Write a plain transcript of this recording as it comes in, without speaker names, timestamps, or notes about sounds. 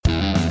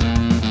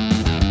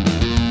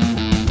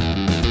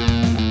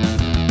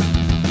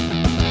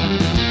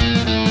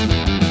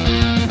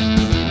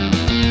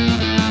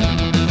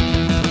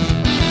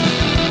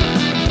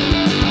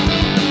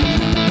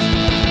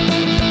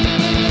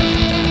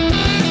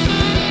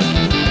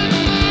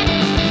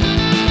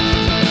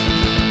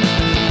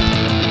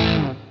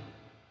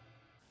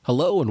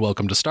Hello and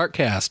welcome to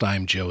Starkcast.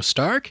 I'm Joe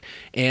Stark,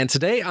 and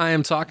today I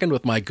am talking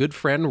with my good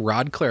friend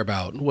Rod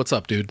Clairbout. What's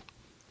up, dude?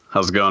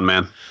 How's it going,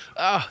 man?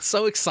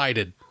 So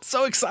excited.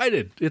 So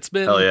excited.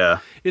 Hell yeah.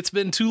 It's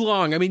been too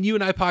long. I mean, you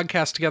and I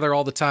podcast together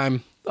all the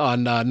time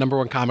on Number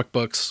One Comic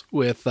Books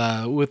with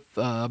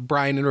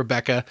Brian and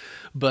Rebecca,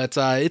 but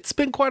it's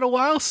been quite a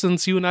while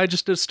since you and I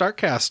just did a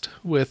Starkcast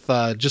with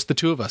just the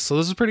two of us, so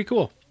this is pretty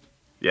cool.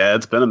 Yeah,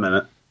 it's been a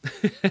minute.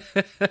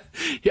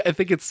 Yeah, I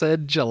think it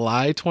said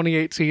July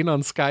 2018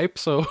 on Skype,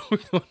 so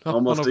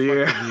almost a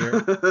year.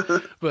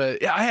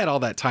 But yeah, I had all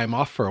that time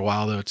off for a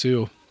while though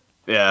too.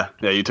 Yeah,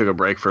 you took a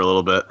break for a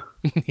little bit.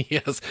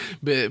 Yes,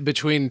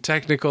 between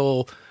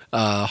technical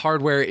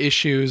hardware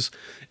issues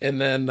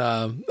and then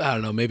I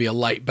don't know, maybe a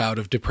light bout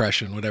of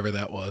depression, whatever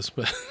that was.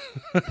 But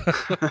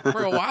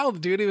for a while,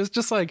 dude, it was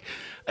just like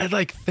I'd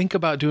like think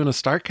about doing a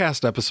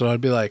Starkcast episode. I'd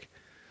be like,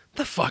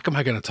 the fuck am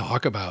I going to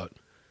talk about?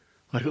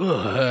 Like,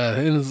 ugh.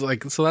 And it's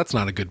like, so that's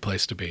not a good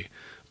place to be.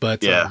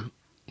 But yeah.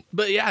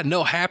 But yeah,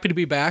 no, happy to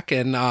be back.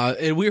 And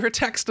we were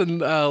texting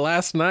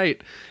last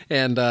night,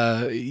 and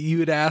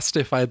you had asked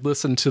if I'd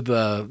listened to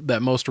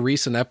that most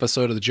recent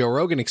episode of the Joe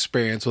Rogan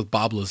Experience with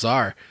Bob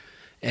Lazar.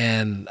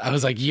 And I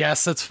was like,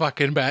 yes, that's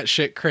fucking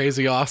batshit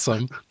crazy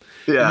awesome.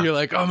 Yeah. And you're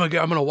like, oh my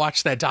God, I'm going to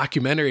watch that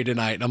documentary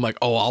tonight. And I'm like,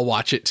 oh, I'll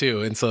watch it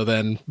too. And so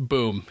then,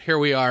 boom, here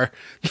we are.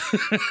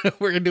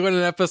 We're doing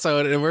an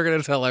episode, and we're going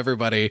to tell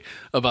everybody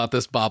about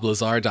this Bob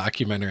Lazar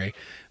documentary.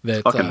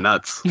 That fucking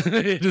nuts.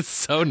 It is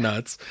so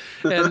nuts.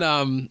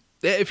 And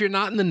if you're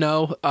not in the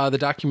know, the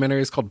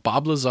documentary is called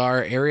Bob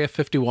Lazar, Area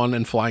 51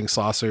 and Flying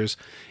Saucers.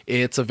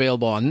 It's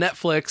available on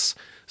Netflix.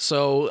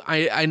 So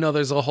I know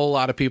there's a whole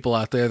lot of people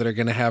out there that are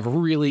going to have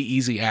really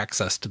easy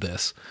access to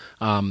this.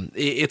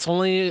 It's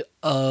only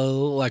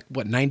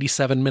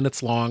 97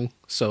 minutes long,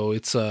 so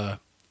it's a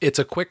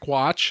quick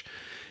watch,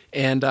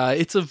 and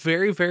it's a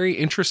very, very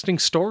interesting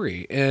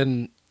story.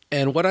 And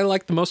what I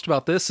like the most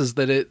about this is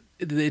that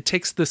it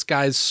takes this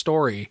guy's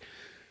story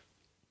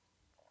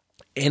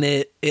and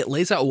it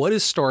lays out what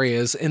his story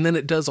is, and then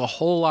it does a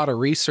whole lot of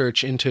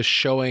research into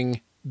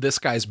showing this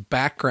guy's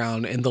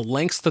background and the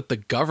lengths that the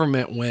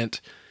government went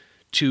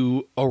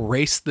to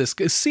erase this,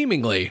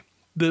 seemingly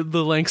the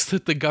lengths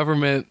that the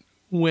government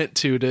went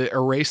to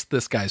erase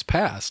this guy's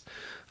past.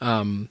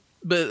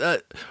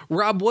 But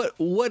Rob,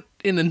 what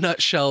in a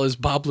nutshell is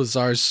Bob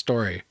Lazar's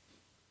story?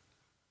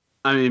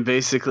 I mean,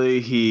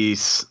 basically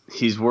he's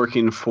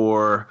working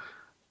for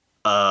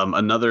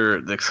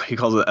another, he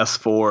calls it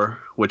S4,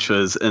 which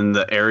was in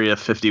the Area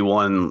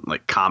 51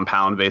 like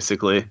compound.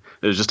 Basically,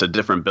 it was just a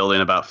different building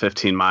about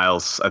 15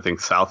 miles, I think,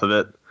 south of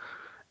it,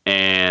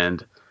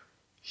 and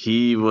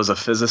he was a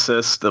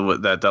physicist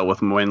that dealt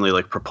with mainly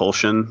like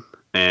propulsion,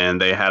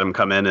 and they had him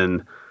come in,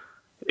 and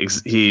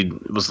he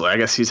was, I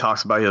guess he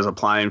talks about he was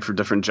applying for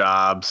different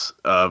jobs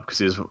because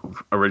he was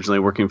originally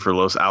working for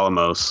Los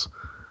Alamos,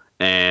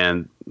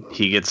 and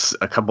he gets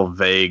a couple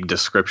vague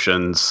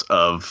descriptions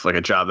of like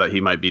a job that he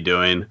might be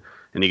doing,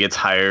 and he gets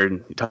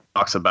hired. He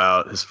talks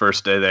about his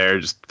first day there,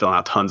 just filling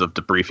out tons of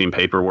debriefing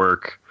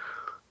paperwork,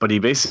 but he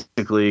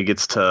basically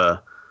gets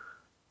to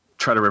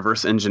try to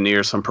reverse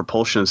engineer some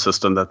propulsion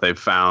system that they've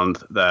found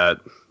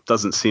that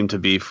doesn't seem to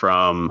be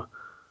from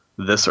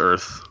this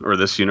Earth or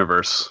this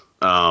universe,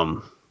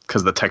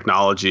 because the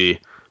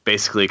technology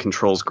basically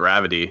controls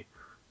gravity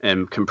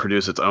and can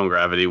produce its own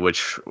gravity,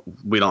 which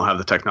we don't have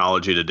the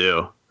technology to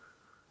do.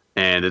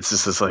 And it's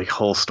just this like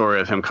whole story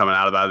of him coming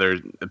out about there.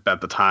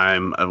 At the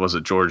time, was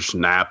it George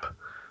Knapp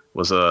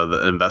was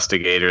the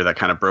investigator that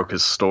kind of broke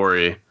his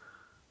story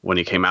when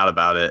he came out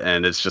about it,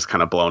 and it's just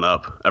kind of blown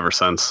up ever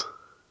since.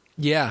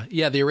 Yeah.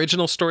 The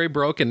original story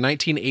broke in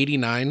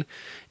 1989,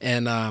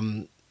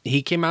 and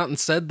he came out and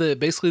said that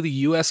basically the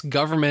U.S.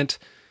 government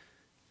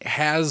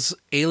has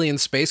alien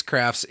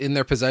spacecrafts in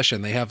their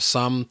possession. They have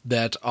some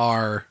that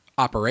are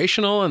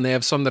operational, and they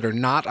have some that are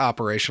not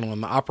operational.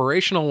 And the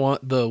operational one,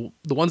 the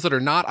ones that are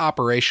not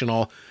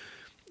operational,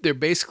 they're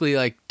basically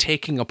like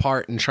taking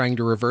apart and trying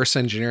to reverse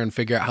engineer and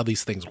figure out how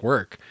these things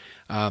work.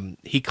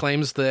 He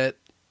claims that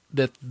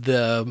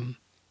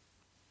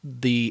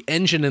the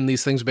engine in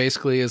these things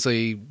basically is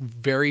a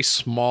very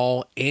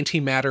small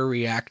antimatter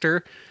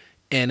reactor,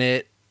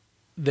 and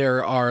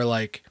there are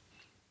like,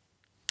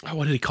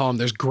 what did he call them?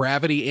 There's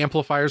gravity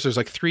amplifiers. There's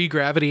like 3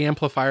 gravity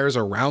amplifiers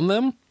around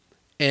them,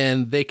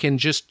 and they can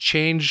just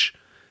change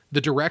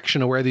the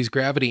direction of where these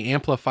gravity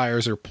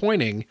amplifiers are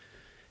pointing.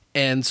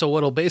 And so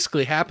what'll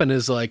basically happen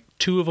is like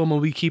 2 of them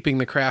will be keeping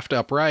the craft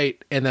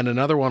upright, and then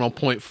another one will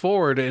point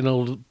forward, and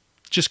it'll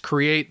just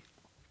create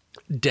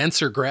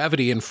denser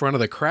gravity in front of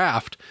the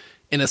craft,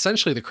 and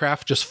essentially the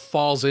craft just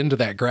falls into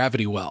that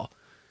gravity well.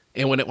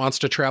 And when it wants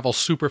to travel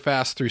super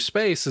fast through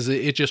space,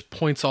 it just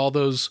points all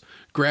those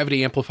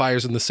gravity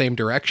amplifiers in the same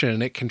direction,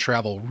 and it can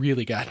travel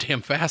really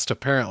goddamn fast,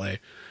 apparently.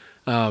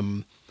 I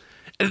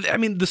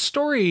mean, the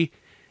story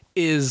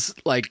is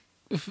like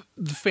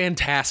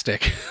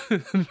fantastic,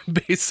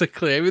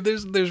 basically. I mean,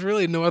 there's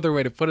really no other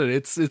way to put it.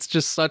 It's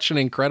just such an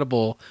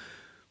incredible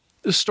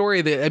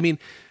story that, I mean,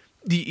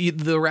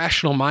 the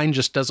rational mind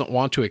just doesn't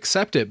want to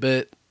accept it,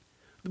 but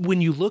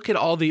when you look at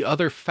all the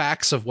other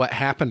facts of what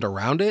happened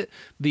around it,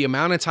 the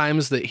amount of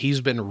times that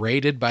he's been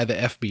raided by the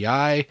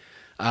FBI,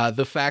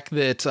 the fact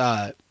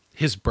that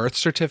his birth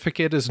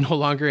certificate is no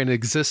longer in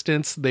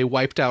existence, they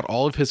wiped out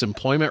all of his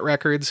employment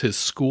records, his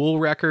school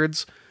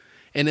records.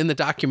 And in the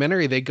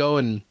documentary, they go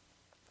and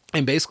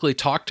basically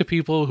talk to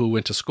people who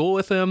went to school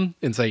with him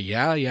and say,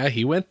 yeah,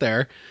 he went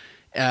there.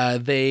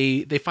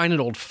 They find an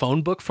old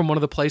phone book from one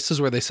of the places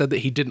where they said that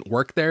he didn't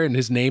work there, and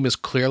his name is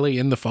clearly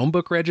in the phone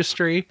book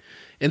registry.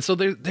 And so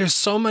there's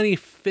so many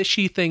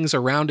fishy things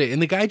around it.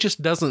 And the guy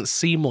just doesn't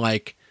seem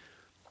like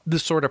the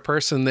sort of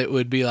person that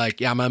would be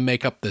like, yeah, I'm going to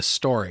make up this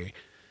story.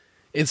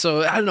 And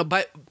so, I don't know,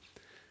 but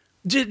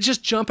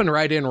just jumping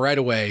right in right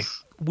away,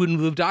 when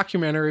the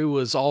documentary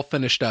was all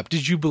finished up,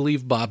 did you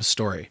believe Bob's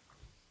story?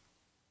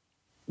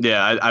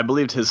 Yeah, I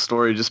believed his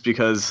story just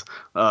because,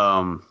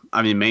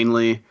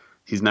 mainly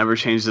he's never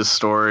changed his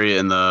story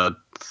in the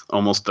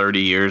almost 30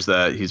 years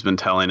that he's been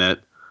telling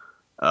it.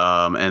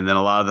 And then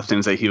a lot of the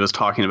things that he was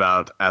talking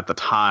about at the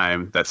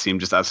time that seemed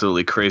just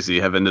absolutely crazy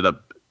have ended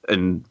up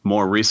in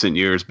more recent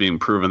years being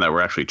proven that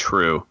were actually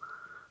true.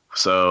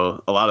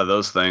 So a lot of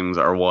those things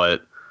are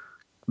what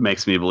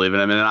makes me believe in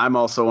him. And I'm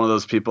also one of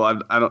those people.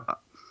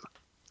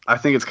 I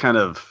think it's kind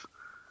of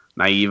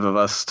naive of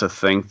us to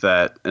think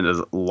that in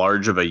as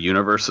large of a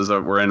universe as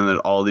we're in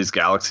all these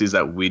galaxies,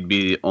 that we'd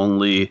be the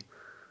only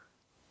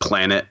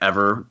planet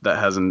ever that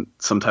has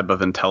some type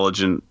of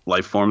intelligent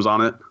life forms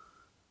on it.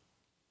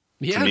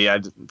 Yeah.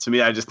 To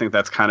me, I just think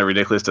that's kind of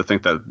ridiculous to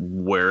think that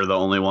we're the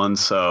only ones.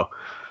 So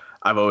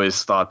I've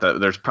always thought that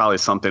there's probably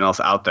something else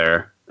out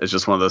there. It's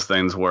just one of those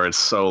things where it's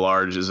so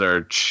large. Is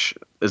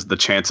the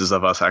chances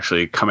of us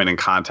actually coming in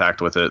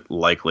contact with it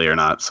likely or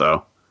not?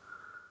 So.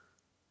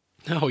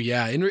 Oh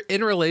yeah.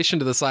 In relation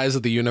to the size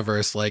of the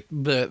universe, like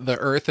the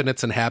Earth and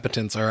its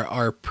inhabitants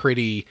are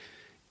pretty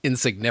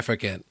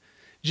insignificant,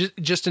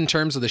 just in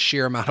terms of the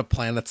sheer amount of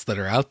planets that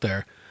are out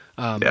there.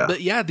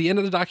 But yeah, at the end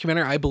of the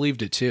documentary, I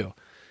believed it too.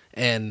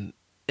 And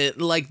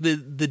it, like the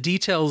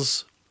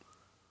details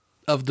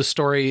of the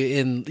story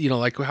in,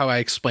 like how I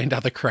explained how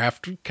the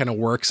craft kind of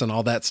works and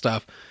all that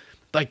stuff,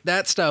 like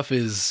that stuff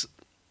is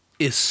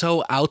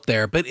so out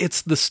there, but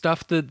it's the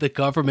stuff that the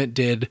government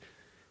did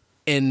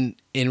in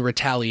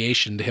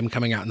retaliation to him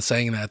coming out and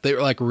saying that. They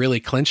were like really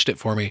clinched it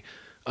for me.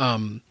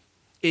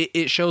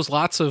 It shows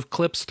lots of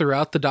clips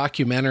throughout the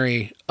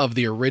documentary of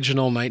the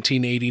original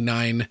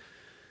 1989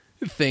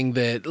 thing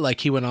that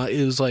like he went on.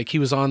 It was like he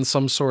was on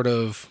some sort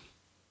of,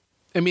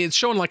 it's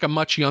showing like a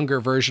much younger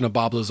version of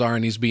Bob Lazar,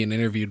 and he's being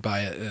interviewed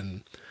by it.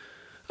 And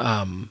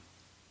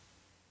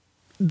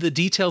the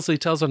details he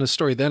tells on his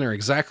story then are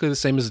exactly the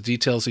same as the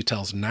details he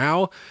tells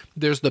now.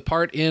 There's the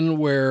part in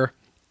where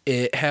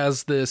it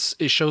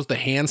shows the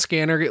hand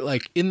scanner.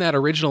 Like in that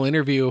original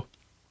interview,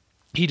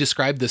 he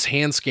described this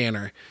hand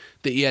scanner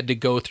that you had to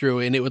go through,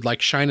 and it would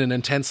like shine an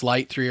intense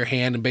light through your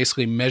hand and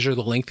basically measure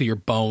the length of your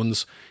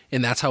bones.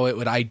 And that's how it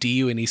would ID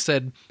you. And he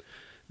said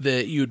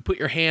that you'd put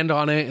your hand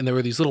on it, and there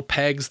were these little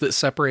pegs that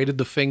separated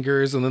the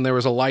fingers, and then there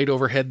was a light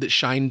overhead that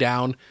shined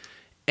down.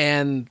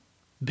 And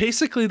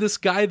basically this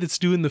guy that's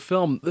doing the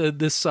film,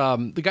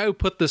 the guy who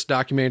put this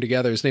documentary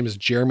together, his name is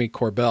Jeremy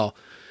Corbell.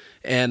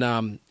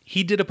 And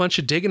he did a bunch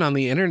of digging on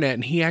the internet,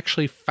 and he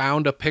actually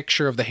found a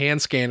picture of the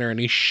hand scanner,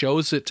 and he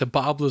shows it to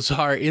Bob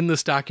Lazar in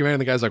this documentary.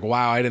 And the guy's like,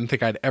 wow, I didn't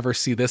think I'd ever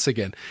see this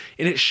again.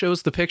 And it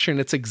shows the picture, and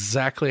it's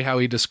exactly how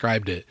he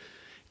described it.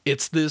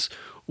 It's this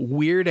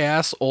weird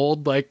ass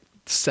old, like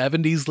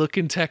 70s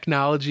looking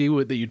technology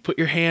that you'd put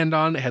your hand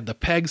on. It had the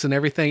pegs and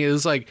everything. It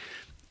was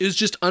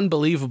just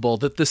unbelievable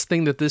that this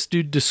thing that this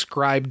dude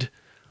described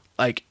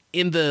like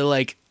in the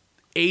like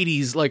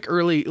 80s, like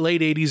late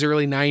 80s,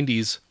 early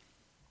 90s.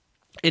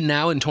 And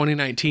now in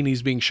 2019,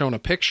 he's being shown a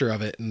picture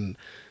of it. And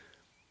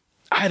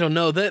I don't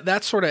know,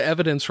 that sort of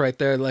evidence right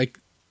there. Like,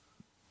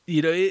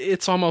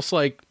 it's almost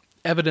like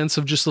evidence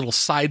of just little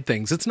side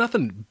things. It's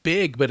nothing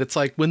big, but it's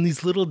like when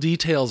these little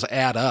details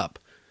add up.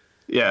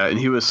 Yeah, and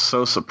he was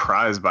so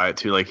surprised by it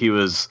too. Like he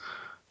was,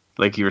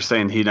 like you were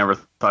saying, he never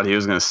thought he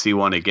was going to see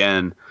one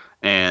again.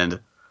 And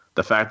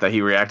the fact that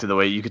he reacted the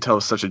way, you could tell it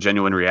was such a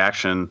genuine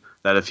reaction,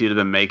 that if he'd have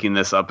been making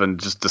this up and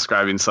just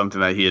describing something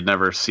that he had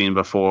never seen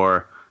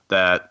before,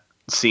 that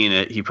seeing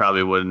it, he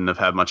probably wouldn't have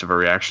had much of a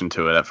reaction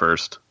to it at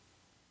first.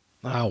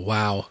 Oh,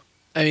 wow.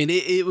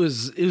 It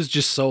was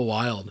just so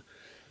wild.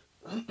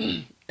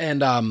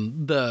 And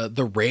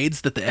the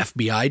raids that the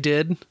FBI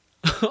did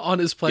on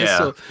his place.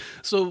 Yeah.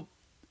 So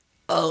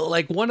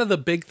like one of the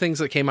big things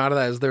that came out of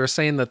that is they were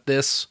saying that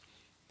this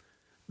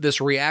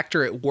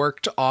reactor, it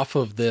worked off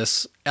of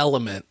this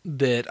element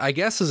that I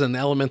guess is an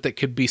element that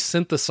could be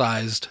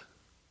synthesized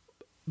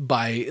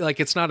by, like,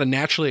 it's not a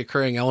naturally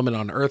occurring element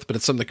on Earth, but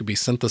it's something that could be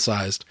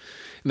synthesized.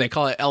 And they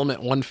call it element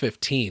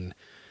 115.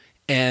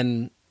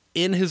 And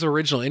in his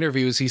original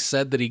interviews, he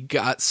said that he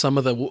got some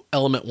of the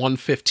element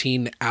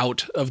 115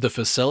 out of the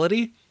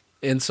facility.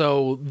 And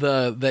so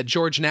that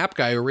George Knapp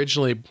guy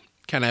originally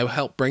kind of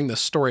helped bring this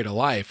story to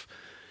life.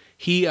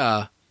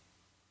 It's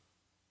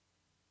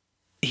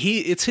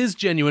his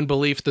genuine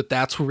belief that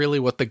that's really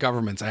what the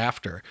government's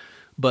after.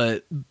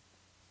 But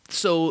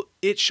so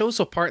it shows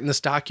a part in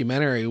this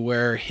documentary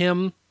where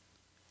him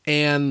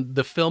and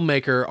the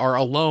filmmaker are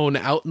alone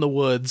out in the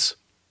woods.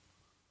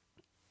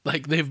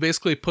 Like, they've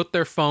basically put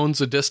their phones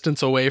a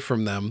distance away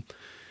from them,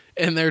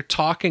 and they're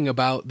talking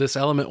about this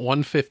element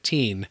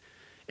 115.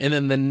 And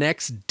then the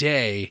next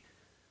day,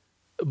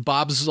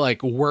 Bob's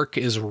like work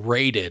is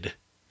raided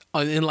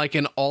in like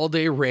an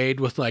all-day raid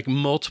with like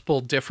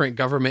multiple different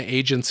government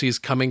agencies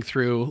coming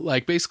through,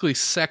 like basically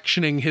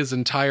sectioning his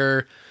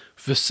entire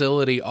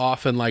facility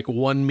off in like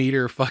 1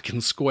 meter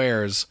fucking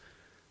squares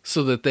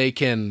so that they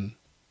can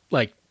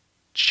like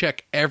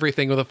check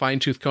everything with a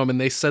fine-tooth comb.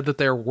 And they said that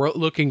they're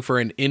looking for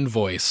an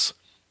invoice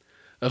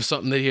of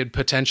something that he had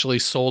potentially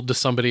sold to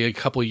somebody a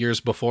couple years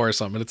before or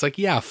something. It's like,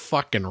 yeah,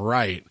 fucking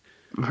right.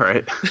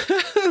 Right.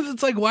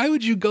 It's like, why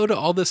would you go to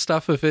all this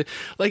stuff if it,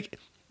 like,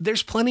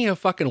 there's plenty of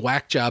fucking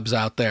whack jobs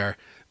out there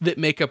that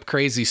make up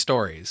crazy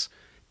stories.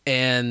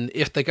 And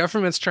if the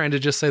government's trying to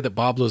just say that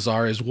Bob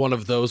Lazar is one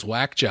of those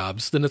whack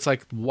jobs, then it's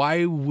like,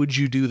 why would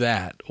you do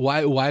that?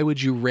 Why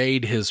would you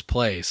raid his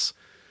place?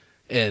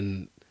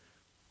 And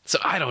so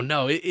I don't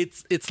know.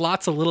 It's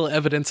lots of little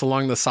evidence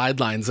along the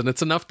sidelines, and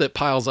it's enough that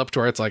piles up to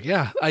where it's like,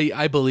 yeah,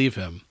 I believe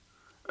him.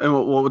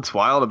 And what's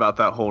wild about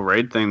that whole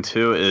raid thing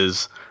too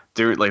is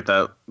during like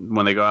that,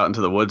 when they go out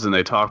into the woods and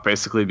they talk,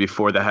 basically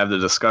before they have the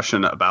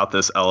discussion about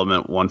this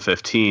element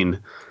 115,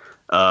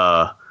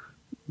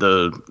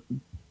 the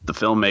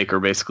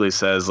filmmaker basically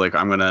says, like,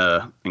 I'm going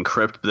to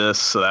encrypt this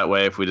so that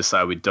way if we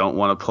decide we don't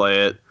want to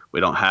play it, we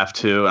don't have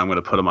to. I'm going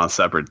to put them on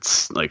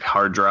separate like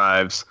hard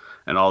drives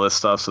and all this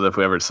stuff so that if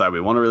we ever decide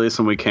we want to release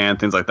them, we can,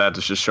 things like that,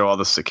 to just show all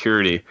the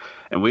security.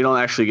 And we don't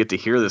actually get to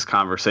hear this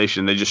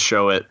conversation. They just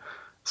show it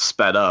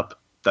sped up,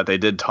 that they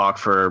did talk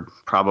for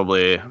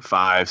probably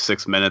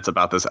 5-6 minutes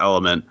about this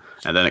element.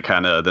 And then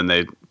then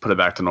they put it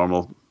back to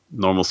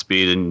normal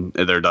speed and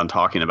they're done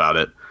talking about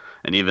it.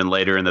 And even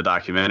later in the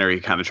documentary,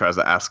 he kind of tries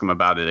to ask him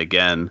about it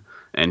again,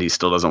 and he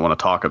still doesn't want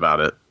to talk about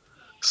it.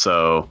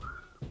 So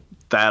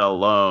that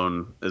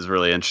alone is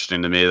really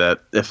interesting to me,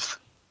 that if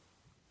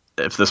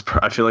this,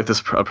 I feel like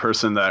a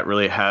person that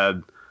really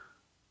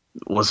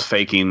was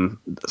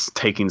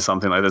taking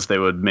something like this, they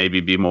would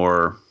maybe be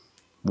more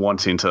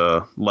wanting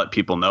to let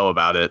people know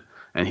about it.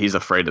 And he's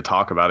afraid to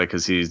talk about it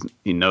because he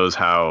knows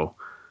how.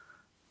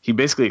 He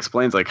basically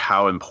explains like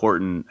how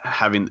important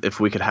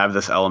if we could have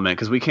this element,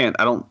 because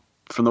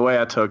from the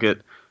way I took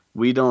it,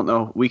 we don't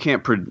know. We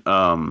can't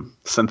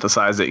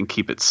synthesize it and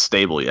keep it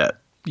stable yet.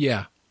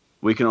 Yeah.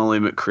 We can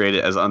only create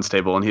it as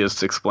unstable. And he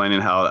was explaining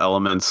how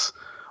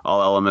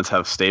all elements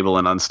have stable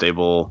and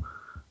unstable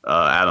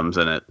atoms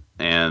in it.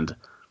 And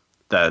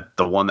that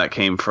the one that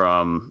came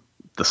from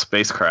the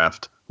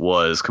spacecraft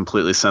was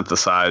completely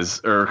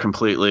synthesized or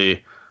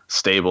completely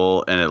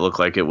stable. And it looked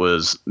like it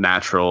was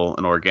natural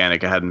and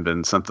organic. It hadn't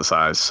been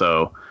synthesized.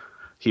 So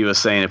he was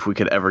saying if we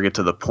could ever get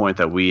to the point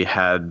that we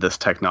had this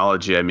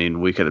technology, I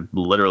mean, we could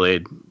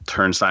literally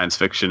turn science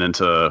fiction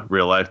into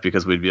real life,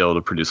 because we'd be able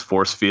to produce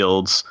force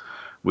fields.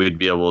 We'd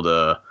be able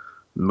to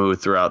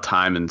move throughout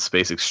time and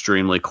space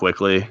extremely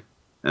quickly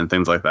and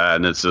things like that.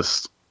 And it's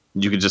just,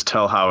 you could just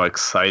tell how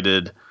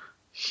excited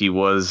he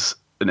was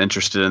and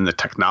interested in the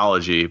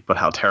technology, but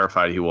how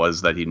terrified he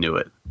was that he knew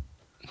it.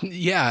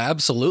 Yeah,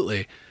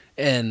 absolutely.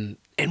 And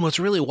what's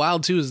really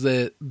wild too is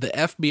that the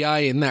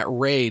FBI in that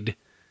raid,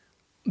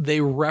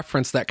 they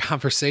reference that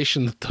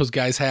conversation that those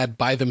guys had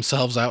by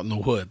themselves out in the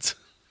woods.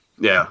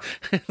 Yeah.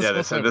 Yeah.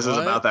 They said this is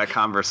about that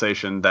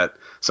conversation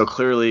so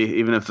clearly,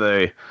 even if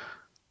they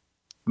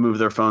moved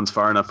their phones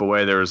far enough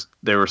away,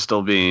 they were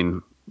still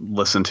being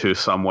listened to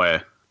some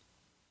way.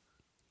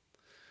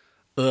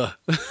 Ugh.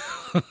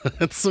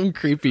 That's some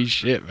creepy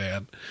shit,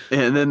 man.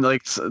 And then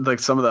like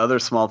some of the other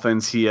small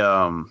things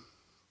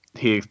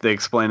they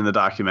explain in the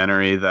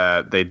documentary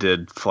that they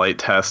did flight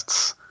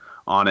tests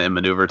on it and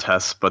maneuver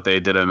tests, but they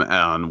did them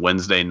on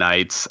Wednesday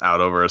nights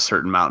out over a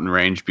certain mountain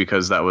range,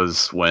 because that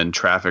was when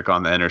traffic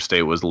on the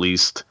interstate was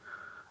least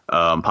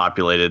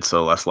populated,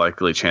 so less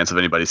likely chance of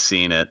anybody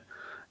seeing it.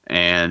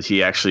 And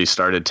he actually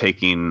started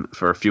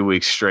for a few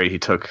weeks straight, he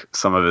took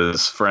some of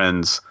his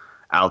friends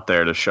out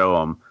there to show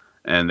them,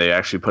 and they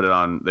actually put it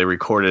on, they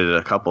recorded it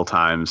a couple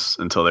times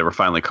until they were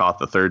finally caught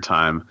the third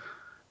time.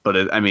 But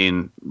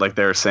like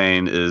they're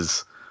saying,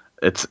 it's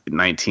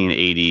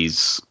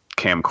 1980s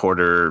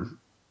camcorder,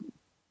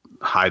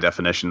 high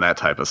definition, that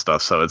type of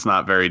stuff. So it's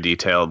not very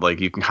detailed. Like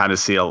you can kind of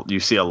see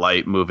a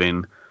light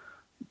moving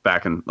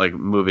back and like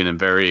moving in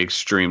very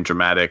extreme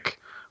dramatic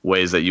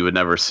ways that you would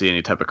never see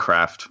any type of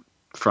craft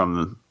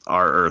from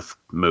our Earth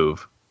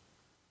move.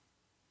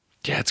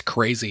 Yeah, it's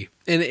crazy.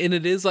 And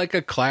it is like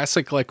a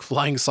classic like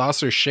flying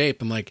saucer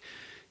shape, and like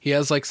he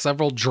has like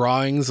several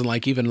drawings and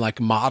like even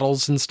like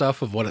models and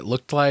stuff of what it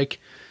looked like,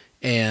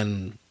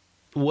 and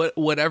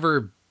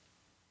whatever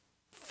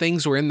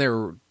things were in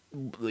there,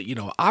 you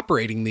know,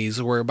 operating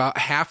these were about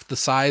half the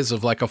size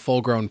of like a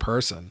full-grown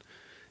person.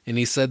 And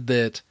he said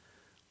that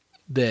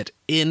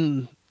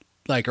in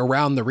like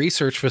around the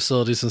research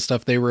facilities and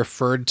stuff, they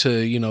referred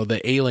to, you know,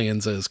 the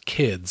aliens as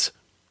kids.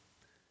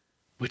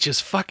 which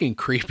is fucking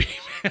creepy,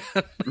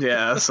 man.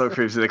 Yeah, that's so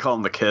creepy. They call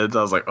them the kids.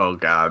 I was like, oh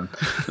god,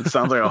 it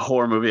sounds like a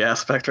horror movie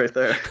aspect right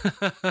there.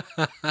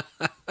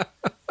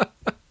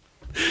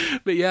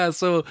 But yeah,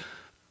 so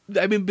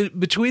I mean,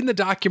 between the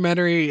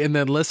documentary and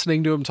then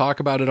listening to him talk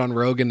about it on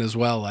Rogan as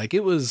well, like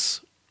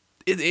it's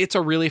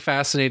a really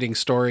fascinating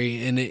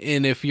story.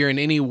 And if you're in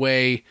any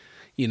way,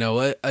 you know,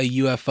 a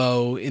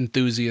UFO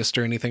enthusiast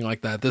or anything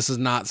like that, this is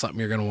not something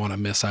you're going to want to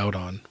miss out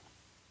on.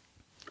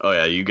 Oh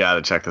yeah, you got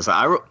to check this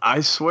out. I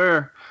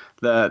swear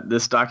that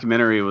this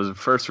documentary was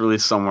first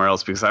released somewhere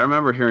else because I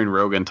remember hearing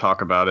Rogan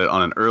talk about it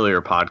on an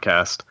earlier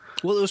podcast.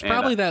 Well, it was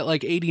probably that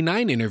like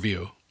 89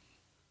 interview.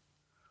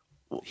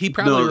 He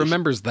probably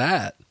remembers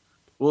that.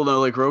 Well,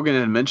 no, like Rogan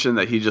had mentioned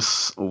that he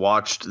just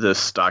watched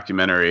this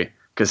documentary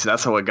because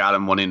that's how it got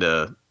him wanting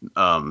to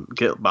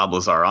get Bob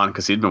Lazar on,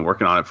 because he'd been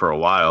working on it for a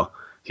while.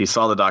 He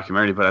saw the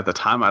documentary, but at the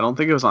time, I don't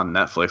think it was on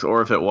Netflix,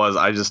 or if it was,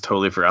 I just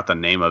totally forgot the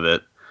name of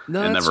it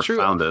and never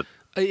found it.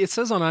 It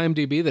says on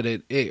IMDb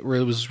that it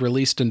was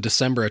released in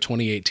December of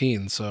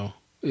 2018, so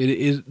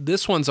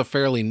this one's a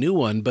fairly new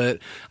one. But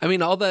I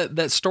mean, all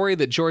that story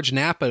that George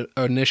Knapp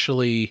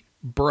initially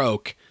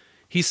broke,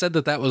 he said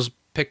that was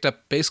picked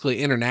up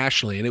basically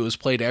internationally, and it was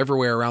played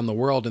everywhere around the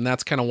world, and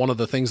that's kind of one of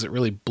the things that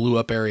really blew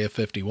up Area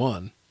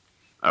 51.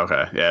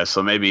 Okay, yeah,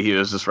 so maybe he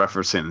was just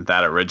referencing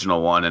that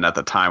original one, and at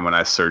the time when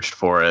I searched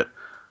for it,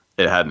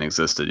 it hadn't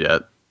existed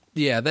yet.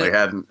 Yeah, that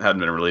hadn't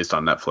been released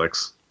on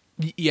Netflix.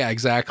 Yeah,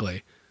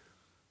 exactly.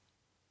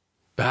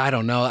 But I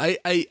don't know.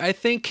 I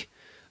think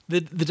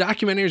the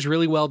documentary is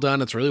really well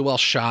done. It's really well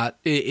shot.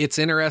 It's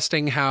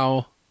interesting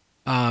how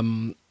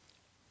Jeremy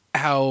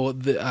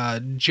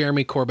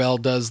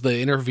Corbell does the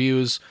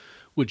interviews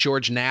with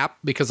George Knapp,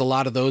 because a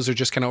lot of those are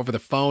just kind of over the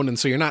phone. And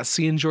so you're not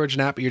seeing George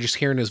Knapp, but you're just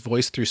hearing his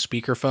voice through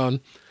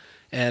speakerphone.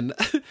 And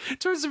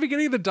towards the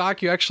beginning of the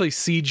doc, you actually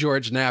see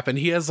George Knapp, and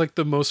he has like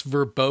the most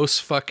verbose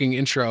fucking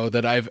intro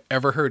that I've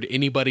ever heard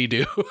anybody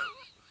do.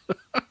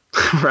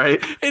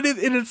 Right. And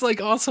it's like,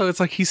 also, it's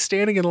like he's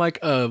standing in like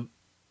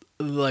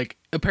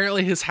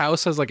apparently his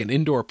house has like an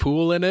indoor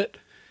pool in it.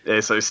 Yeah,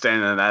 so he's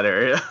standing in that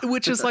area.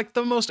 Which is like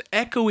the most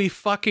echoey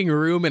fucking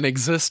room in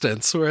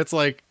existence, where it's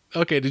like,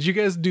 okay, did you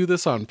guys do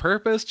this on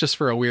purpose just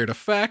for a weird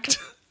effect?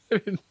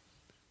 I mean,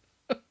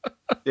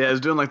 yeah, it was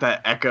doing like that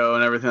echo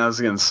and everything. I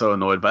was getting so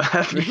annoyed by that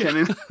at the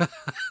beginning.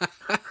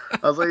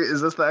 I was like,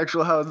 is this the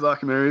actual how the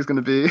documentary is going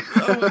to be?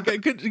 Oh my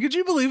God. Could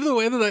you believe the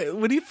way that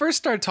when he first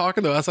started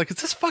talking, though, I was like, is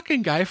this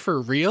fucking guy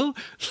for real?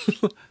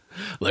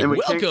 Like,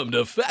 welcome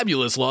to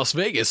fabulous Las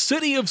Vegas,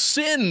 city of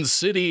sin,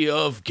 city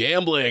of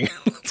gambling.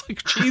 It's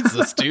like,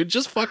 Jesus, dude,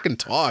 just fucking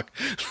talk.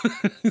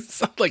 It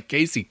sounds like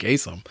Casey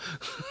Kasem.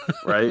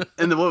 Right.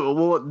 And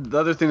the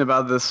other thing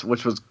about this,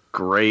 which was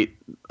great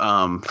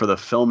for the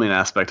filming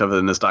aspect of it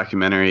in this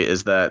documentary,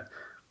 is that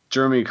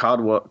Jeremy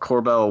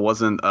Corbell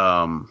wasn't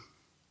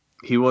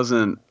he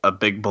wasn't a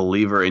big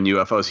believer in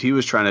UFOs. He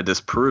was trying to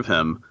disprove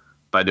him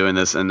by doing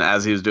this. And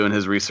as he was doing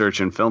his research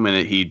and filming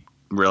it, he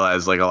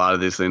realized like a lot of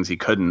these things he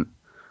couldn't,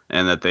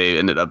 and that they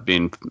ended up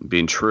being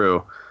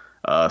true.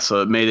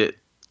 So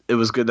it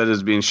was good that it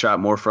was being shot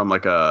more from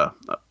like a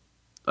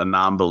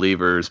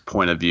non-believer's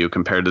point of view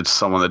compared to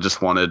someone that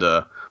just wanted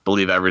to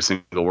believe every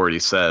single word he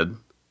said.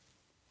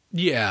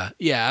 Yeah,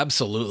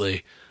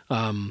 absolutely.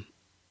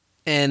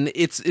 And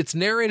it's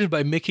narrated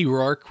by Mickey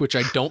Rourke, which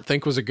I don't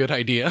think was a good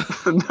idea.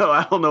 No,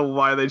 I don't know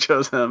why they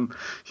chose him.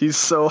 He's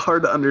so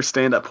hard to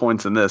understand at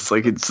points in this.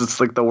 Like, it's just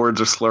like the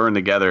words are slurring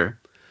together.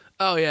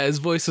 Oh yeah, his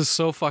voice is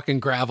so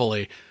fucking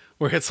gravelly,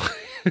 where it's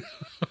like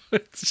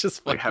it's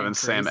just like having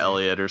crazy. Sam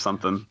Elliott or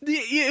something.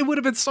 Yeah, it would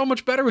have been so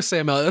much better with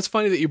Sam Elliott. That's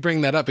funny that you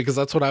bring that up, because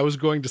that's what I was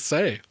going to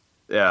say.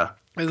 Yeah,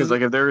 because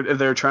like if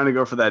they're trying to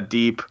go for that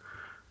deep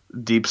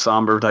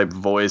somber type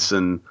voice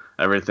and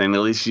everything,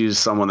 at least use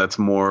someone that's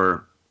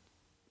more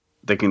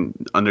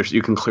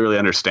you can clearly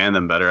understand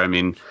them better. I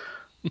mean,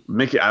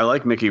 I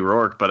like Mickey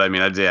Rourke, but I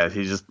mean,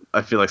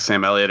 I feel like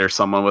Sam Elliott or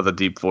someone with a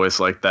deep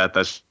voice like that,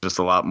 that's just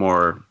a lot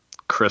more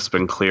crisp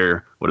and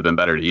clear, would have been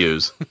better to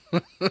use.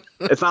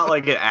 It's not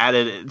like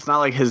it's not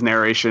like his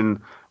narration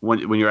when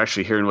you're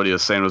actually hearing what he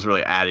was saying was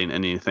really adding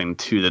anything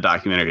to the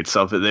documentary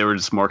itself. They were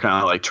just more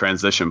kind of like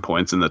transition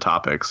points in the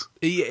topics.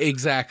 Yeah,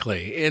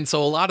 exactly. And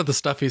so a lot of the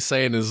stuff he's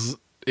saying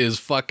is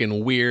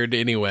fucking weird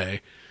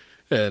anyway.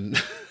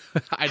 And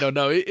I don't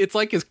know. It's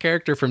like his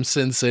character from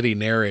Sin City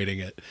narrating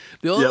it.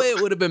 The only way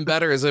it would have been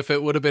better is if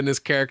it would have been his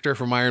character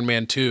from Iron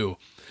Man 2.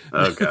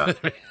 Oh, God.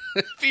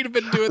 If he'd have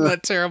been doing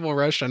that terrible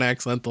Russian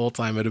accent the whole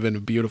time, it'd have been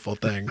a beautiful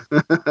thing.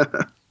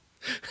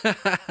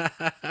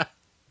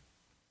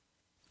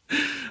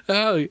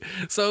 Oh,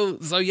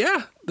 so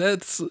yeah,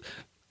 that's,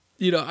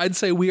 I'd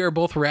say we are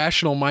both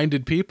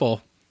rational-minded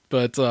people,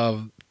 but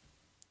I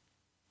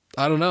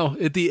don't know.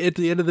 At the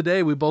end of the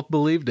day, we both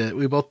believed it.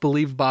 We both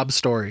believed Bob's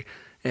story.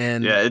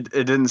 And yeah, it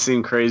didn't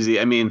seem crazy.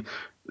 I mean,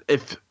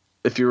 if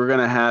you were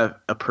gonna have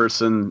a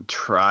person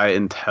try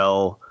and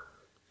tell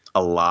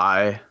a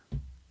lie,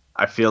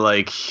 I feel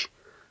like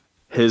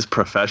his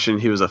profession,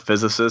 he was a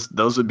physicist,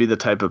 those would be the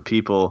type of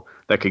people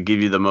that could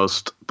give you the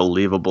most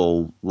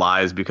believable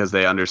lies because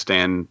they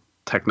understand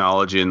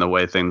technology and the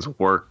way things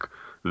work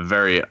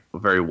very,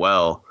 very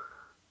well.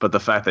 But the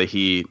fact that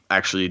he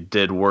actually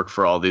did work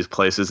for all these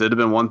places, it'd have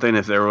been one thing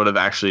if there would have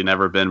actually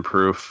never been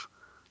proof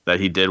that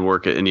he did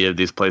work at any of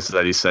these places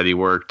that he said he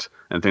worked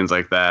and things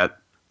like that.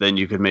 Then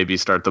you could maybe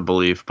start the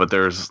belief. But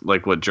there's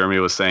like what Jeremy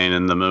was saying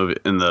in the movie,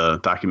 in the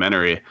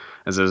documentary,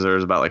 is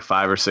there's about like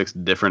 5 or 6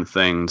 different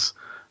things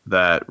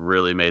that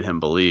really made him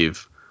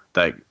believe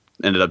that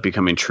ended up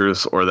becoming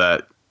truths or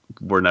that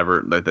were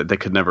never, that they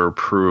could never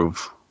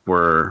prove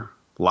were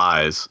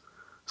lies.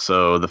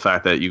 So the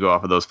fact that you go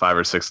off of those 5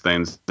 or 6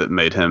 things that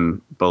made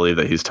him believe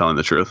that he's telling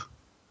the truth.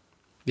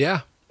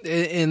 Yeah.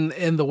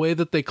 And the way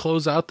that they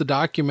close out the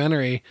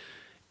documentary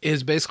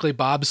is basically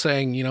Bob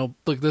saying, you know,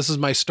 look, this is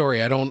my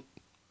story. I'm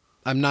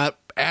not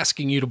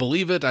asking you to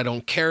believe it. I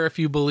don't care if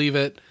you believe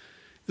it,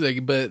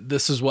 like, but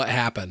this is what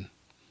happened.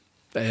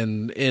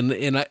 And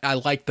I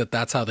like that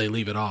that's how they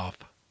leave it off.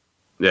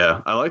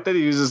 Yeah. I like that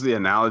he uses the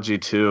analogy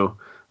too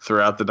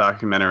throughout the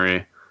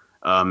documentary.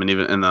 And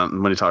even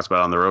when he talks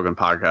about it on the Rogan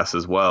podcast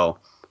as well,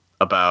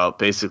 about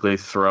basically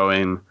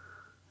throwing,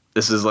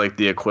 this is like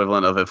the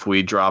equivalent of if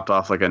we dropped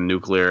off like a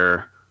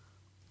nuclear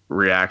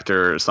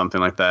reactor or something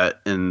like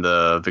that in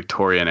the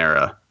Victorian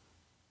era,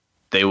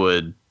 they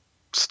would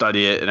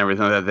study it and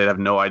everything like that. They'd have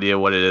no idea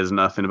what it is,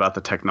 nothing about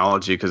the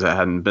technology because it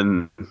hadn't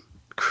been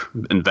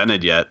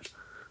invented yet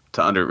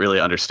to really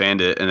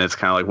understand it. And it's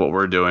kind of like what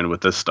we're doing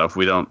with this stuff.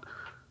 We don't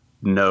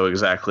know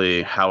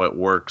exactly how it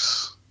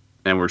works,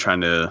 and we're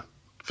trying to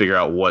figure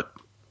out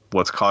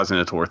what's causing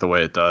it to work the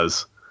way it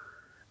does.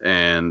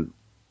 And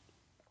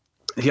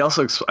he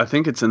also, I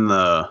think it's in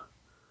the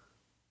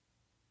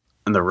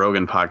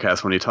Rogan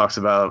podcast when he talks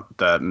about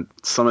that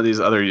some of these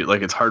other,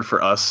 like, it's hard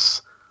for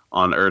us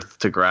on Earth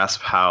to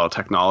grasp how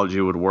technology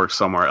would work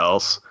somewhere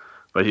else.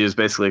 But he was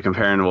basically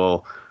comparing,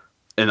 well,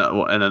 in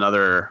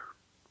another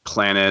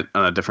planet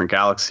on a different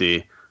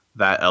galaxy,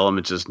 that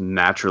element just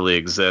naturally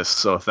exists.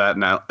 So if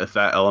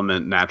that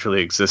element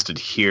naturally existed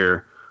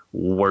here,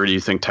 where do you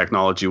think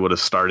technology would have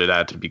started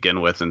at to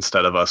begin with,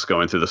 instead of us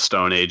going through the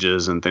Stone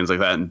Ages and things like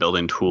that and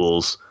building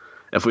tools?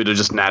 If we'd have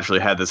just naturally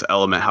had this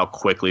element, how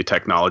quickly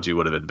technology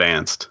would have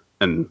advanced.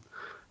 And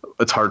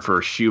it's hard for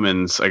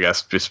humans, I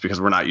guess, just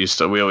because we're not used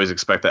to, we always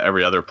expect that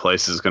every other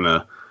place is going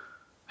to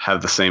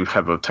have the same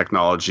type of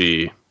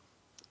technology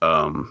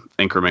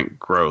increment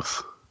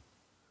growth.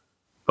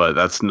 But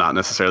that's not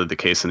necessarily the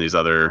case in these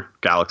other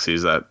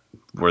galaxies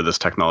where this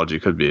technology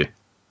could be.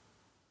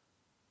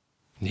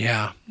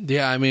 Yeah.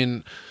 Yeah. I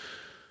mean,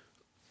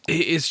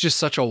 it's just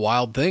such a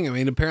wild thing. I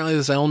mean, apparently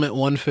this element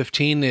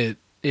 115,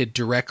 it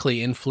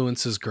directly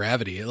influences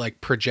gravity. It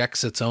like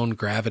projects its own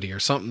gravity or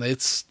something.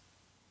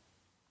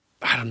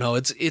 I don't know.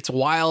 It's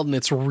wild, and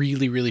it's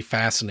really, really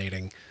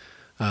fascinating.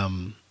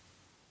 And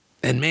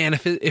man,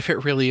 if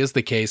it really is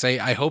the case,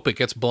 I hope it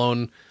gets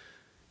blown,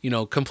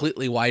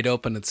 completely wide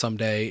open at some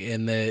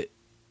day.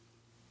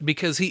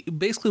 Because he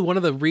basically, one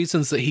of the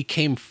reasons that he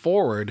came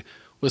forward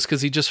was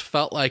because he just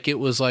felt like it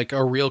was like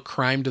a real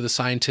crime to the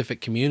scientific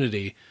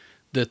community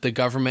that the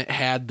government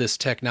had this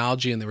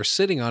technology and they were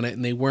sitting on it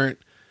and they weren't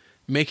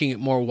making it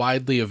more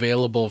widely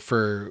available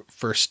for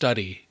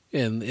study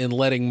and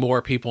letting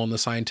more people in the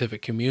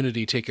scientific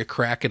community take a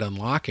crack at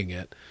unlocking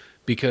it,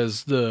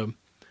 because it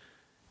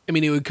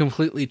would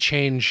completely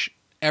change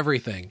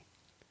everything.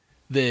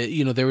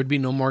 There would be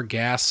no more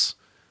gas.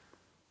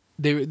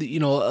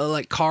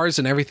 Like cars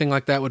and everything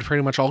like that would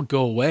pretty much all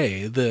go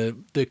away.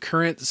 The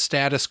current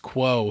status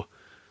quo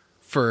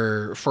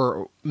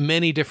for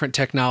many different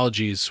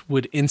technologies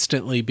would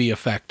instantly be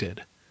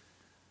affected.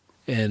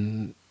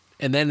 And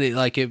then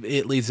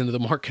it leads into the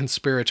more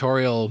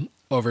conspiratorial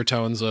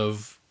overtones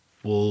of,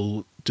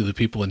 well, do the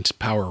people in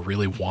power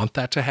really want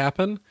that to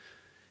happen?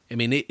 I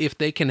mean, if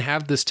they can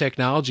have this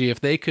technology,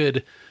 if they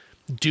could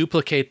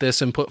duplicate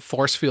this and put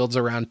force fields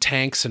around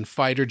tanks and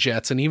fighter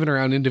jets and even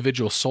around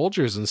individual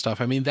soldiers and stuff,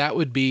 I mean, that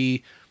would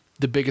be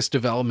the biggest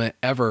development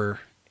ever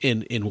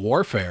in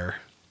warfare.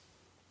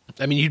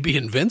 I mean, you'd be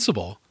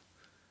invincible.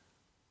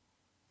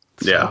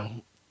 Yeah.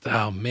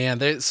 Oh man.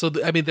 There's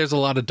a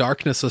lot of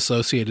darkness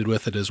associated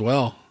with it as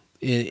well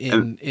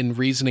in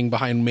reasoning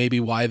behind maybe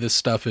why this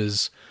stuff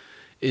is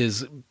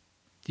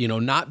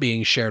not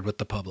being shared with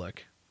the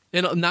public.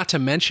 And not to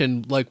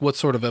mention, like, what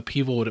sort of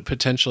upheaval would it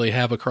potentially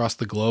have across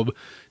the globe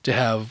to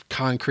have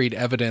concrete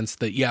evidence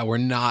that, yeah, we're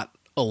not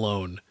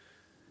alone.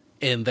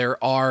 And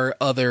there are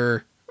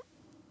other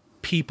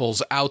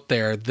peoples out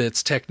there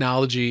that's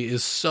technology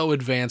is so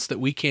advanced that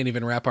we can't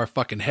even wrap our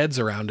fucking heads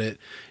around it.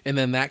 And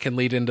then that can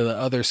lead into the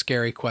other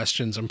scary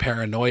questions and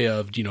paranoia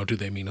of, do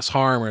they mean us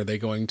harm? Are they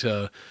going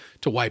to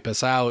wipe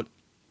us out?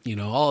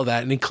 All of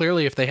that. And then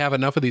clearly, if they have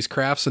enough of these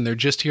crafts and they're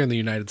just here in the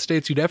United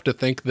States, you'd have to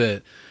think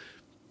that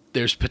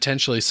there's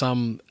potentially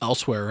some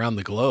elsewhere around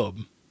the globe.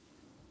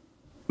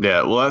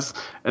 Yeah, well,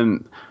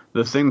 and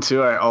the thing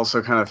too, I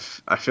also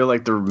I feel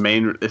like the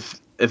main, if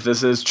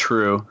this is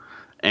true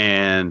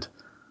and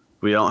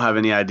We don't have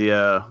any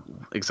idea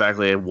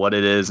exactly what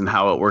it is and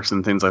how it works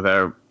and things like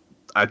that.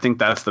 I think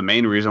that's the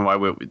main reason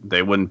why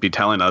they wouldn't be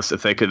telling us.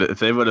 If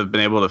they would have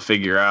been able to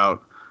figure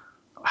out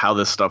how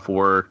this stuff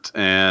worked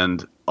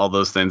and all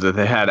those things, if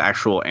they had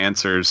actual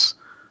answers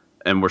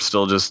and we're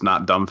still just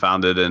not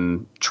dumbfounded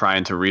and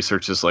trying to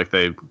research this like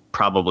they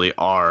probably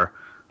are,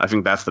 I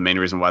think that's the main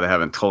reason why they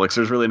haven't told us.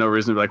 There's really no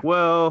reason to be like,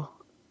 well,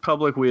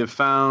 public, we have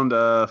found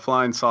a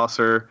flying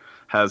saucer,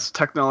 has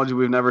technology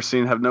we've never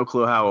seen, have no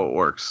clue how it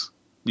works.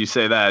 You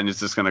say that and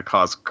it's just going to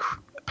cause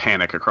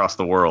panic across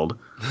the world.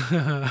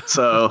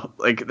 So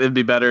like it'd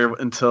be better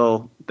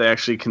until they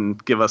actually can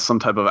give us some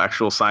type of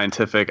actual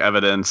scientific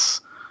evidence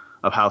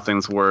of how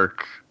things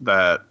work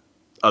that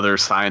other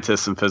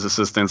scientists and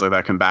physicists, things like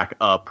that, can back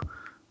up.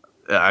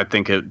 I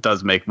think it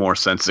does make more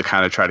sense to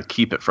kind of try to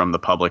keep it from the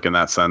public in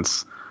that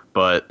sense.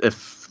 But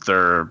if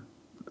they're,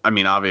 I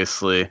mean,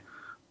 obviously,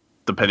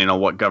 depending on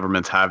what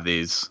governments have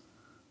these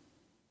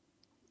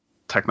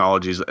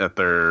technologies at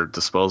their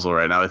disposal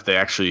right now, if they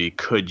actually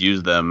could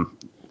use them,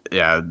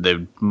 yeah,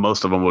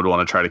 most of them would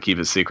want to try to keep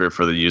it secret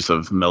for the use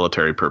of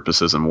military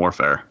purposes and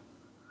warfare.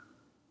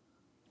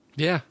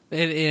 Yeah,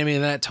 I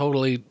mean, that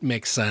totally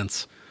makes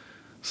sense.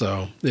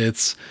 So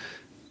it's,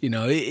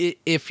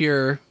 if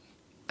you're,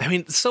 I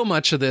mean, so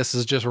much of this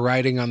is just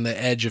riding on the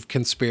edge of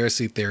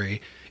conspiracy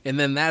theory. And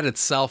then that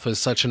itself is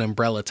such an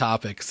umbrella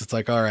topic. 'Cause it's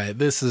like, all right,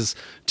 this is,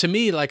 to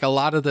me, like a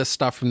lot of this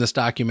stuff from this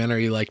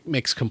documentary, like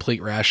makes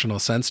complete rational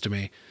sense to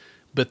me.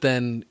 But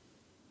then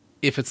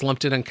if it's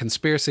lumped in on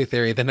conspiracy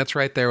theory, then it's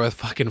right there with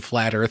fucking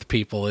flat earth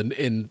people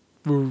and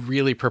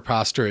really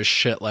preposterous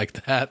shit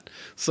like that.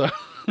 So,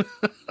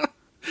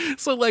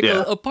 so like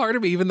a part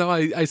of me, even though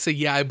I say,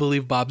 yeah, I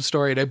believe Bob's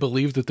story and I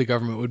believe that the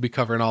government would be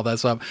covering all that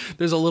stuff,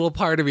 there's a little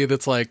part of me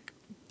that's like,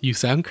 you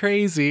sound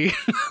crazy.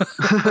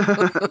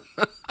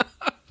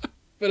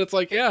 But it's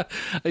like, yeah,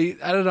 I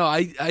don't know.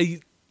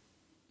 I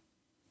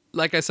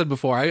like I said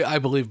before, I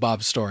believe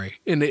Bob's story,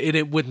 and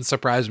it wouldn't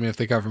surprise me if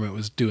the government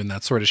was doing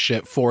that sort of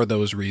shit for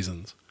those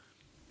reasons.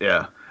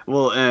 Yeah.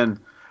 Well, and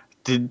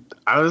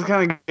I was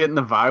kind of getting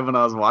the vibe when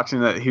I was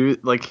watching that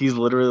he's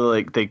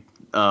literally like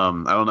I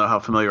don't know how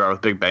familiar you are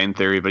with Big Bang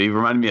Theory, but he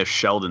reminded me of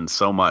Sheldon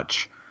so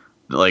much.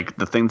 Like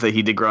the things that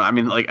he did growing. I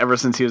mean, like ever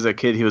since he was a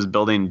kid, he was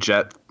building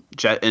jet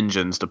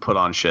engines to put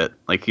on shit.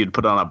 Like he'd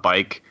put on a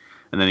bike,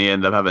 and then he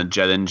ended up having a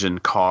jet engine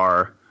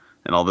car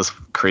and all this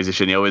crazy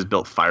shit. And he always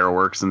built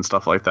fireworks and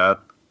stuff like that.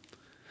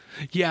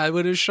 Yeah,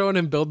 when it was showing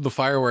him build the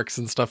fireworks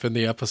and stuff in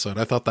the episode,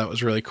 I thought that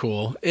was really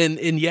cool. And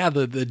yeah,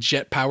 the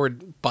jet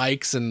powered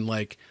bikes, and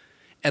like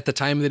at the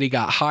time that he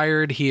got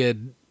hired, he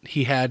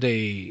had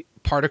a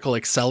particle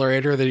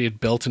accelerator that he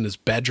had built in his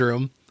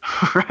bedroom.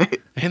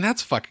 Right. And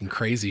that's fucking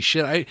crazy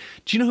shit.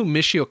 Do you know who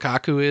Michio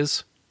Kaku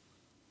is?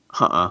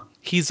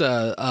 He's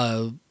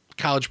a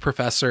college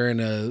professor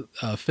and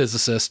a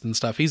physicist and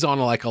stuff. He's on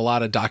like a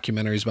lot of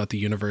documentaries about the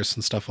universe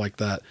and stuff like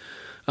that.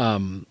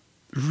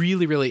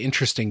 Really, really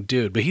interesting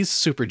dude, but he's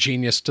super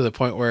genius to the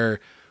point where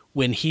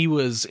when he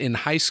was in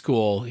high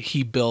school,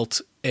 he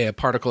built a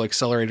particle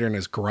accelerator in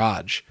his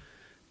garage,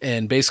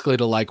 and basically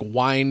to like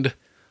wind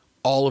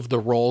all of the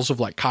rolls of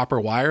like copper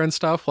wire and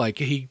stuff. Like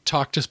he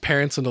talked his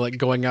parents into like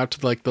going out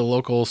to like the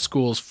local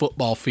school's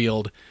football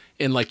field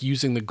and like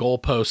using the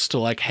goalposts to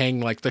like hang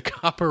like the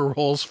copper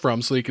rolls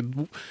from, so he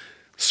could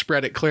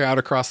spread it clear out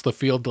across the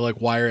field to like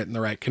wire it in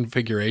the right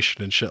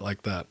configuration and shit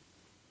like that.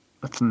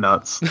 That's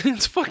nuts.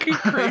 It's fucking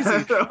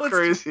crazy. So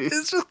crazy.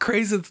 It's just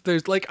crazy that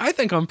there's like, I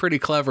think I'm pretty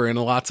clever in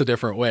lots of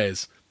different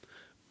ways,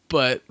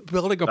 but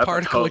building a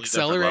particle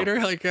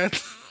accelerator like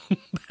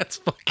that's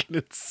fucking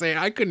insane.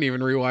 I couldn't even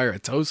rewire a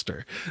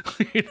toaster.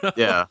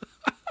 Yeah.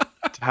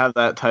 To have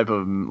that type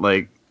of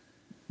like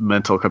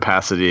mental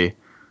capacity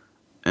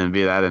and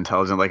be that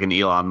intelligent, like an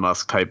Elon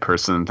Musk type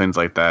person and things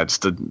like that.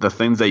 Just the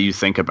things that you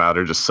think about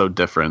are just so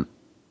different.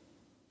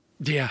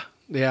 Yeah.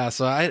 Yeah.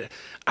 So I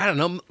don't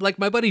know. Like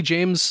my buddy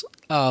James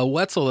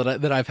Wetzel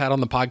that I've had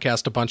on the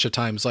podcast a bunch of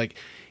times, like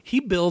he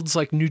builds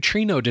like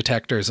neutrino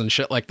detectors and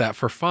shit like that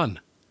for fun.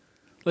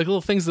 Like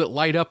little things that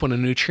light up when a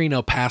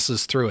neutrino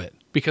passes through it.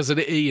 Because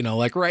it,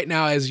 like right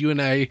now, as you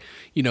and I,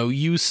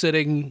 you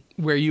sitting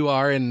where you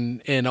are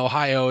in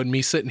Ohio and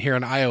me sitting here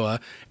in Iowa,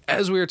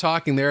 as we were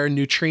talking, there are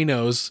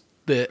neutrinos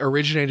that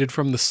originated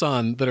from the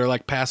sun that are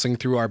like passing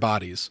through our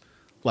bodies,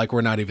 like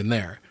we're not even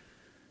there.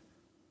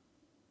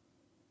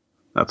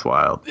 That's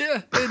wild.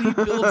 Yeah, and he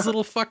builds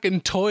little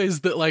fucking toys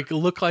that like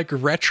look like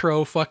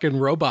retro fucking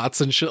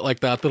robots and shit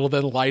like that that'll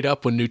then light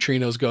up when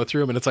neutrinos go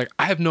through them. And it's like,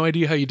 I have no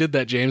idea how you did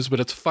that, James,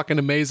 but it's fucking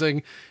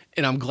amazing.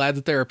 And I'm glad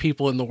that there are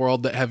people in the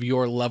world that have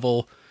your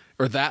level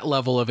or that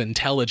level of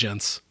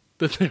intelligence,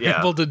 that they're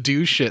able to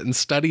do shit and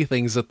study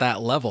things at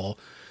that level.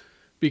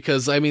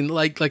 Because I mean,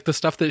 like the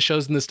stuff that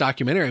shows in this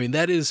documentary, I mean,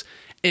 that is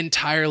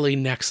entirely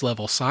next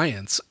level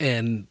science.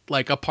 And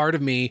like a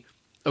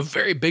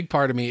very big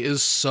part of me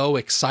is so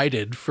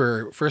excited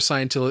for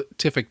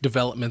scientific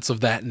developments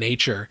of that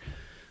nature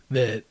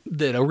that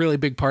a really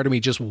big part of me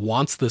just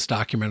wants this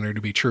documentary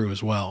to be true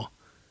as well.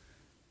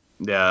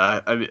 Yeah.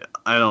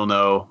 I don't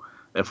know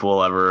if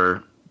we'll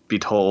ever be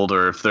told,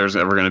 or if there's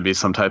ever going to be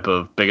some type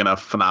of big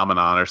enough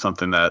phenomenon or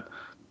something that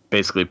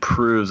basically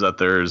proves that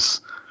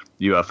there's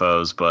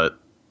UFOs, but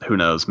who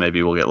knows?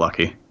 Maybe we'll get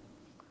lucky.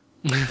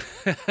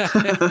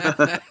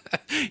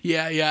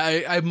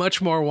 Yeah. I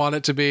much more want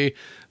it to be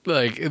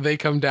like they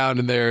come down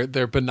and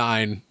they're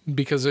benign,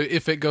 because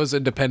if it goes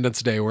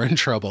Independence Day, we're in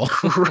trouble.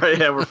 Right?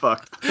 Yeah, we're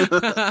fucked. We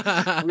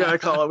gotta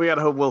call it. We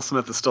gotta hope Will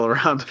Smith is still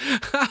around.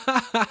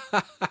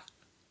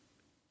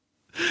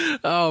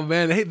 Oh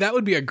man, hey, that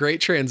would be a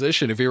great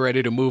transition if you're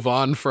ready to move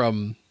on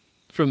from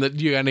the.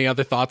 Do you got any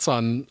other thoughts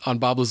on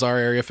Bob Lazar,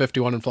 Area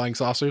 51, and flying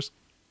saucers?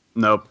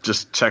 Nope.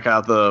 Just check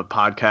out the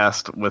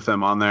podcast with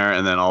him on there,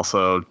 and then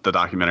also the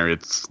documentary.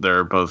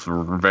 They're both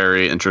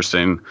very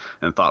interesting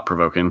and thought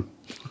provoking.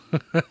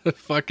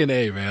 Fucking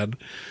A, man.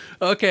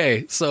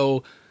 Okay,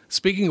 so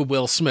speaking of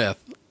Will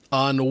Smith,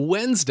 on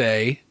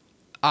Wednesday,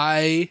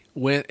 I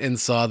went and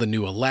saw the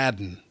new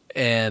Aladdin.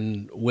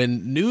 And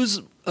when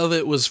news of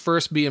it was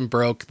first being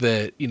broke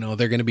that, you know,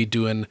 they're going to be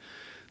doing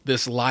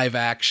this live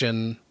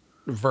action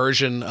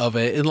version of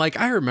it. And like,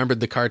 I remembered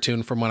the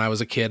cartoon from when I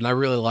was a kid, and I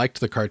really liked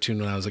the cartoon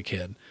when I was a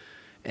kid.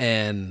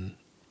 And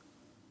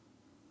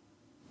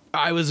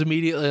I was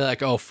immediately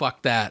like, oh,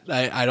 fuck that.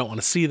 I don't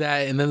want to see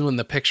that. And then when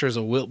the pictures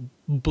of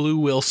Blue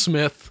Will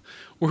Smith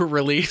were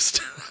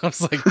released, I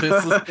was like,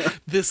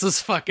 this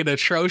is fucking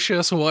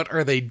atrocious. What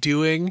are they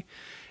doing?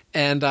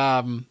 And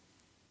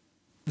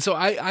so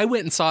I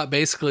went and saw it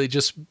basically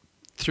just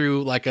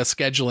through like a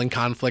scheduling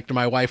conflict, and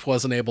my wife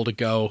wasn't able to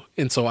go.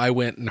 And so I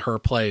went in her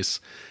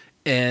place,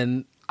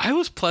 and I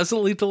was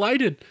pleasantly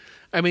delighted.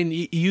 I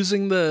mean,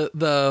 using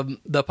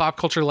the Pop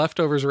Culture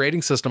Leftovers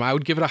rating system, I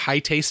would give it a high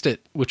taste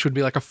it, which would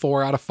be like a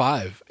 4 out of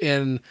 5.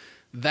 And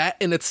that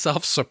in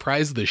itself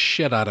surprised the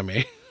shit out of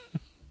me.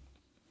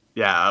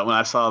 Yeah, when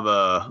I saw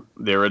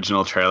the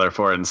original trailer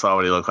for it and saw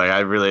what he looked like,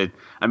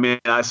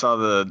 I saw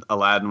the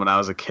Aladdin when I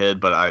was a kid,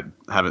 but I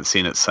haven't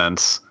seen it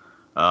since.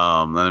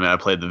 I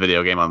played the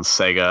video game on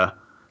Sega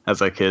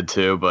as a kid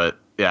too, but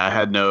yeah, I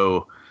had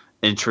no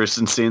interest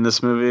in seeing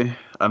this movie.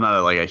 I'm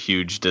not a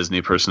huge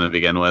Disney person to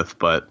begin with,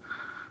 but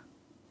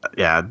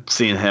yeah,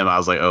 seeing him, I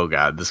was like, oh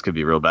god, this could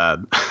be real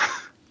bad.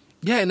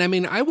 Yeah, and I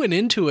mean, I went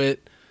into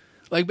it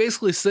like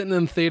basically sitting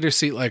in the theater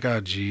seat like, oh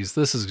geez,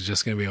 this is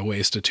just going to be a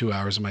waste of 2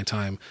 hours of my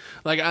time.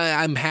 Like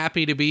I'm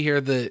happy to be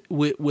here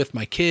with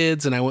my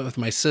kids, and I went with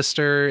my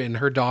sister and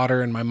her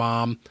daughter and my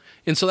mom.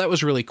 And so that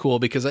was really cool,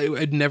 because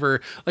I'd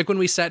never, like when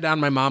we sat down,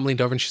 my mom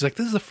leaned over and she's like,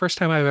 this is the first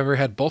time I've ever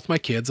had both my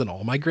kids and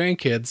all my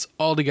grandkids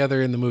all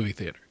together in the movie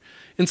theater.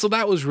 And so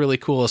that was really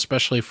cool,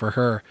 especially for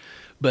her.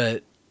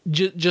 But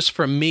just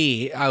from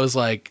me, I was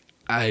like,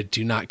 I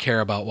do not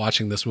care about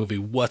watching this movie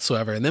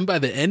whatsoever. And then by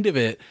the end of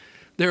it,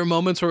 there were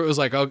moments where it was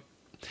like, oh,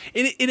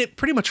 and it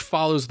pretty much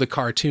follows the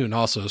cartoon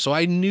also. So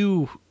I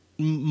knew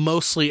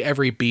mostly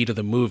every beat of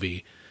the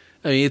movie.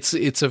 I mean,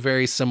 it's a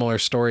very similar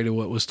story to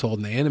what was told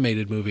in the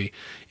animated movie.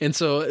 And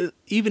so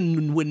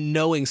even when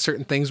knowing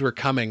certain things were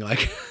coming,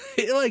 like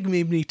it like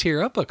made me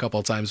tear up a couple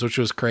of times, which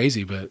was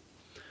crazy. But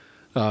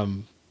I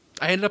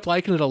ended up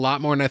liking it a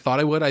lot more than I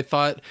thought I would. I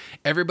thought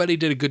everybody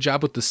did a good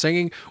job with the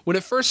singing. When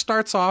it first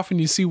starts off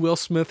and you see Will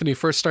Smith and he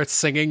first starts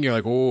singing, you're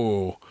like,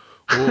 whoa.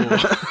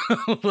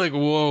 Like,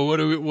 whoa,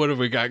 what have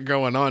we got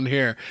going on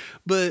here?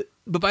 But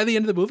by the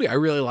end of the movie, I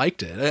really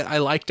liked it. I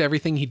liked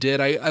everything he did.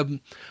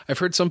 I've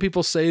heard some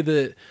people say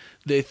that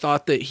they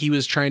thought that he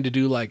was trying to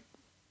do like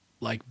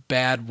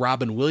bad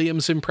Robin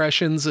Williams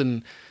impressions,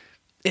 and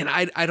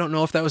I don't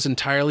know if that was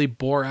entirely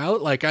bore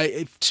out. Like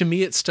to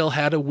me, it still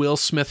had a Will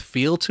Smith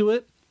feel to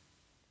it,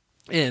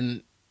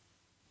 and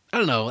I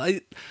don't know.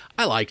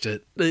 I liked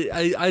it.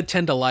 I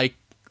tend to like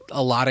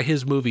a lot of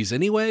his movies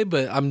anyway,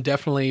 but I'm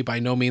definitely by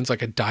no means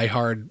like a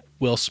diehard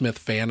Will Smith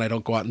fan. I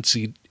don't go out and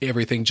see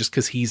everything just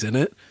because he's in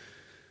it.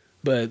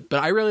 But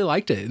I really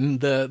liked it. And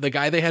the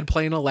guy they had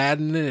playing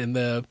Aladdin and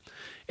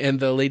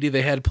the lady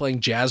they had playing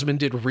Jasmine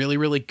did really,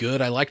 really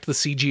good. I liked the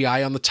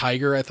CGI on the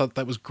tiger. I thought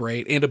that was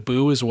great. And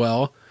Abu as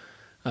well.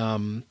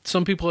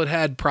 Some people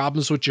had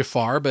problems with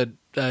Jafar, but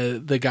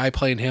the guy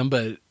playing him,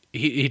 but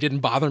he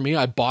didn't bother me.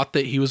 I bought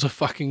that he was a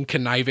fucking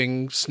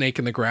conniving snake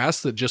in the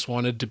grass that just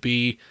wanted to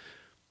be,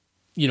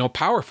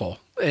 powerful.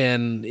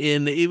 And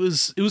it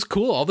was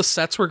cool. All the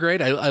sets were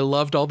great. I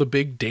loved all the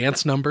big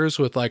dance numbers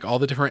with like all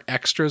the different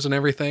extras and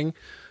everything.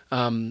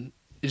 I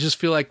just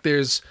feel like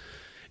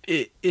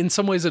in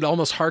some ways it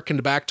almost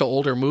harkened back to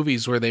older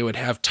movies where they would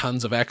have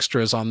tons of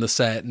extras on the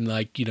set and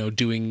like,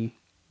 doing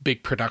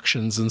big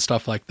productions and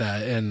stuff like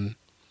that. And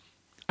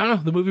I don't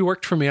know, the movie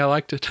worked for me. I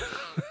liked it.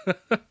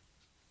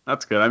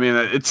 That's good. I mean,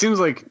 it seems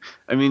like,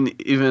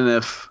 even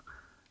if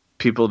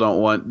people don't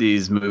want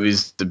these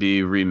movies to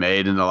be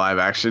remade into live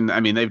action,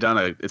 I mean, they've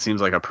done it seems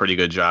like a pretty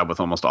good job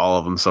with almost all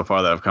of them so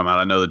far that have come out.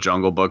 I know The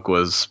Jungle Book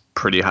was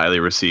pretty highly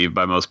received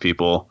by most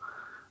people.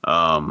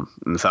 And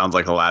it sounds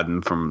like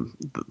Aladdin from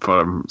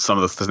some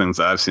of the things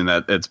that I've seen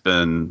that it's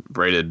been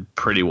rated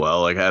pretty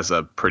well, like has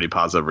a pretty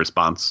positive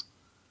response.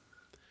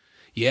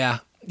 Yeah.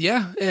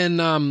 Yeah.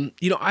 And,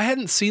 I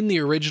hadn't seen the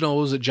original.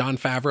 Was it Jon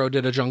Favreau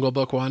did a Jungle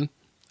Book one?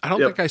 I don't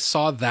think I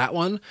saw that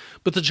one,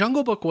 but The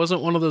Jungle Book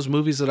wasn't one of those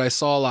movies that I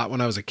saw a lot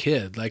when I was a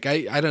kid. Like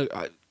I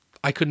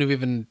couldn't have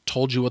even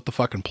told you what the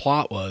fucking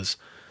plot was.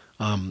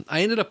 I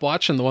ended up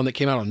watching the one that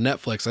came out on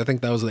Netflix. I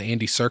think that was the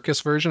Andy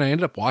Serkis version. I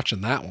ended up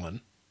watching that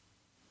one.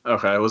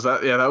 Okay, was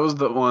that? Yeah, that was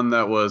the one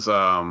that was.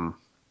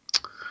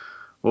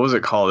 What was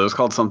it called? It was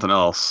called something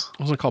else.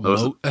 Wasn't it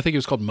called? I think it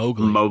was called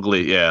Mowgli.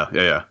 Mowgli,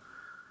 yeah.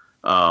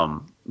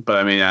 But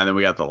I mean, and then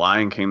we got the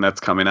Lion King that's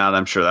coming out.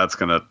 I'm sure that's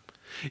gonna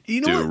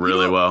do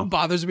really well. What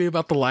bothers me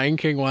about the Lion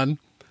King one?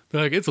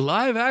 They're like, it's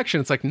live action.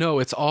 It's like, no,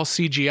 it's all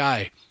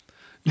CGI.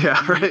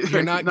 Yeah, right.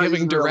 You're not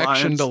giving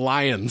direction to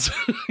lions.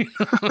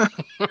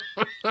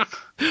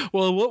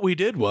 Well, what we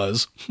did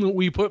was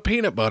we put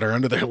peanut butter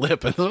under their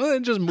lip and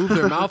then just move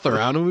their mouth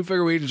around, and we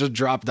figured we'd just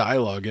drop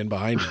dialogue in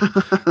behind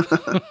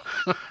it.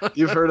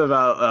 You've heard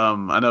about,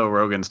 I know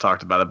Rogan's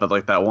talked about it, but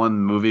like that one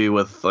movie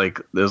with like,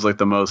 it was like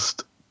one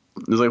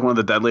of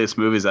the deadliest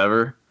movies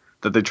ever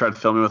that they tried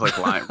filming with like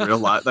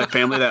like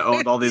family that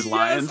owned all these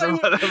lions or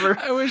whatever.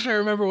 I wish I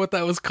remember what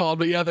that was called,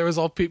 but yeah, there was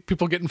all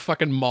people getting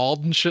fucking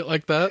mauled and shit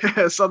like that.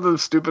 Yeah, something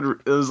stupid.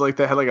 It was like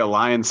they had like a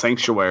lion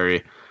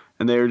sanctuary,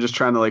 and they were just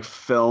trying to like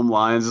film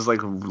lions just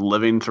like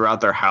living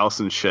throughout their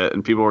house and shit,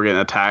 and people were getting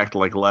attacked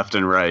like left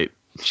and right.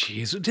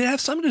 Jeez, did it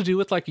have something to do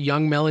with like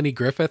young Melanie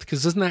Griffith?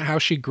 Because isn't that how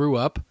she grew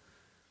up?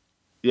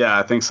 Yeah,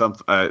 I think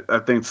I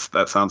think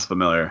that sounds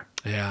familiar.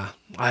 Yeah,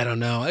 I don't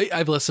know.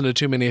 I've listened to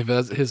too many of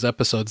his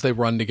episodes. They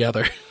run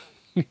together.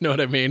 You know what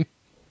I mean?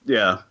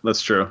 Yeah,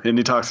 that's true. And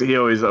he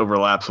always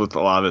overlaps with a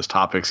lot of his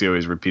topics. He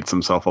always repeats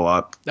himself a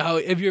lot. Oh,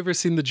 have you ever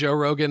seen the Joe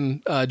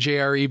Rogan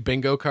JRE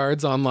bingo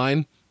cards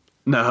online?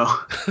 No.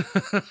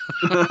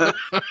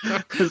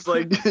 It's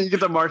like you get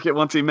to mark it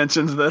once he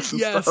mentions this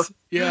and stuff.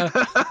 Yeah.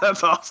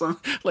 That's awesome.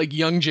 Like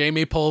young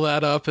Jamie pull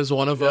that up as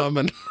one of them,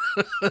 and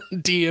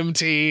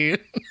DMT.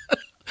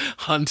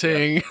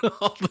 Hunting,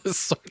 all this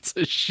sorts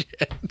of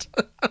shit.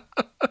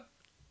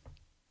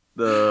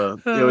 He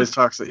always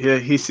talks.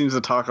 He seems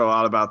to talk a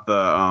lot about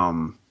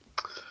the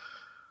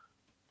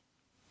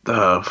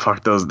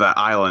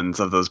islands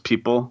of those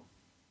people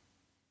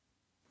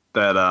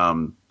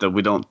that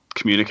we don't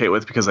communicate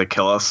with because they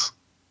kill us.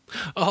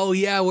 Oh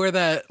yeah, where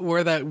that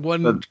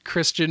one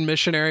Christian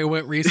missionary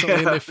went recently,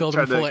 and they filled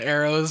him full of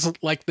arrows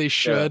like they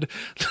should.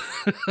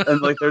 Yeah.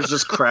 And like there's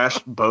just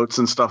crashed boats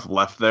and stuff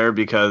left there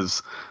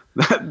because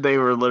they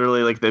were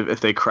literally like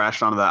if they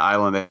crashed onto that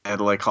island, they had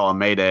to like call a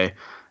mayday,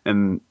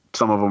 and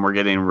some of them were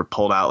getting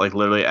pulled out like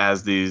literally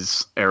as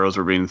these arrows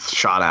were being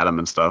shot at them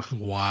and stuff.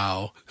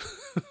 Wow.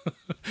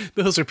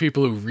 Those are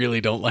people who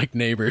really don't like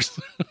neighbors.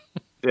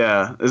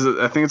 Yeah,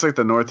 I think it's like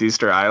the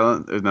Northeaster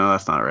Island. No,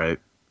 that's not right.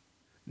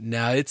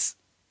 No, it's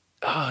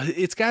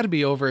got to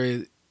be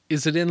over.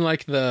 Is it in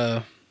like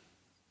the?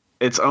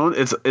 It's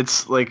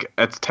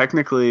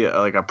technically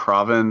like a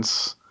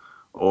province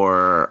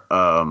or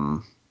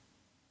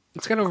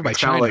It's kind of over by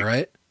China, like,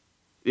 right?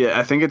 Yeah,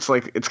 I think it's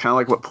kind of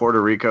like what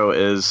Puerto Rico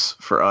is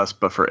for us,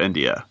 but for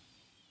India.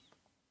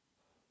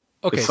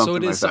 Okay, so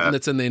it is something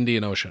that's in the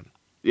Indian Ocean.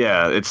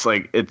 Yeah, it's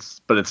like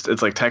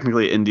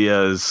technically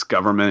India's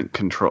government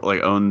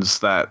owns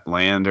that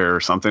land or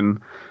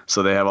something.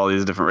 So they have all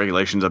these different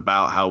regulations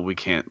about how we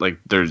can't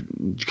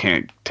you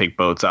can't take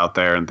boats out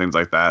there and things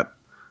like that.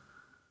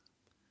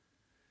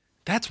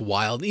 That's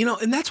wild.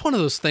 And that's one of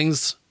those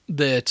things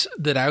that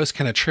I was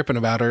kind of tripping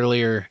about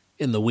earlier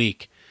in the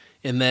week,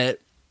 in that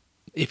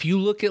if you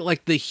look at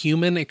like the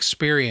human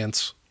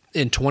experience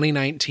in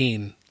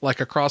 2019, like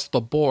across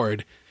the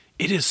board,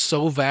 it is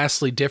so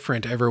vastly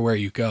different everywhere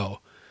you go.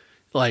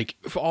 Like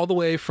all the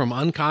way from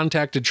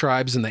uncontacted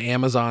tribes in the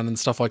Amazon and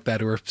stuff like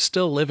that, who are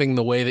still living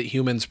the way that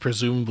humans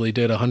presumably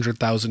did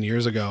 100,000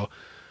 years ago,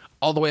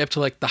 all the way up to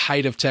like the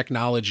height of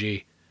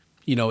technology,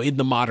 in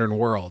the modern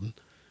world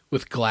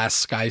with glass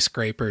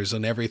skyscrapers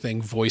and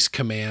everything, voice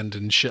command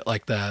and shit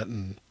like that.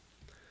 And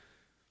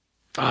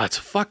it's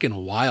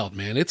fucking wild,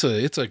 man. It's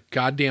a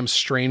goddamn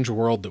strange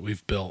world that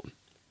we've built.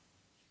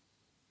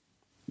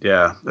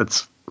 Yeah,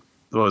 it's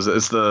the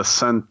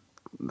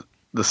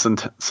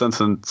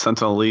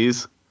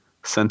Sentinelese.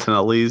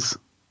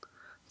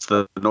 It's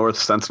the North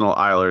Sentinel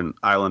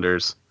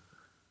Islanders.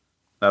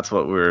 That's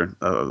what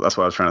that's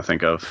what I was trying to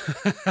think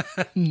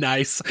of.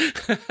 Nice.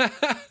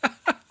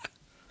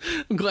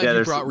 I'm glad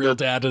you brought real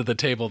dad to the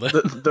table then.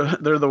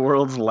 They're the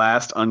world's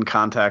last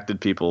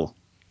uncontacted people.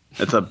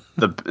 It's in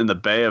the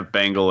Bay of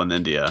Bengal in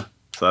India.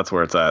 So that's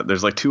where it's at.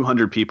 There's like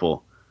 200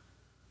 people.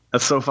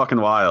 That's so fucking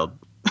wild.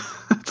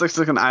 It's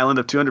like an island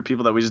of 200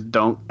 people that we just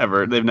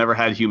they've never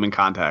had human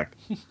contact.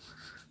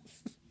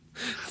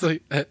 It's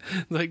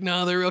like,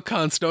 no, they're real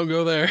cunts. Don't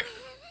go there.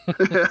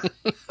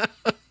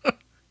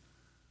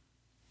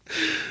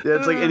 Yeah,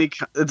 it's like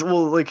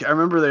I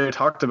remember they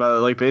talked about it.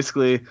 Like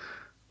basically,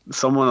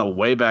 someone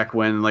way back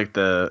when, like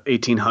the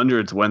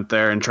 1800s, went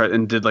there and tried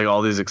and did like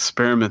all these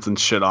experiments and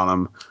shit on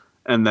them,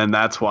 and then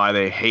that's why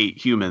they hate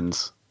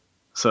humans.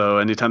 So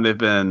anytime they've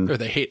been, or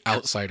they hate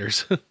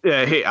outsiders.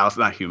 Yeah, they hate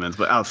not humans,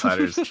 but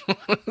outsiders.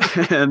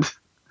 And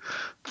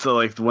so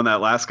like when that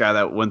last guy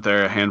that went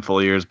there a handful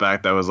of years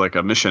back, that was like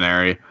a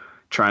missionary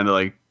trying to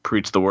like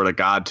preach the word of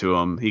God to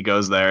him. He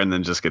goes there and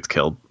then just gets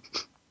killed.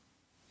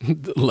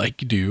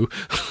 Like you do.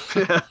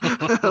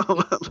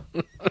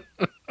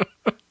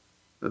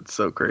 That's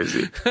so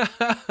crazy.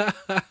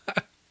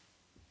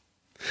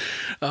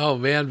 Oh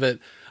man, but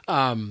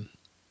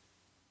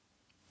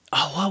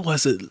what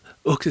was it?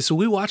 Okay, so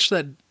we watched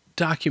that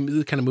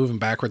document, kind of moving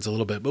backwards a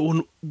little bit, but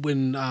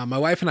when my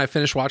wife and I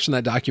finished watching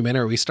that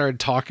documentary, we started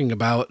talking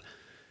about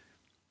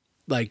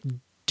like,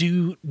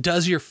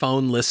 does your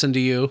phone listen to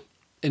you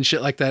and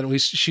shit like that?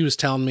 And she was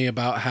telling me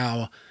about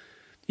how,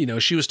 you know,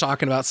 she was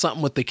talking about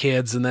something with the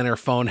kids and then her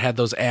phone had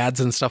those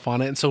ads and stuff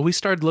on it. And so we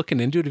started looking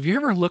into it. Have you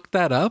ever looked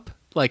that up?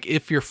 Like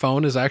if your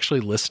phone is actually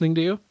listening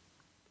to you?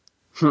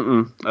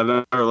 I've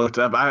never looked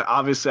up.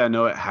 I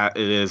know it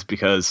is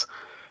because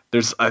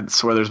I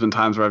swear there's been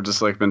times where I've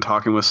just like been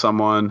talking with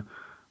someone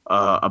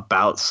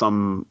about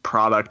some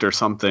product or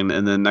something.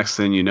 And then next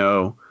thing you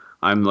know,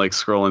 I'm like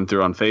scrolling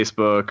through on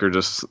Facebook or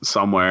just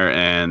somewhere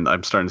and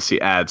I'm starting to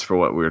see ads for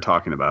what we were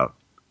talking about.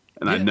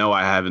 And yeah. I know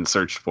I haven't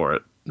searched for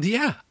it.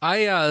 Yeah.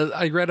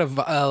 I read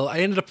I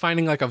ended up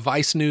finding like a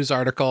Vice News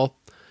article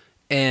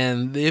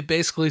and it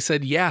basically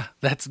said, yeah,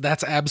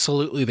 that's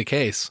absolutely the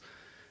case.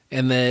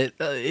 And that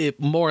it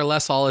more or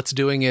less all it's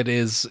doing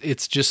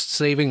it's just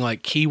saving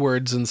like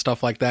keywords and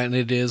stuff like that. And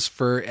it is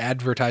for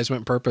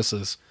advertisement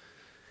purposes.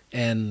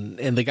 And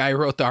the guy who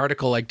wrote the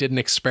article like did an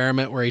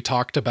experiment where he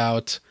talked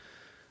about,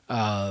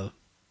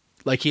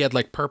 like he had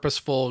like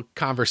purposeful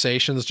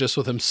conversations just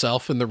with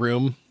himself in the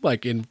room,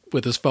 like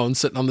with his phone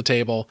sitting on the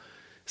table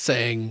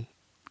saying,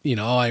 you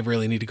know, I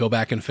really need to go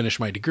back and finish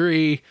my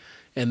degree.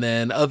 And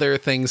then other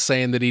things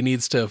saying that he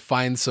needs to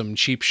find some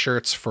cheap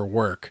shirts for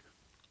work.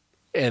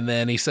 And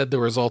then he said the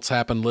results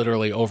happened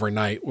literally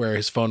overnight where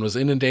his phone was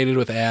inundated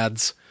with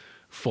ads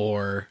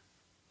for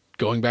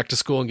going back to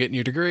school and getting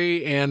your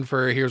degree and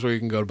for here's where you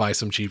can go to buy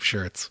some cheap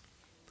shirts.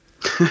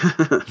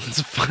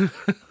 It's fun.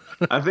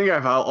 I think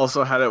I've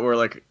also had it where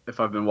like if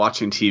I've been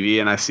watching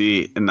TV and I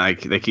see and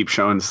like they keep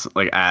showing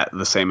like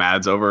the same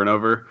ads over and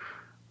over,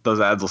 those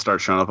ads will start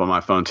showing up on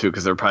my phone too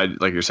because they're probably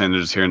like you're saying they're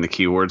just hearing the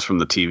keywords from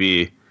the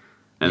TV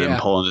and then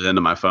pulling it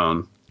into my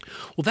phone.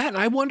 Well, and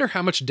I wonder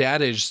how much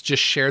data is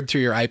just shared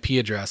through your IP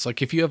address.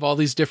 Like if you have all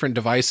these different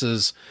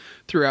devices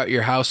throughout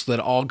your house that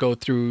all go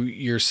through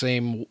your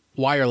same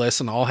wireless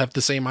and all have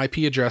the same IP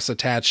address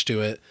attached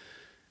to it.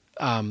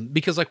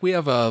 Because like we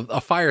have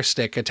a Fire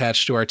Stick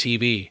attached to our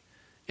TV.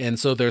 And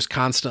so there's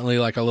constantly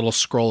like a little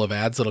scroll of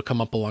ads that'll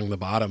come up along the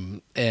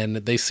bottom and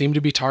they seem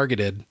to be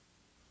targeted.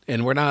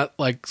 And we're not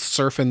like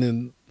surfing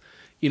and,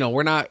 you know,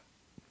 we're not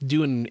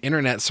doing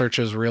internet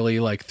searches really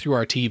like through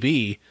our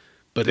TV,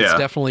 but it's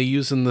definitely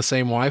using the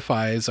same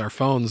Wi-Fi as our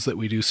phones that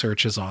we do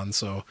searches on.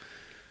 So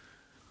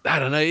I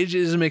don't know. It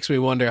just makes me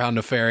wonder how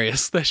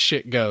nefarious that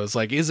shit goes.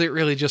 Like, is it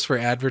really just for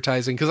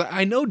advertising? Because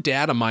I know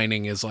data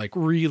mining is like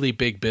really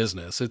big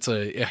business. It's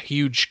a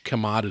huge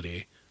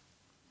commodity.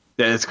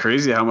 Yeah, it's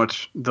crazy how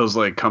much those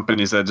like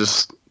companies that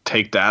just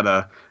take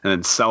data and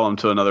then sell them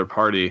to another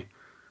party,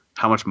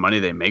 how much money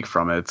they make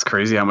from it. It's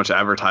crazy how much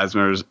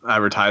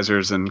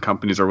advertisers and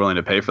companies are willing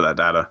to pay for that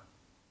data.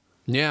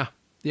 Yeah.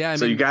 Yeah.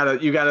 So you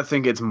gotta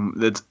think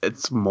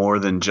it's more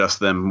than just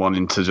them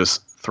wanting to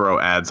just throw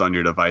ads on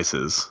your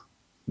devices.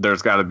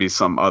 There's got to be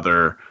some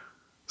other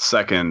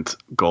second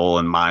goal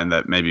in mind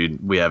that maybe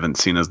we haven't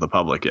seen as the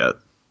public yet.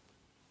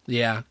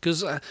 Yeah,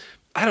 because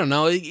I don't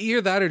know,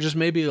 either that or just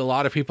maybe a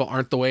lot of people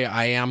aren't the way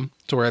I am,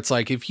 to where it's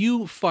like, if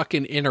you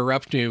fucking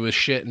interrupt me with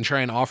shit and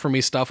try and offer me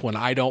stuff when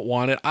I don't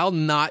want it, I'll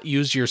not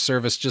use your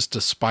service just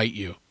to spite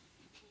you.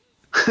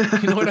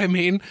 You know what I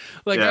mean?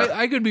 Like, yeah.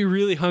 I could be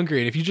really hungry,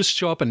 and if you just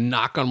show up and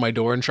knock on my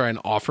door and try and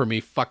offer me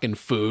fucking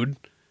food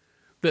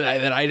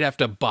that I'd have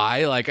to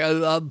buy, like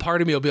a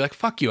part of me will be like,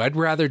 fuck you, I'd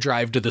rather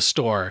drive to the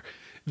store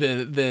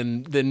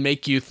than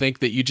make you think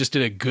that you just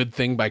did a good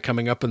thing by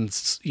coming up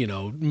and, you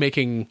know,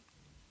 making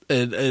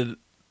an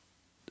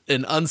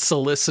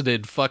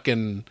unsolicited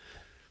fucking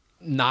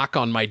knock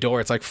on my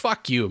door. It's like,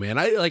 fuck you, man.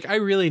 I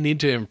really need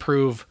to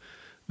improve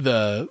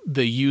the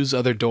use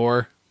other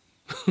door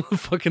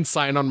fucking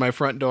sign on my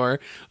front door.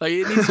 Like,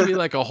 it needs to be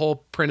like a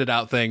whole printed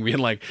out thing being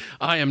like,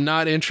 I am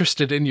not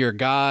interested in your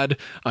God.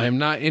 I am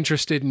not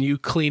interested in you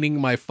cleaning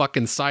my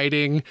fucking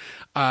siding.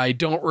 I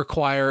don't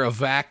require a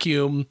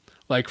vacuum.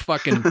 Like,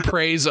 fucking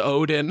praise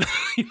Odin.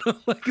 You know,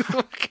 like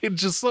fucking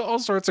just all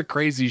sorts of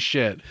crazy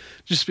shit.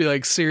 Just be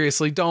like,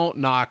 seriously, don't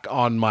knock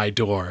on my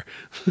door.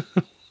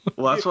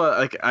 Well, that's what,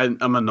 like,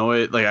 I'm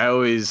annoyed. Like, I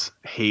always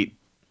hate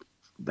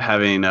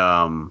having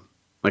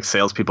like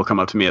salespeople come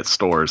up to me at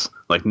stores.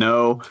 Like,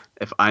 no,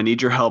 if I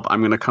need your help,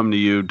 I'm gonna come to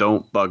you.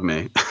 Don't bug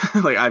me.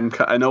 Like,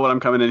 I know what I'm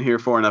coming in here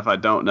for, and if I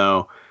don't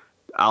know,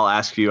 I'll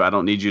ask you. I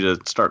don't need you to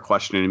start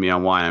questioning me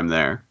on why I'm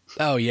there.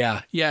 Oh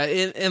yeah, yeah,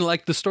 and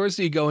like the stores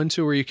that you go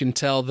into where you can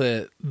tell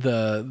that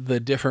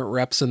the different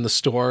reps in the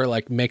store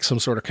like make some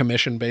sort of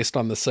commission based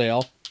on the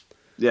sale.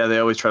 Yeah,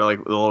 they'll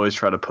always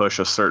try to push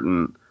a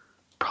certain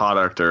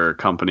product or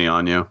company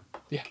on you.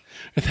 Yeah,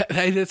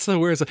 that's the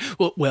words.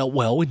 Well,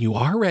 when you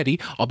are ready,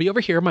 I'll be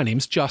over here. My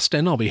name's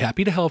Justin. I'll be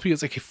happy to help you.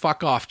 It's like, hey,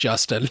 fuck off,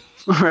 Justin.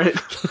 Right.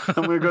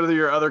 I'm going to go to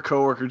your other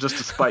coworker just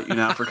to spite you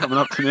now for coming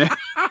up to me.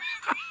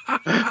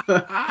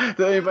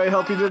 Did anybody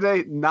help you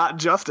today? Not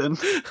Justin.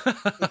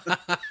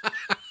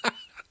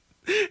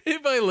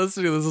 Anybody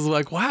listening to this is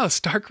like, wow,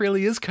 Stark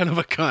really is kind of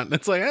a cunt.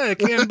 It's like, it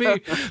can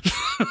be.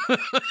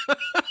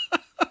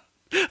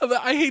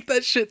 I hate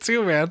that shit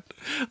too, man.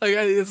 Like,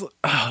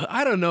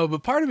 I don't know,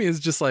 but part of me is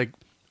just like,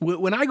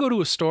 when I go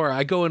to a store,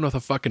 I go in with a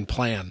fucking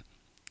plan.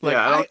 Like,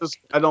 yeah,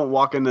 I don't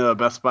walk into a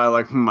Best Buy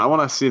like, I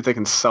want to see if they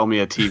can sell me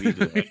a TV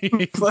today.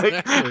 Exactly.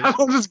 Like, I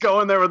don't just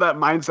go in there with that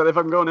mindset. If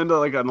I'm going into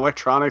like an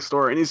electronics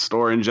store, or any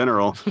store in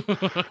general,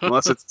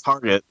 unless it's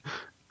Target.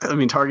 I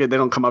mean, Target, they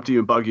don't come up to you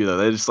and bug you, though.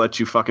 They just let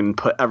you fucking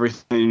put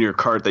everything in your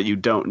cart that you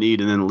don't need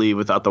and then leave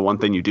without the one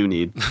thing you do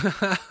need.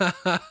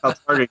 How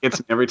Target gets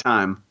me every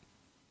time.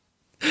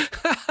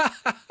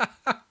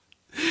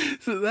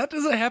 So that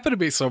doesn't happen to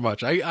me so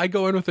much. I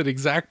go in with an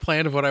exact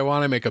plan of what I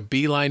want. I make a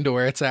beeline to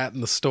where it's at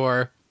in the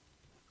store.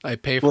 I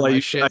pay for my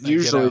shit. I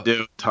usually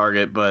do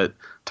Target, but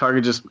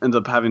Target just ends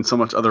up having so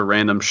much other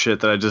random shit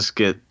that I just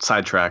get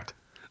sidetracked.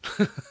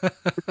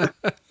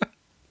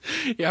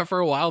 Yeah, for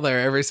a while there,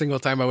 every single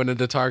time I went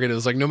into Target, it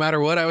was like, no matter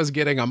what I was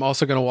getting, I'm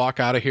also going to walk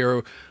out of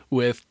here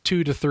with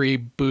 2 to 3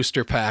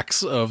 booster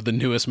packs of the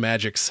newest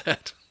Magic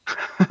set.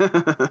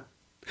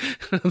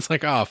 It's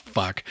like, oh,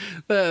 fuck.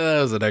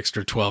 That was an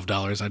extra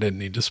 $12 I didn't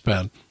need to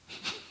spend.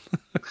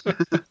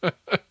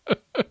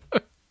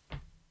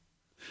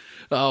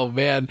 Oh,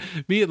 man.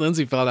 Me and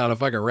Lindsay fell down a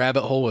fucking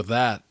rabbit hole with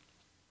that.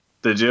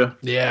 Did you?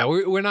 Yeah,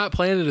 we're not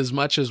playing it as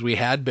much as we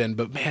had been,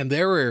 but man,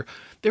 there were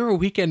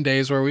weekend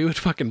days where we would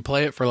fucking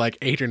play it for like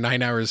 8 or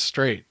 9 hours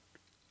straight.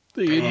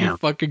 It'd be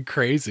fucking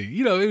crazy.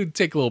 You know, it would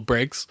take little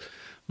breaks,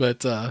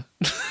 but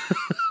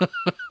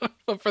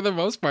but for the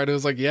most part, it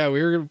was like, yeah,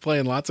 we were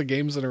playing lots of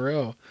games in a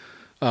row.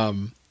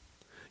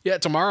 Yeah,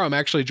 tomorrow I'm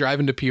actually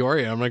driving to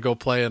Peoria. I'm gonna go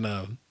play in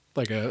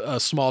a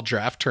small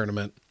draft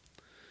tournament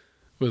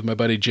with my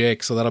buddy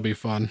Jake, so that'll be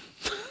fun.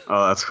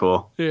 Oh, that's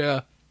cool.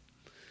 Yeah.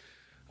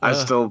 I've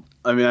still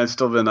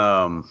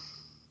been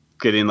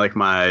getting like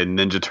my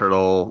Ninja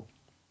Turtle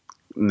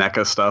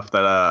NECA stuff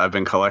that I've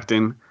been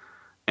collecting,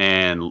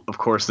 and of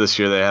course this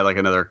year they had like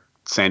another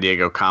San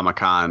Diego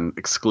Comic-Con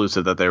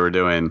exclusive that they were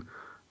doing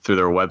through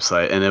their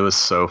website, and it was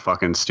so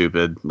fucking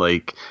stupid.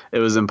 Like, it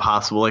was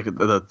impossible. Like,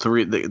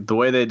 the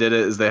way they did it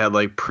is they had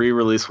like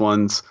pre-release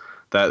ones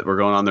that were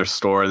going on their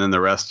store, and then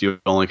the rest you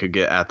only could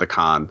get at the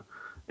con.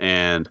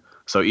 And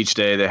so each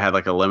day they had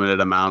like a limited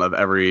amount of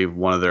every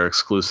one of their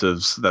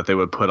exclusives that they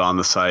would put on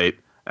the site.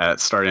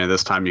 Starting at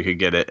this time, you could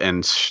get it,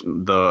 and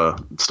the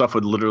stuff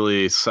would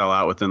literally sell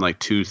out within like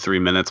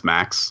 2-3 minutes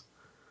max.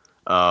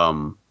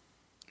 But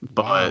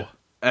Wow.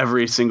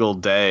 Every single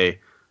day,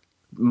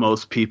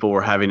 most people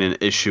were having an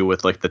issue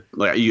with like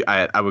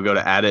I would go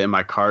to add it in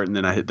my cart, and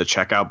then I hit the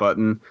checkout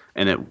button,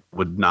 and it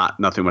would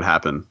nothing would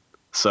happen.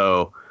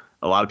 So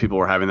a lot of people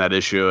were having that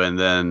issue, and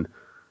then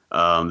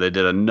they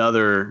did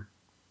another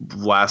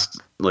last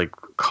like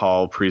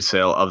call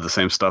pre-sale of the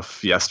same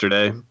stuff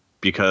yesterday,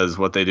 because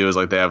what they do is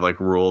like they have like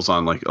rules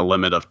on like a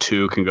limit of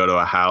 2 can go to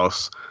a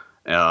house,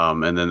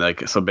 and then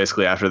like, so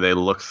basically after they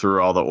look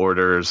through all the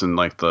orders and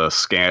like the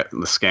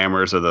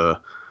scammers or the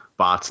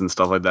bots and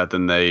stuff like that,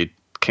 then they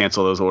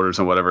cancel those orders,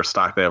 and whatever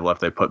stock they have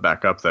left they put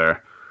back up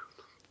there.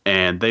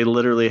 And they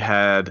literally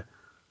had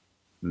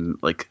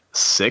like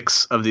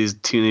 6 of these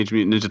Teenage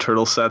Mutant Ninja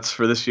Turtle sets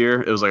for this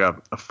year. It was like a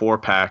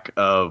 4-pack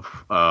of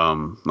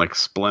like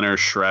Splinter,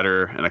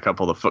 Shredder, and a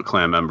couple of the Foot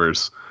Clan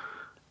members.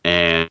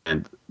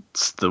 And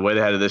the way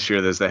they had it this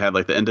year is they had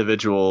like the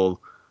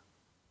individual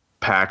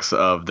packs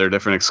of their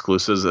different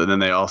exclusives, and then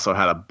they also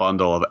had a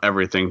bundle of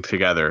everything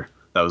together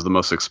that was the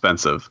most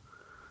expensive.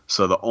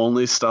 So the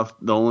only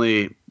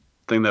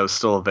thing that was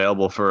still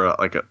available for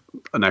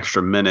an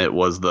extra minute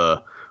was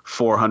the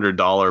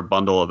 $400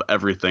 bundle of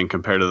everything,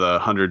 compared to the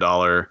 $100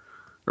 or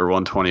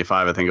 $125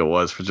 I think it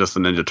was for just the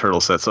Ninja Turtle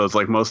set. So it's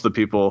like most of the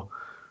people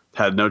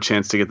had no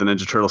chance to get the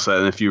Ninja Turtle set,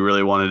 and if you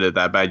really wanted it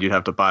that bad, you'd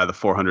have to buy the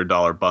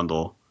 $400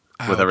 bundle.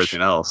 Ouch. With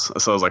everything else.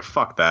 So I was like,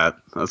 fuck that.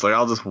 I was like,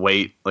 I'll just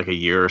wait like a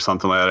year or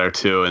something like that or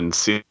 2 and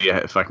see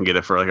if I can get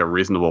it for like a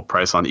reasonable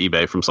price on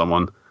eBay from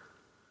someone.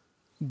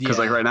 Because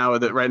like right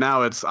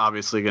now it's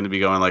obviously going to be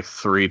going like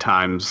 3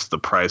 times the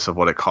price of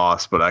what it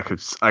costs, but I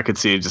could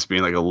see it just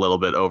being like a little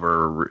bit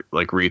over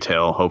like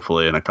retail,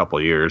 hopefully in a couple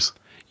of years.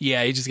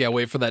 Yeah, you just gotta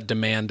wait for that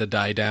demand to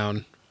die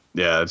down.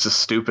 Yeah, it's just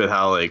stupid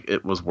how like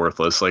it was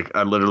worthless. Like,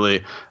 I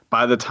literally,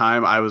 by the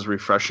time I was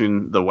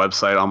refreshing the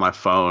website on my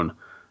phone,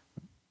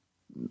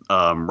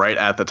 right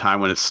at the time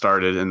when it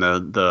started and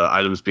the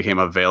items became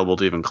available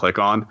to even click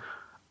on,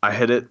 I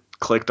hit it,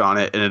 clicked on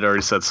it, and it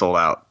already said sold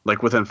out,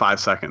 like within 5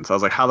 seconds. I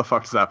was like, how the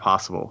fuck is that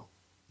possible?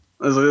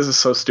 I was like, this is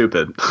so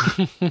stupid.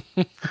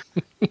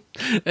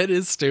 It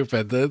is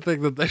stupid. The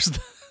thing that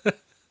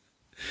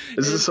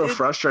This is so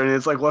frustrating.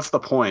 It's like, what's the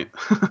point?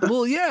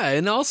 Well, yeah,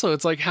 and also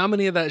it's like how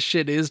many of that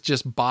shit is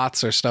just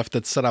bots or stuff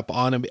that's set up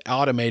on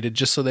automated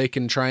just so they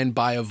can try and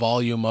buy a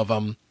volume of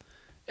them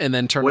and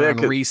then turn around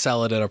and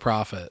resell it at a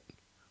profit.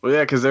 Well,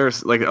 yeah, because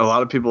there's like a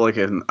lot of people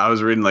I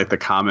was reading like the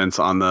comments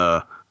on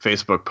the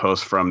Facebook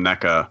post from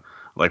NECA,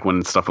 like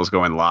when stuff was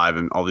going live,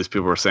 and all these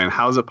people were saying,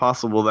 how is it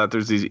possible that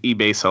there's these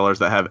eBay sellers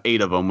that have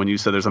 8 of them when you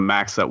said there's a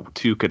max that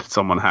 2 could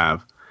someone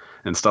have,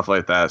 and stuff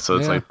like that. So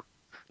it's like,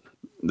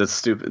 that's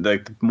stupid.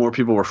 Like more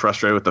people were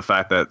frustrated with the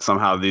fact that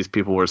somehow these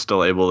people were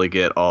still able to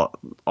get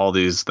all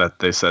these that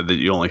they said that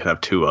you only could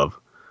have 2 of.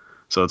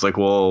 So it's like,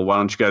 well, why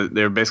don't you guys?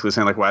 They're basically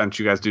saying like, why don't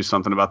you guys do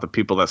something about the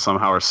people that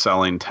somehow are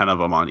selling 10 of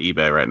them on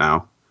eBay right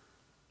now?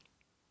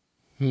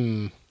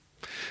 Yeah,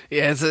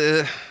 it's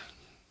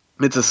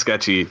a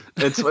sketchy.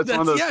 It's one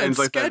of those things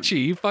like sketchy.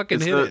 You fucking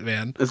hit it,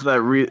 man. It's that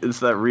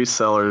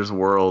resellers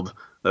world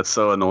that's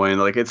so annoying.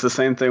 Like it's the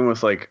same thing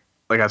with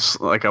I've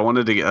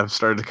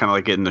started to kind of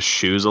like get into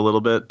shoes a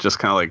little bit, just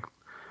kind of like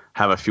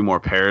have a few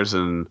more pairs,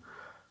 and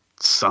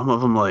some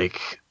of them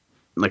like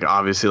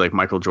obviously like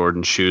Michael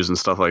Jordan shoes and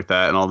stuff like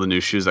that, and all the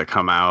new shoes that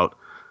come out,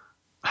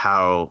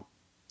 how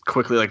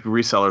quickly like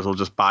resellers will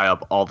just buy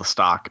up all the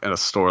stock at a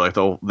store. Like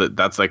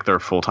that's like their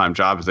full-time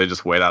job, is they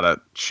just wait out at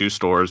shoe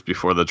stores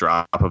before the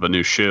drop of a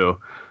new shoe,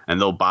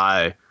 and they'll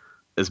buy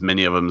as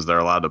many of them as they're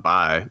allowed to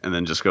buy and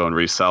then just go and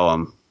resell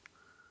them.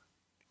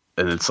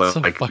 And it's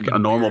like a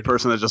normal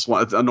person that just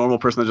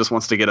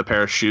wants to get a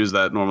pair of shoes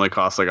that normally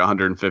costs like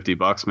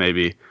 $150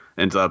 maybe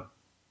ends up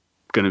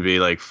going to be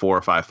like $4,000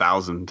 or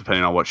 $5,000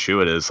 depending on what shoe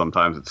it is.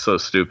 Sometimes it's so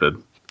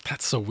stupid.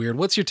 That's so weird.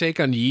 What's your take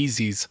on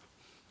Yeezys?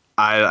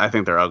 I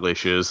think they're ugly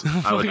shoes.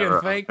 I would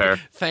never own a pair.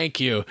 Thank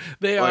you.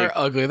 They are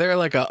ugly. They're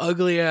like a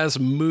ugly ass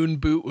moon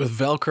boot with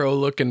Velcro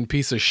looking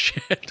piece of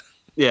shit.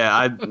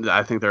 Yeah,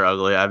 I think they're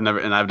ugly. I've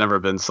never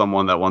been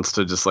someone that wants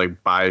to just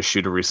like buy a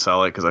shoe to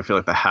resell it, because I feel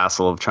like the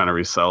hassle of trying to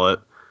resell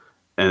it.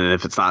 And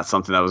if it's not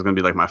something that was going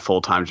to be like my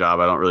full-time job,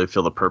 I don't really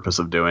feel the purpose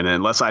of doing it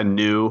unless I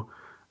knew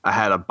I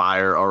had a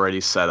buyer already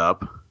set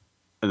up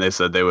and they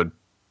said they would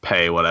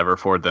pay whatever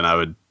for it. Then I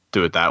would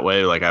do it that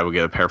way. Like I would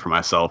get a pair for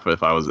myself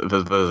if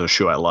it was a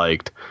shoe I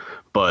liked.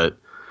 But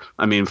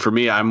I mean, for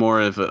me, I'm more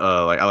of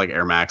I like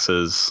Air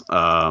Maxes,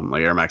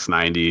 like Air Max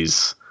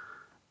 90s.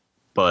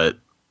 But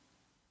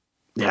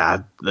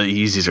yeah, the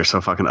Yeezys are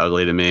so fucking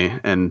ugly to me.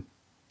 And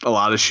a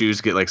lot of shoes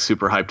get like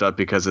super hyped up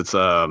because it's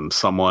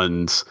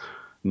someone's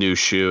new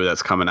shoe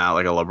that's coming out,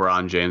 like a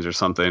LeBron James or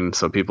something.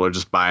 So people are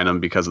just buying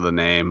them because of the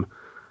name.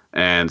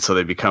 And so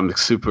they become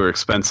super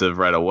expensive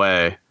right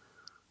away.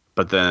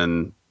 But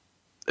then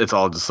it's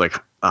all just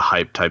like a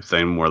hype type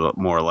thing, more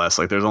or less.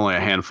 Like there's only a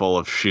handful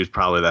of shoes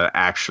probably that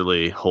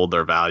actually hold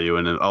their value.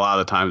 And a lot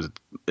of the times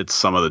it's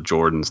some of the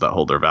Jordans that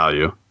hold their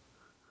value.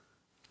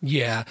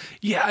 Yeah.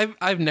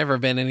 I've never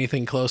been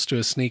anything close to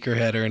a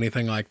sneakerhead or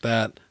anything like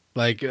that.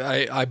 Like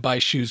I buy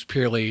shoes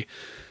purely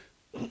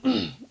for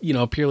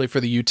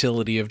the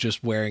utility of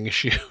just wearing a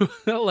shoe.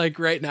 Like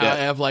right now I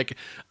have like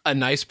a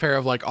nice pair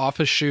of like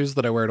office shoes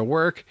that I wear to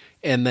work.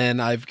 And then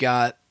I've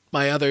got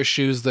my other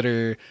shoes that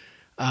are,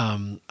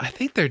 I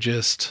think they're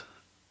just,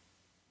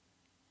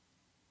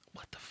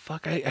 what the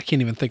fuck? I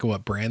can't even think of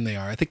what brand they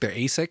are. I think they're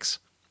Asics,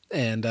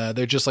 and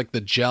they're just like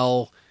the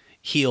gel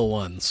heel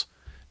ones,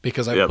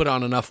 because I've put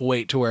on enough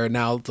weight to where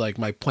now like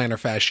my plantar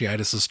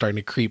fasciitis is starting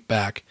to creep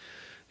back.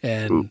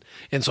 And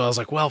so I was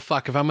like, well,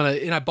 fuck, and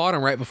I bought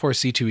them right before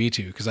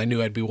C2E2 because I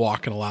knew I'd be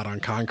walking a lot on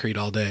concrete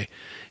all day.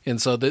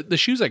 And so the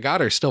shoes I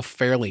got are still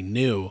fairly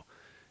new.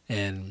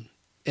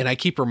 And I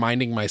keep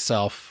reminding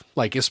myself,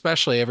 like,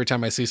 especially every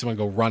time I see someone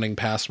go running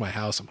past my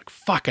house, I'm like,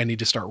 fuck, I need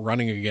to start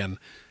running again.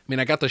 I mean,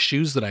 I got the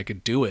shoes that I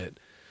could do it.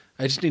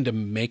 I just need to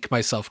make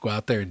myself go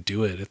out there and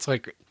do it. It's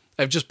like,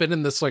 I've just been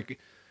in this like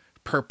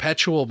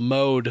perpetual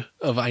mode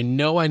of, I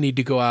know I need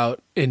to go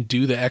out and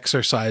do the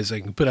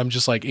exercising, but I'm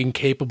just like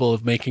incapable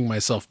of making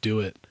myself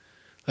do it.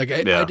 Like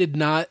I did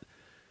not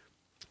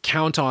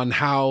count on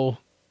how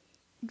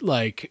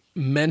like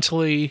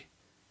mentally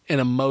and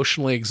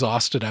emotionally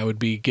exhausted I would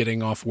be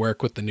getting off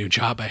work with the new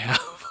job I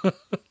have.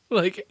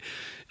 Like,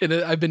 and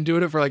I've been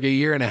doing it for like a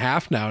year and a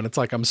half now. And it's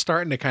like, I'm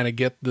starting to kind of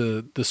get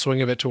the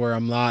swing of it to where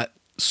I'm not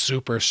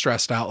super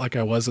stressed out like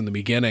I was in the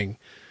beginning.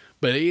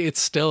 But it's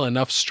still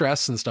enough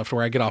stress and stuff to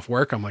where I get off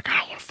work, I'm like, I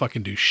don't want to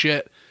fucking do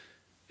shit.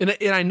 And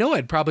I know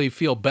I'd probably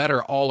feel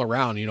better all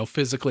around,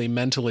 physically,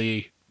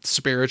 mentally,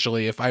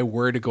 spiritually, if I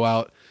were to go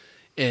out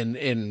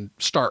and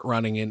start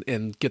running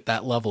and get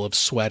that level of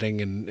sweating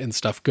and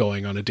stuff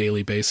going on a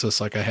daily basis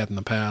like I had in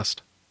the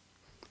past.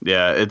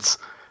 Yeah, it's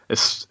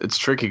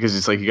tricky because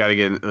it's like you got to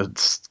get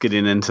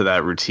getting into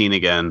that routine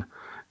again.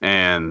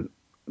 And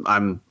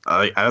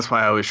that's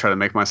why I always try to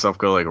make myself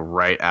go like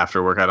right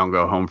after work. I don't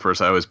go home first.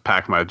 I always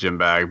pack my gym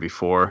bag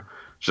before,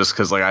 just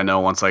because like I know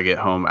once I get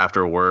home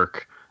after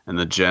work in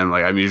the gym,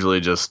 like I'm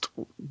usually just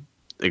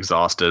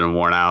exhausted and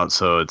worn out.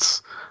 So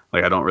it's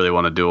like I don't really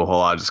want to do a whole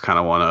lot. I just kind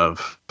of want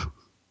to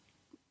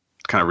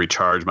kind of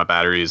recharge my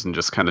batteries and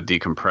just kind of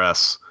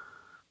decompress.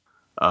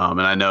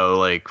 And I know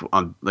like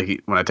on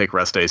like when I take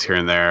rest days here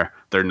and there,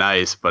 they're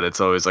nice, but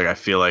it's always like I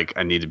feel like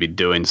I need to be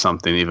doing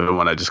something even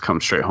when I just come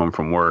straight home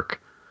from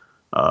work.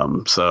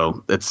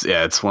 So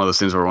it's one of those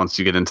things where once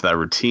you get into that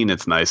routine,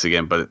 it's nice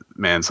again. But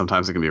man,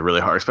 sometimes it can be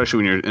really hard, especially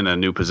when you're in a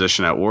new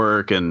position at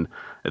work and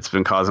it's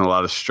been causing a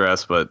lot of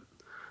stress. But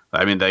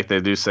I mean, they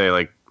do say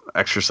like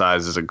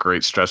exercise is a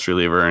great stress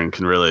reliever and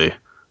can really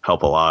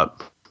help a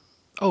lot.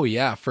 Oh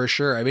yeah, for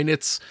sure. I mean,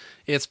 it's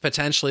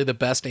potentially the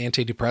best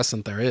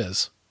antidepressant there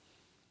is.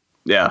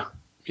 Yeah.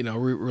 You know,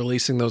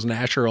 releasing those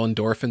natural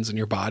endorphins in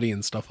your body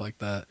and stuff like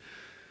that.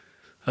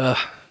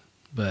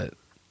 But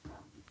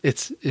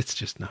it's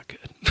just not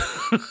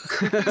good.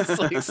 It's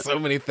like so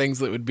many things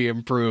that would be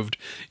improved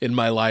in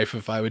my life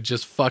if I would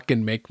just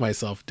fucking make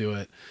myself do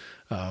it.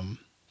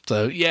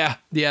 So yeah,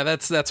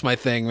 that's my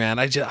thing, man.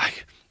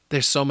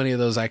 There's so many of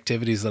those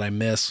activities that I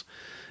miss.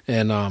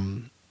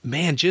 And,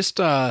 man, just,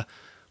 probably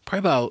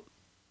about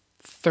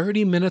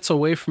 30 minutes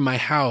away from my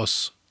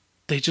house,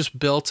 they just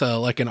built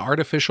an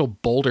artificial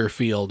boulder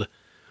field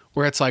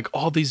where it's like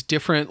all these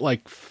different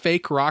like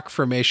fake rock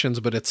formations,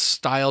 but it's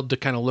styled to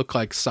kind of look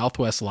like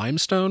Southwest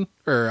limestone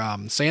or,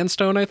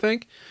 sandstone, I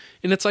think.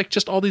 And it's like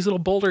just all these little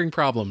bouldering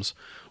problems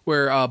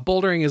where,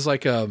 bouldering is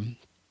like a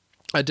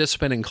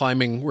discipline in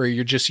climbing where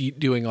you're just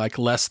doing like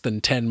less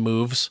than 10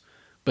 moves,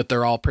 but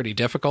they're all pretty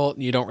difficult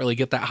and you don't really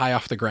get that high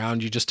off the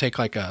ground. You just take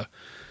like a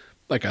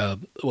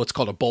what's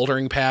called a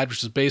bouldering pad,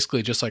 which is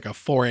basically just like a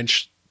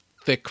 4-inch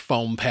thick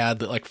foam pad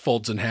that like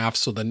folds in half.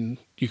 So then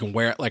you can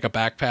wear it like a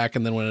backpack.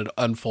 And then when it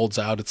unfolds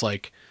out, it's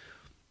like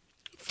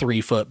 3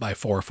 foot by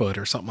 4 foot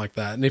or something like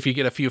that. And if you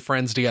get a few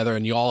friends together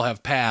and you all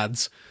have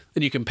pads,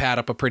 then you can pad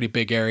up a pretty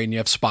big area and you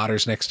have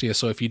spotters next to you.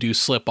 So if you do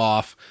slip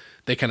off,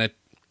 they kind of,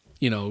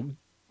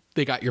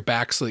 they got your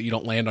back so that you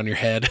don't land on your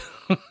head,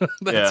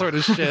 that sort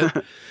of shit.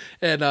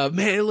 And,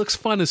 man, it looks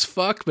fun as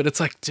fuck, but it's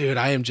like, dude,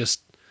 I am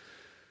just,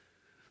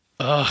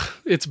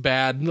 it's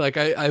bad. Like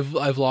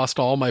I've lost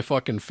all my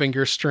fucking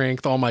finger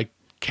strength. All my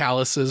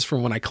calluses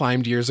from when I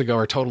climbed years ago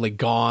are totally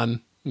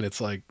gone. And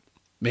it's like,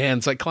 man,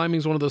 it's like climbing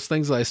is one of those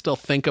things that I still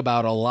think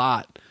about a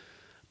lot,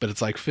 but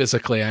it's like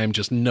physically I'm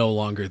just no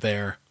longer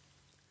there.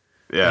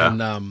 Yeah.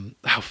 And,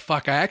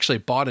 I actually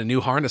bought a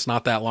new harness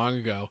not that long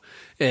ago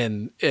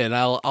and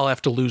I'll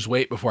have to lose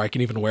weight before I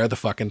can even wear the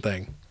fucking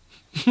thing.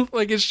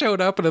 Like it showed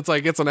up and it's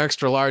like, it's an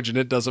extra large and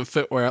it doesn't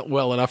fit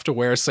well enough to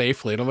wear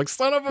safely. And I'm like,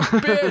 son of a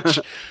bitch,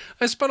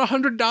 I spent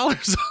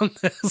 $100 on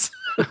this.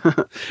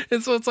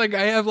 And so it's like,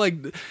 I have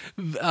like,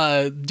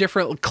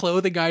 different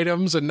clothing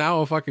items and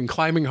now a fucking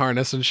climbing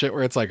harness and shit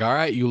where it's like, all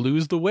right, you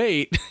lose the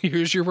weight.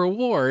 Here's your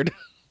reward.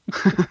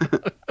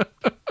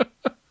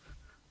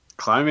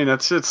 Climbing,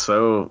 that shit's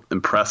so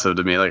impressive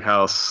to me. Like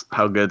how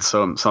good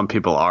some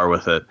people are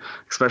with it,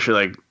 especially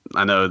like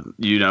I know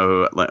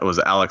who was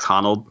it, Alex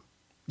Honnold.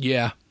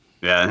 Yeah,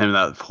 and him,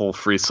 that whole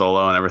free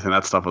solo and everything.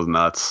 That stuff was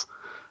nuts.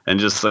 And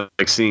just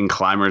like seeing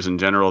climbers in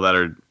general that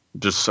are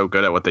just so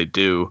good at what they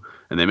do,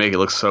 and they make it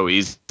look so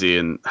easy,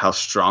 and how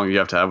strong you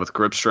have to have with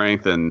grip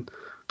strength and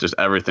just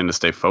everything to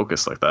stay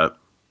focused like that.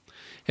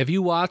 Have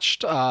you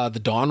watched the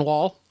Dawn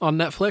Wall on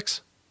Netflix?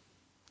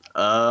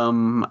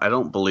 I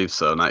don't believe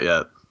so, not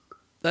yet.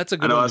 That's a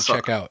good one to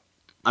check out.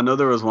 I know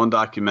there was one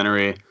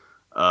documentary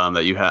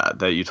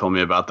that you told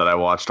me about that I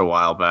watched a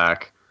while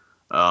back,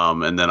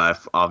 and then I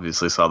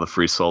obviously saw the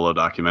Free Solo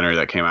documentary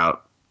that came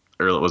out.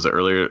 Was it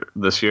earlier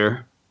this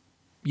year?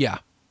 Yeah.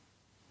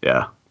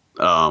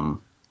 And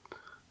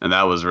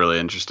that was really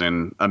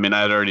interesting. I mean,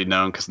 I had already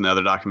known because in the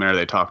other documentary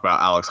they talked about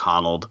Alex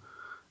Honnold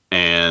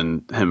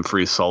and him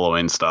free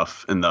soloing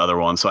stuff in the other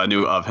one, so I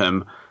knew of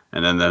him.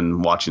 And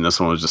then watching this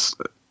one was just.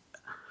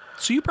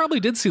 So you probably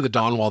did see the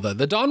Dawn Wall then.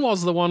 The Dawn Wall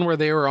is the one where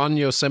they were on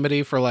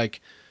Yosemite for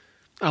like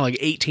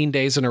 18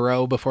 days in a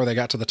row before they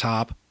got to the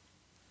top.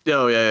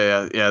 Oh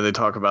yeah. They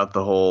talk about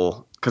the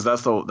whole, because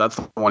that's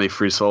the one he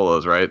free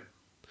solos, right?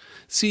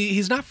 See,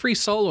 he's not free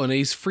soloing;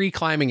 he's free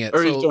climbing it.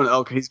 Or he's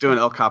doing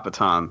El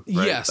Capitan.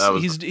 Right? Yes,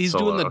 he's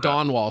doing the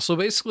Dawn Wall. So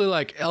basically,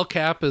 like El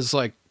Cap is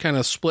like kind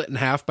of split in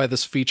half by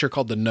this feature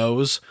called the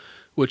nose,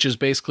 which is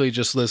basically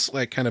just this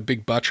like kind of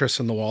big buttress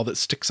in the wall that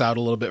sticks out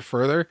a little bit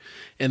further,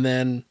 and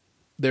then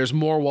there's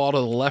more wall to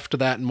the left of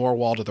that and more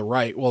wall to the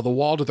right. Well, the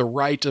wall to the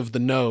right of the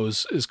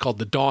nose is called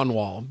the Dawn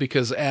Wall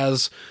because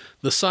as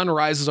the sun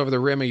rises over the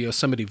rim of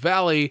Yosemite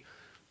Valley,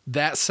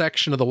 that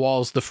section of the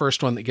wall is the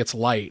first one that gets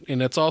light.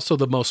 And it's also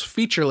the most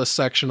featureless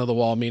section of the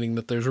wall, meaning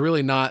that there's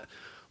really not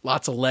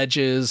lots of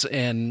ledges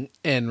and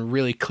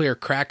really clear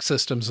crack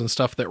systems and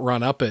stuff that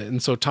run up it.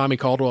 And so Tommy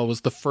Caldwell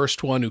was the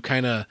first one who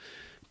kind of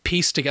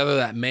pieced together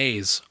that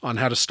maze on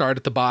how to start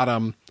at the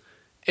bottom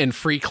and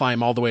free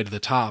climb all the way to the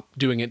top,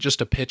 doing it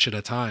just a pitch at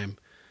a time.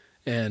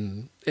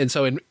 And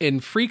so in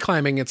free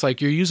climbing, it's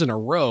like you're using a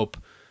rope,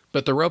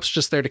 but the rope's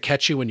just there to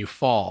catch you when you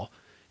fall.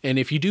 And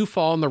if you do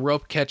fall and the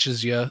rope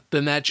catches you,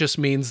 then that just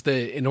means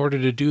that in order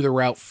to do the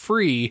route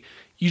free,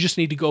 you just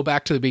need to go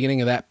back to the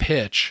beginning of that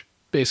pitch,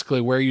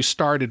 basically where you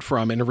started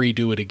from, and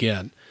redo it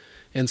again.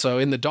 And so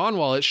in the Dawn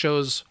Wall, it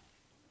shows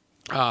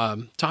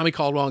Tommy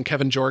Caldwell and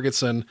Kevin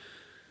Jorgensen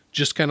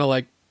just kind of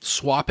like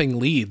swapping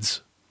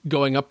leads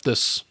going up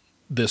this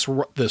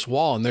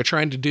wall, and they're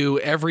trying to do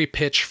every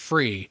pitch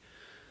free,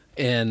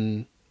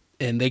 and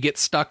they get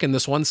stuck in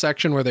this one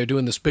section where they're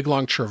doing this big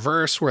long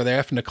traverse where they're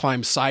having to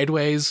climb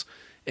sideways,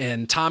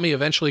 and Tommy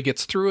eventually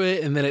gets through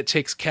it, and then it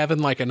takes Kevin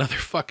like another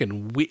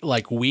fucking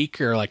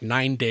week or like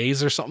 9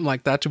 days or something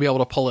like that to be able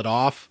to pull it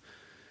off.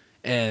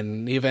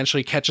 And he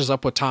eventually catches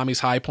up with Tommy's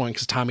high point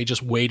because Tommy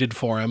just waited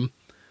for him.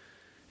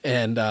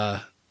 And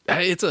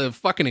it's a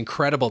fucking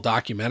incredible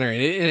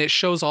documentary. And it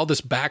shows all this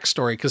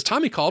backstory because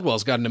Tommy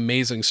Caldwell's got an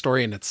amazing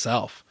story in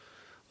itself.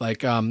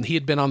 Like, he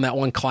had been on that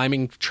one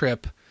climbing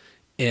trip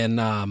in,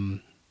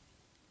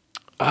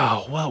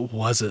 what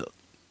was it?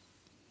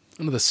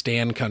 One of the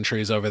Stan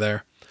countries over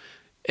there.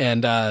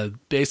 And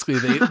basically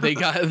they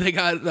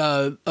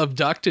got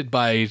abducted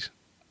by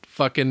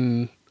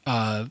fucking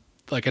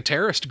like a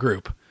terrorist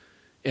group.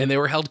 And they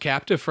were held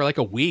captive for like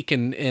a week.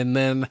 And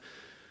then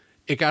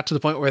it got to the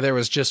point where there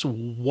was just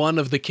one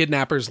of the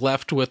kidnappers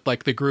left with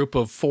like the group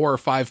of 4 or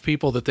 5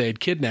 people that they had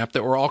kidnapped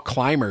that were all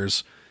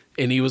climbers.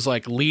 And he was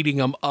like leading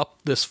them up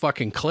this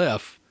fucking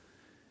cliff.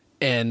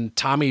 And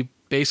Tommy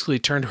basically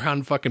turned around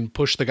and fucking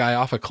pushed the guy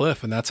off a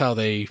cliff. And that's how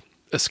they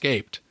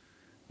escaped.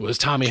 Was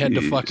Tommy had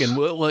to fucking,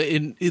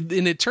 and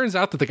it turns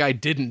out that the guy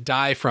didn't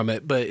die from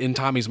it. But in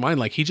Tommy's mind,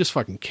 like he just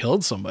fucking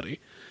killed somebody.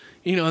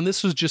 You know, and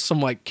this was just some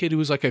like kid who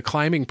was like a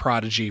climbing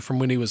prodigy from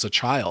when he was a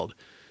child.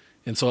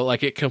 And so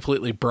like it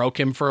completely broke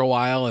him for a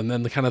while. And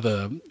then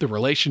the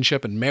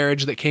relationship and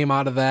marriage that came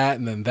out of that.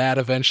 And then that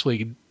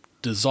eventually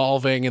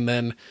dissolving. And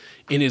then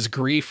in his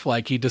grief,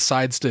 like he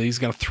decides he's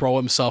going to throw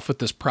himself at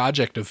this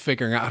project of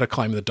figuring out how to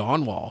climb the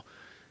Dawn Wall.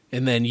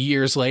 And then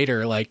years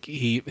later, like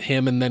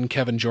him and then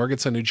Kevin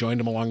Jorgensen, who joined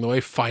him along the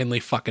way,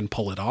 finally fucking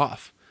pull it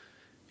off.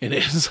 And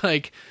it was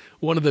like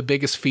one of the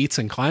biggest feats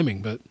in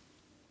climbing. But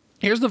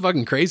here's the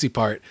fucking crazy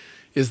part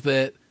is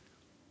that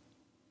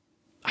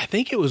I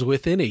think it was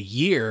within a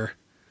year.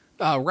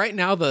 Right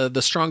now,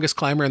 the strongest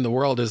climber in the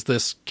world is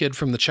this kid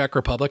from the Czech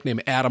Republic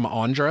named Adam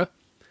Ondra.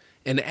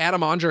 And Adam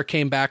Ondra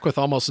came back with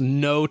almost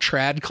no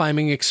trad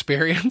climbing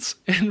experience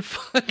and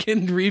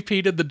fucking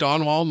repeated the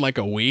Dawn Wall in like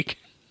a week.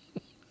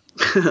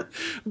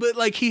 But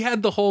like he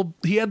had the whole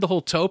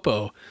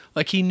topo,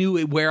 like he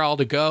knew where all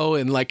to go.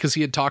 And like, cause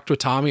he had talked with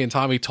Tommy and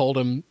Tommy told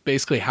him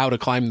basically how to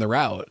climb the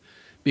route.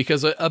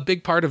 Because a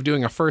big part of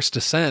doing a first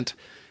descent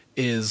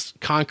is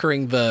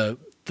conquering the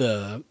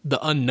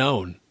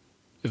unknown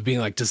of being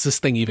like, does this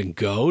thing even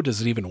go?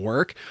 Does it even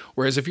work?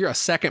 Whereas if you're a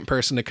second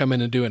person to come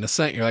in and do an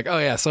ascent, you're like, oh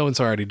yeah,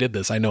 so-and-so already did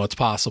this. I know it's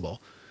possible.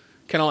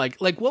 Kind of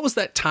like what was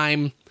that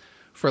time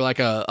for like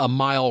a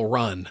mile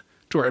run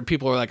to where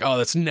people were like, oh,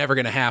 that's never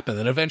going to happen.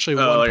 And eventually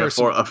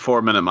person, a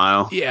 4-minute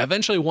mile. Yeah.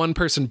 Eventually one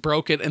person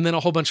broke it. And then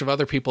a whole bunch of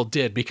other people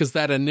did because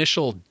that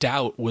initial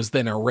doubt was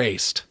then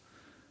erased.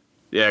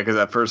 Yeah, because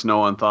at first no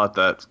one thought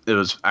that it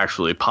was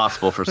actually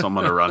possible for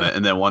someone to run it,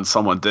 and then once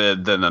someone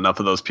did, then enough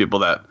of those people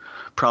that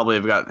probably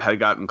had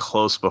gotten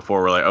close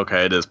before were like,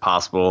 okay, it is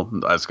possible.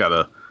 I just got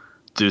to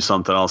do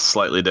something else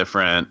slightly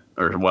different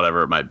or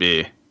whatever it might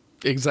be.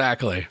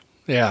 Exactly.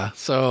 Yeah.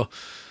 So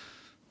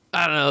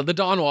I don't know. The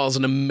Dawn Wall is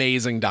an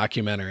amazing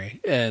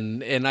documentary,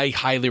 and I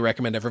highly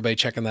recommend everybody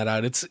checking that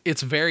out.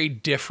 It's very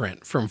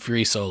different from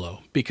Free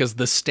Solo because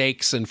the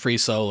stakes in Free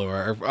Solo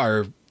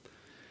are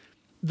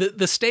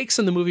the stakes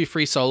in the movie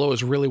Free Solo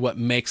is really what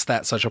makes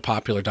that such a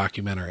popular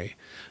documentary.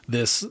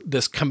 This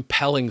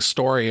compelling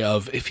story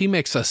of if he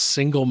makes a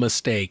single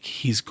mistake,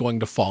 he's going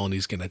to fall and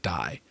he's going to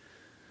die.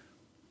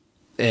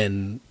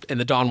 And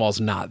the Dawn Wall's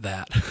not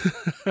that.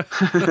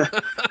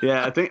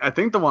 Yeah, I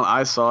think the one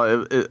I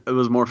saw it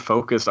was more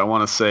focused, I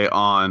want to say,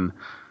 on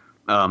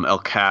El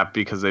Cap,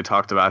 because they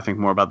talked about, I think,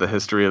 more about the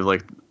history of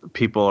like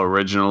people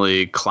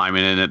originally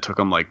climbing in. It took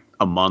them like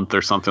a month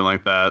or something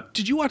like that.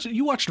 Did you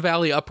watched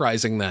Valley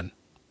Uprising then?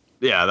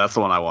 Yeah, that's the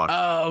one I watched.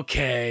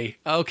 Okay.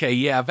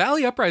 Yeah.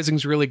 Valley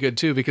Uprising's really good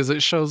too, because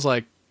it shows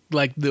like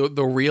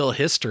the real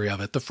history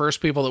of it. The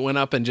first people that went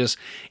up and just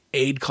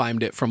aid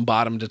climbed it from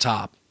bottom to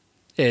top.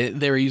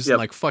 They were using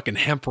like fucking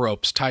hemp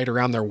ropes tied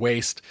around their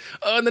waist.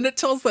 Oh, and then it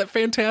tells that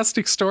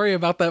fantastic story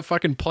about that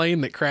fucking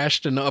plane that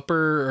crashed in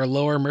Upper or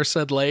Lower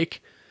Merced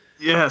Lake.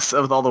 Yes,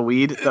 with all the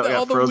weed that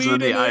got frozen in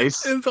the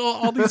ice. And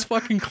all these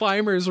fucking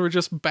climbers were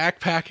just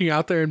backpacking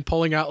out there and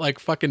pulling out like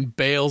fucking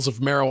bales of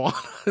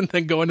marijuana and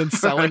then going and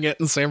selling it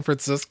in San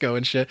Francisco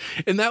and shit.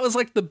 And that was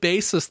like the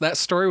basis. That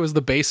story was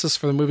the basis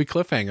for the movie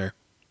Cliffhanger.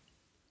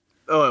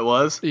 Oh, it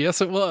was? Yes,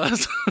 it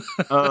was.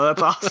 Oh,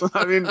 that's awesome.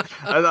 I mean,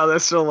 I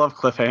still love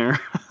Cliffhanger.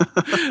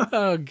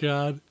 Oh,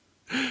 God.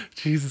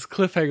 Jesus,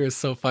 Cliffhanger is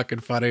so fucking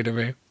funny to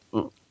me.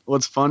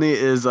 What's funny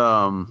is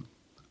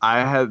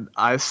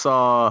I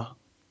saw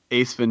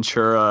Ace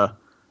Ventura,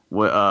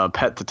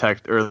 Pet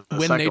Detective, or the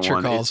When second Nature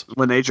one, Calls.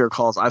 When Nature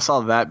Calls. I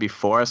saw that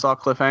before I saw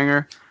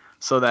Cliffhanger.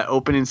 So that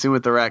opening scene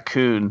with the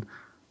raccoon,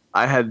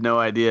 I had no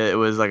idea it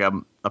was like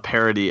a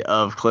parody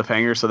of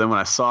Cliffhanger. So then when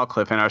I saw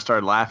Cliffhanger, I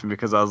started laughing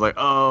because I was like,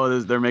 oh,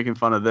 they're making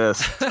fun of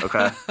this.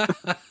 Okay.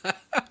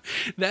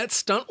 That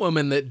stunt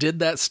woman that did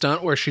that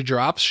stunt where she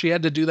drops, she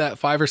had to do that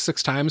 5 or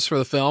 6 times for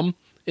the film.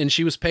 and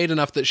she was paid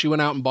enough that she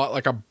went out and bought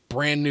like a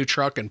brand new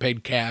truck and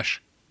paid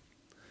cash.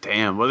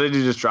 Damn, what did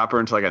you just drop her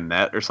into like a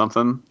net or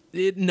something?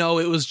 No,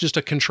 it was just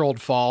a controlled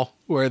fall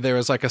where there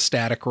was like a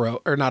static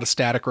rope, or not a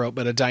static rope,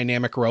 but a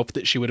dynamic rope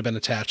that she would have been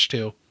attached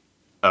to.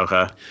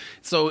 Okay.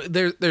 So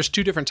there's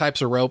two different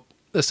types of rope.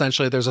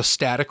 Essentially, there's a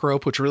static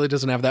rope, which really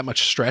doesn't have that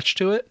much stretch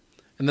to it.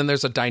 And then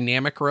there's a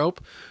dynamic rope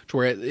to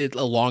where it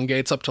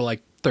elongates up to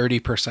like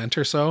 30%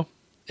 or so.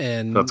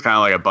 And so it's kind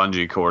of like a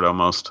bungee cord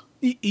almost.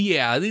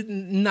 Yeah,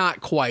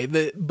 not quite,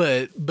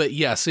 but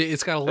yes,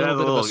 it's got a little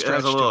bit of a stretch. It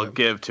has a little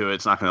give to it.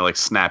 It's not going to like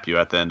snap you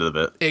at the end of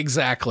the bit.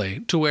 Exactly.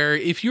 To where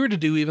if you were to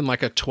do even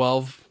like a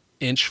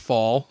 12-inch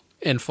fall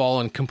and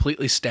fall in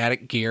completely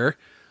static gear,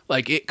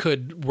 like it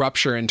could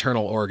rupture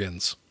internal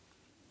organs.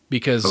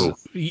 Because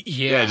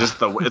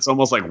it's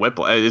almost like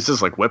whiplash. It's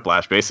just like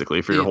whiplash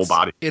basically for your whole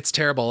body. It's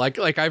terrible. Like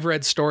I've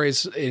read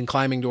stories in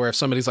climbing to where if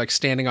somebody's like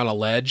standing on a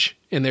ledge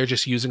and they're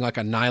just using like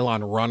a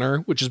nylon runner,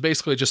 which is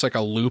basically just like a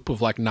loop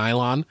of like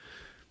nylon,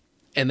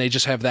 and they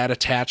just have that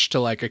attached to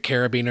like a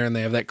carabiner and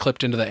they have that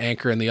clipped into the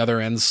anchor and the other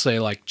ends say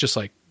like just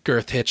like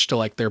girth hitched to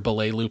like their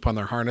belay loop on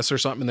their harness or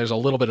something, and there's a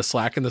little bit of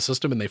slack in the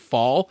system and they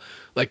fall,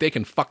 like they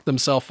can fuck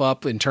themselves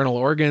up, internal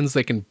organs,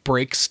 they can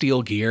break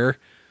steel gear.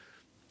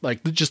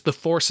 Like, just the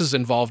forces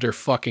involved are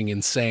fucking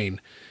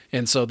insane.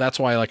 And so that's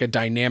why, like, a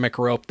dynamic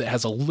rope that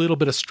has a little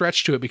bit of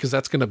stretch to it, because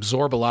that's going to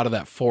absorb a lot of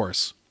that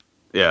force.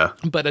 Yeah.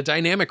 But a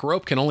dynamic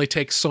rope can only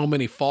take so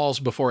many falls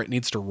before it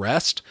needs to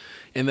rest,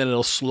 and then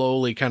it'll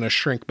slowly kind of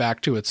shrink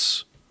back to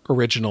its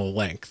original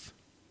length.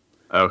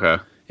 Okay.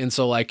 And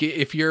so, like,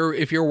 if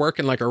you're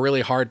working, like, a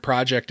really hard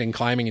project in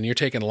climbing and you're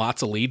taking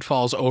lots of lead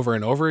falls over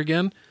and over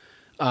again,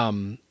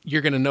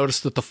 you're going to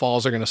notice that the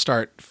falls are going to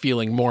start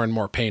feeling more and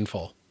more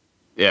painful.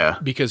 Yeah.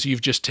 Because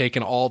you've just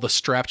taken all the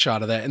stretch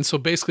out of that. And so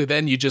basically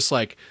then you just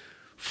like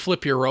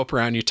flip your rope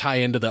around, you tie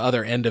into the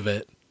other end of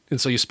it. And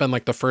so you spend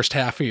like the first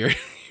half of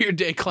your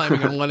day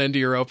climbing on one end of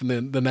your rope and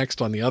then the next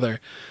on the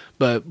other.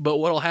 But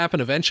what'll happen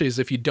eventually is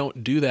if you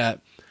don't do that,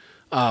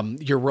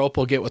 your rope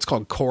will get what's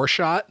called core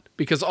shot,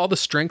 because all the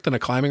strength in a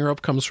climbing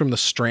rope comes from the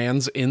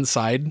strands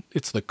inside.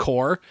 It's the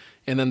core.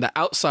 And then the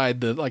outside,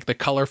 the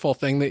colorful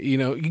thing that, you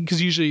know,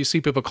 because usually you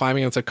see people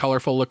climbing, it's a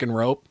colorful looking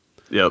rope.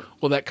 Yep.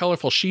 Well, that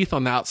colorful sheath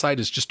on the outside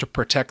is just to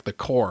protect the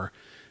core.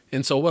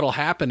 And so what'll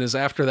happen is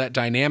after that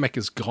dynamic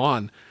is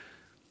gone,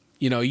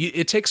 you know,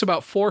 it takes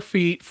about 4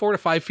 to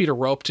 5 feet of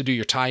rope to do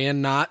your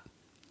tie-in knot.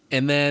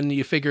 And then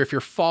you figure if you're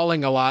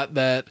falling a lot,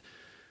 that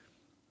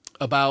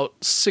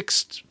about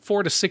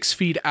 4 to 6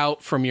 feet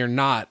out from your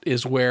knot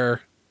is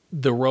where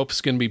the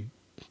rope's going to be,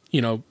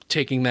 you know,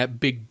 taking that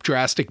big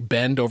drastic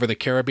bend over the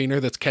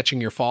carabiner that's catching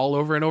your fall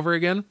over and over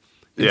again.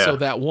 And so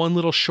that one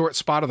little short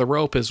spot of the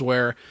rope is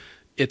where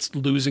it's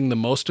losing the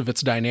most of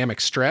its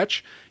dynamic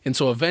stretch. And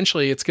so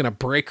eventually it's going to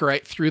break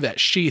right through that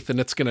sheath and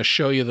it's going to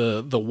show you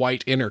the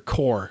white inner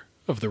core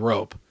of the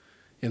rope.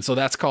 And so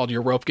that's called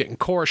your rope getting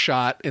core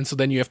shot. And so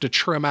then you have to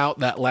trim out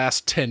that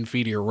last 10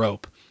 feet of your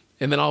rope.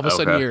 And then all of a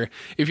sudden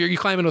if you're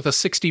climbing with a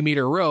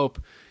 60-meter rope,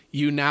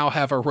 you now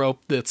have a rope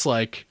that's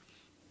like,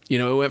 you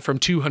know, it went from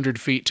 200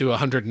 feet to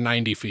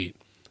 190 feet.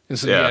 And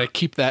so you got to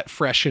keep that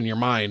fresh in your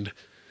mind,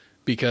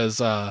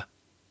 because,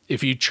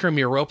 if you trim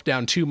your rope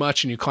down too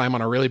much and you climb on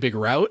a really big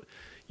route,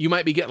 you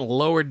might be getting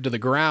lowered to the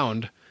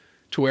ground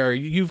to where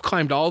you've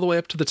climbed all the way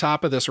up to the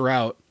top of this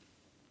route.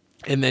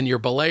 And then your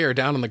belayer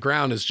down on the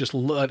ground is just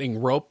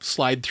letting rope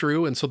slide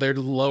through. And so they're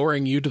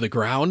lowering you to the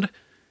ground.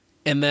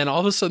 And then all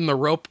of a sudden the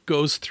rope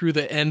goes through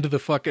the end of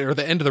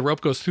the end of the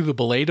rope goes through the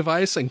belay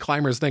device, and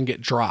climbers then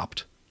get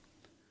dropped.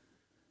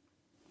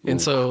 And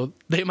so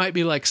they might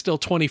be like still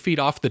 20 feet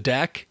off the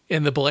deck,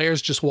 and the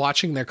belayer's just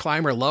watching their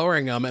climber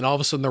lowering them, and all of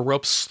a sudden the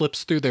rope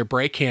slips through their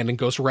brake hand and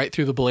goes right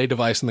through the belay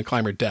device, and the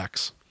climber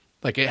decks.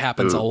 Like, it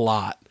happens a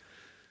lot.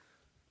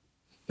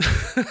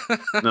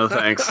 No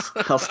thanks.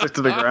 I'll stick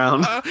to the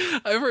ground.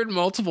 I've heard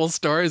multiple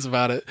stories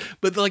about it.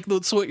 But like,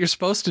 so what you're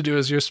supposed to do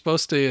is you're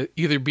supposed to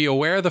either be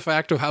aware of the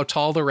fact of how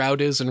tall the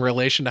route is in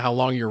relation to how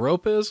long your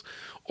rope is,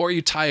 or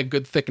you tie a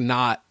good thick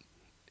knot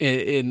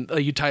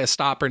you tie a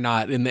stopper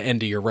knot in the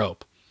end of your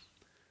rope.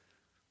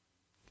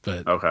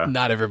 But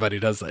not everybody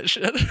does that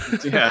shit.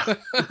 Yeah.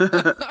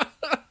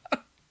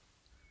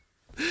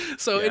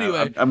 So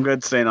anyway, I'm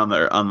good staying on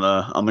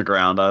the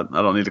ground. I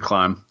don't need to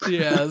climb.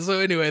 Yeah. So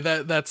anyway,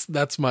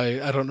 that's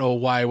my. I don't know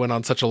why I went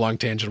on such a long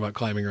tangent about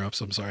climbing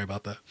ropes. I'm sorry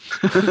about that.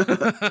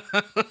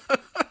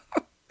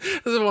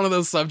 This is one of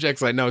those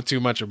subjects I know too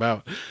much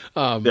about.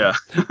 But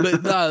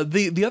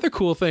the other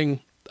cool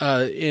thing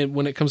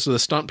when it comes to the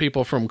stunt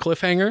people from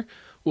Cliffhanger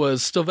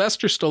was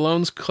Sylvester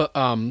Stallone's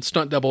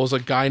stunt double was a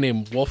guy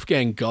named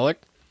Wolfgang Gullich,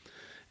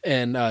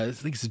 and I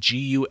think it's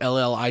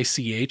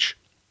Gullich.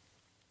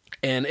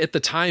 And at the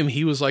time,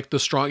 he was like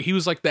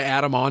the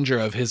Adam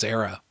Ondra of his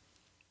era,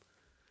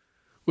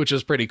 which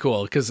is pretty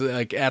cool because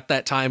like at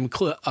that time,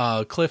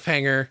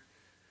 Cliffhanger,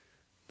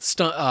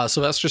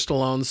 Sylvester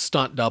Stallone's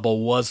stunt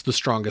double was the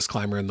strongest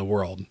climber in the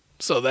world.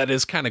 So that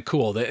is kind of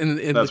cool. In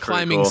the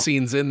climbing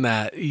scenes in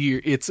that,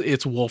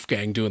 it's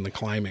Wolfgang doing the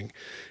climbing.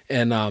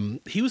 And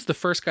he was the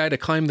first guy to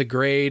climb the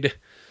grade.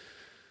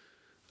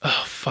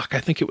 oh fuck, I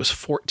think it was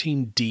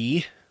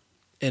 14D,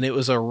 and it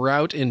was a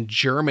route in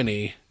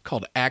Germany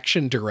called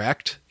Action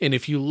Direct. And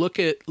if you look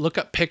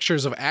up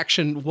pictures of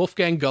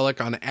Wolfgang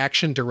Gulick on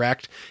Action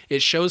Direct,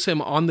 it shows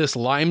him on this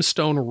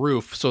limestone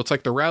roof. So it's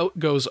like the route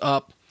goes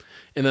up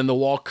and then the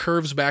wall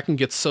curves back and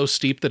gets so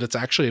steep that it's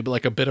actually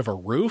like a bit of a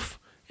roof,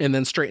 and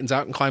then straightens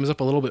out and climbs up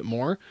a little bit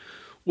more.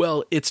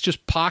 Well, it's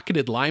just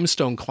pocketed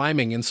limestone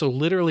climbing. And so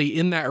literally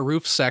in that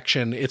roof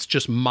section, it's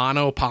just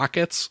mono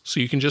pockets. So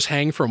you can just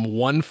hang from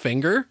one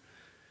finger,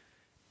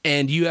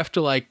 and you have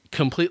to like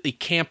completely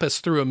campus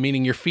through them,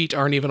 meaning your feet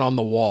aren't even on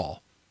the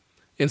wall.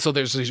 And so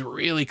there's these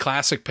really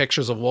classic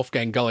pictures of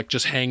Wolfgang Gulick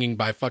just hanging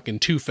by fucking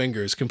 2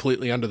 fingers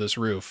completely under this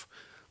roof,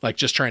 like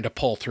just trying to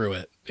pull through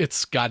it.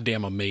 It's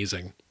goddamn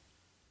amazing.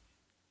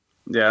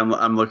 Yeah,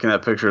 I'm looking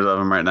at pictures of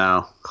him right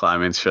now,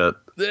 climbing shit.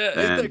 Yeah,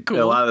 isn't that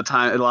cool? A lot of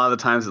the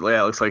times, it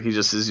looks like he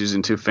just is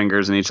using 2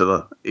 fingers in each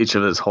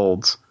of his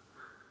holds.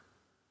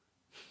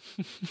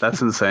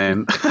 That's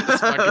insane.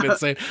 It's fucking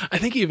insane. I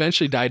think he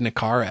eventually died in a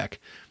car wreck.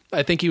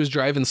 I think he was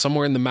driving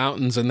somewhere in the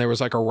mountains and there was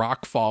like a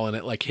rock fall and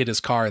it like hit his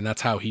car, and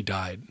that's how he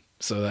died.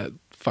 So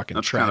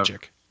that's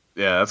tragic.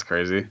 Yeah, that's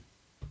crazy.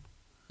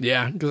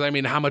 Yeah, because I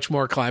mean, how much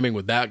more climbing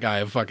would that guy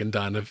have fucking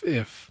done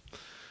if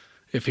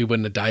he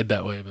wouldn't have died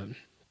that way? But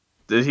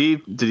did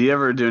he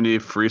ever do any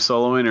free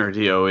soloing, or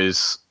did he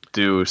always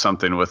do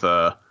something with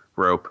a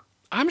rope?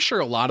 I'm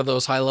sure a lot of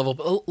those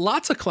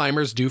lots of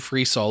climbers do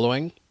free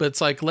soloing, but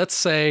it's like, let's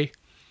say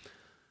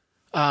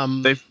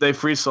they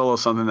free solo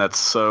something that's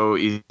so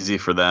easy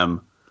for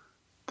them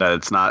that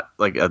it's not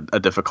like a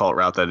difficult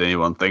route that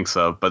anyone thinks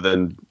of. But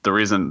then the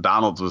reason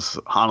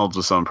Honnold's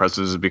was so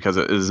impressive is because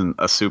it isn't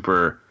a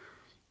super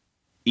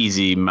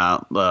easy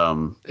mount.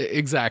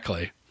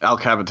 Exactly. El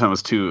Capitan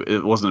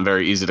it wasn't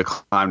very easy to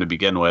climb to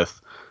begin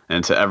with,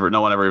 and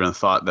no one ever even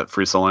thought that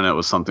free soloing it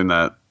was something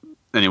that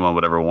anyone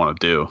would ever want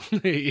to do.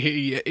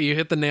 You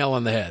hit the nail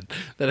on the head.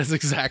 That is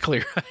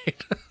exactly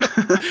right.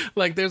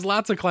 Like, there's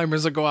lots of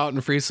climbers that go out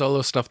and free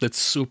solo stuff that's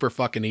super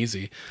fucking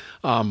easy.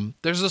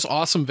 There's this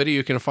awesome video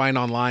you can find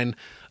online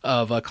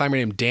of a climber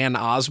named Dan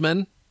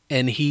Osman,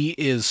 and he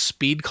is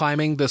speed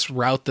climbing this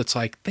route that's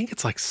like, I think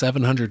it's like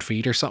 700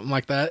 feet or something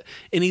like that.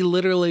 And he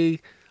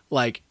literally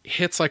like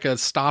hits like a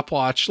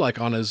stopwatch like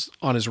on his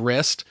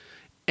wrist,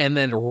 and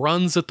then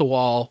runs at the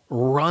wall,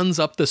 runs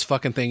up this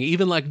fucking thing,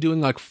 even like doing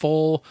like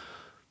full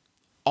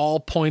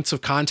all points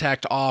of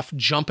contact off,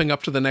 jumping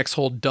up to the next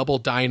hole, double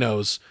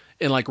dynos,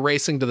 and like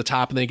racing to the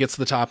top, and then he gets to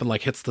the top and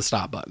like hits the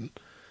stop button.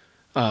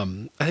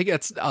 I think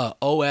that's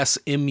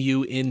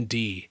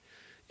OSMUND.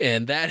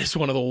 And that is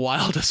one of the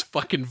wildest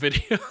fucking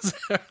videos.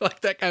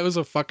 Like, that guy was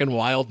a fucking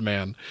wild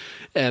man.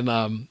 And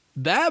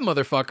that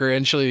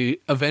motherfucker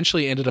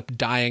eventually ended up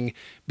dying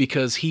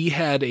because he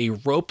had a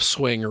rope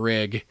swing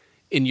rig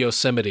in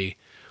Yosemite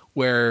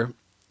where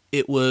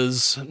it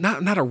was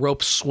not a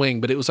rope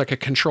swing, but it was like a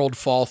controlled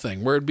fall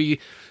thing where it'd be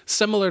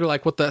similar to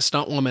like what that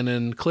stunt woman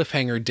in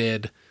Cliffhanger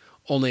did,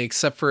 only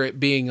except for it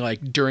being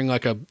like during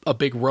like a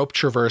big rope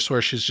traverse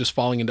where she's just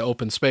falling into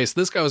open space.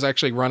 This guy was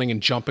actually running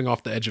and jumping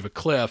off the edge of a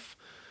cliff,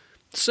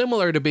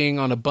 similar to being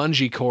on a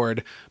bungee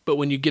cord, but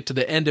when you get to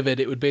the end of it,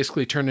 it would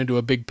basically turn into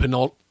a big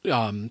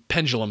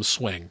pendulum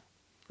swing,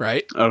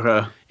 right?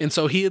 Okay. And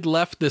so he had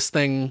left this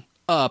thing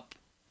up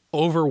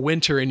over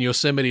winter in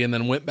Yosemite and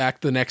then went back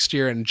the next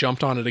year and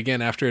jumped on it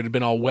again after it had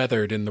been all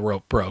weathered and the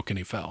rope broke and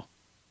he fell.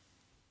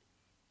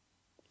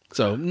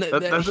 So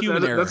that's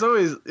human error. That's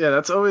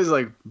always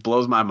like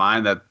blows my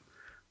mind that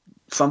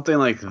something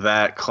like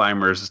that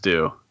climbers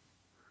do.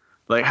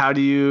 Like, how do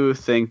you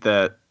think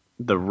that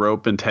the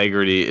rope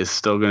integrity is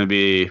still going to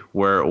be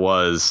where it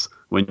was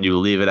when you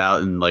leave it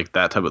out in like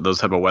those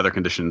type of weather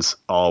conditions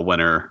all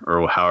winter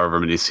or however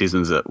many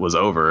seasons it was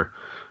over,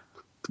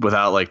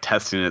 without like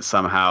testing it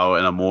somehow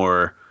in a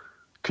more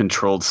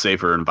controlled,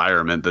 safer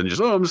environment than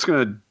just, I'm just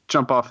going to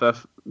jump off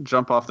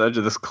the edge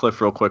of this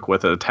cliff real quick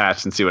with it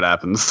attached and see what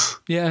happens.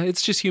 Yeah,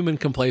 it's just human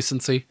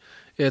complacency.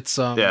 It's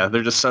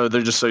they're just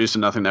so used to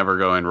nothing ever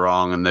going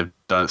wrong, and they've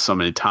done it so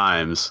many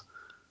times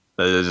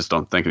that they just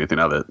don't think anything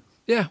of it.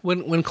 Yeah,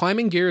 when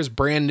climbing gear is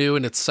brand new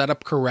and it's set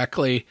up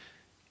correctly,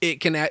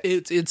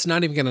 it's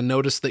not even going to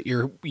notice that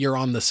you're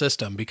on the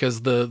system,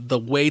 because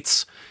the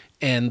weights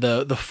and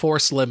the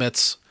force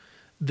limits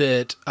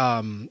that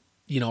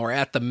are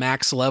at the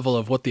max level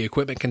of what the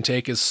equipment can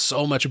take is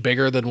so much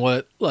bigger than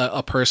what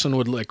a person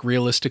would like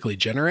realistically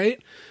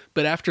generate.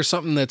 But after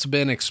something that's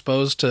been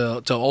exposed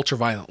to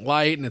ultraviolet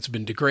light and it's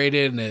been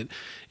degraded, and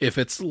if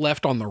it's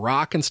left on the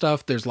rock and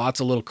stuff, there's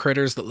lots of little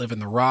critters that live in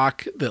the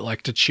rock that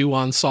like to chew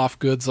on soft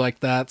goods like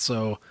that.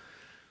 So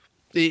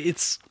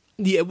it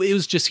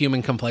was just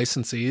human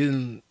complacency,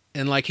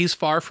 and like, he's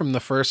far from the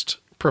first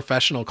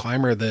professional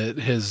climber that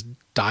has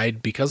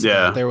died because of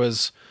that. There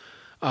was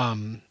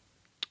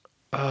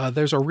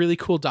there's a really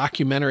cool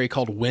documentary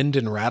called Wind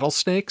and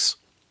Rattlesnakes.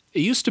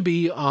 It used to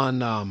be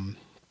on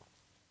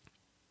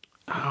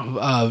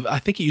I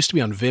think it used to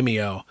be on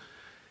Vimeo,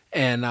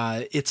 and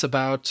it's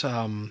about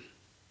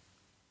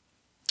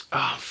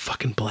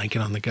fucking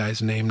blanking on the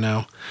guy's name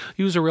now.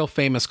 He was a real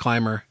famous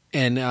climber,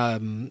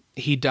 and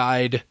he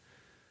died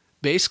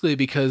basically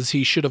because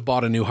he should have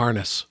bought a new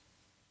harness.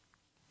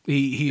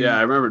 Yeah,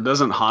 I remember.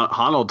 Doesn't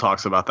Honnold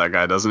talks about that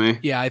guy, doesn't he?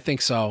 Yeah, I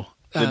think so.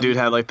 The dude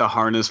had like the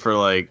harness for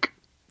like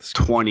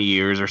 20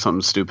 years or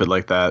something stupid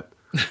like that.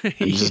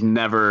 He just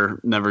never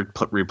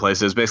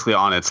replaced it. It's basically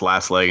on its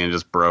last leg and it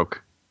just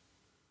broke.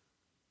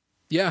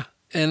 Yeah,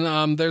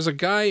 and there's a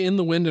guy in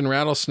the Wind and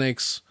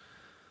Rattlesnakes,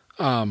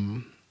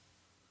 in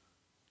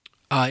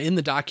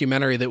the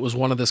documentary that was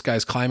one of this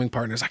guy's climbing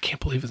partners. I can't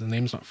believe his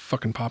name's not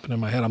fucking popping in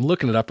my head. I'm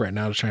looking it up right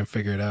now to try and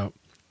figure it out.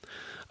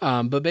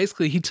 But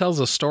basically, he tells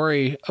a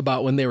story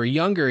about when they were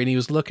younger, and he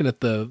was looking at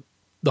the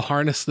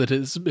harness that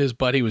his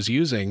buddy was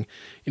using,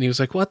 and he was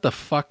like, "What the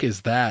fuck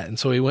is that?" And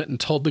so he went and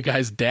told the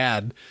guy's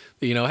dad,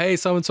 that, hey,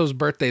 so and so's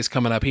birthday's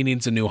coming up. He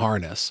needs a new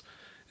harness.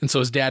 And so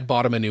his dad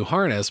bought him a new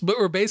harness,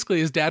 but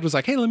basically his dad was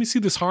like, "Hey, let me see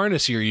this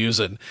harness you're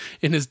using."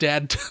 And his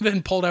dad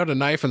then pulled out a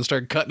knife and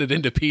started cutting it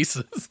into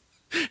pieces,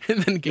 and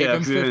then gave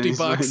him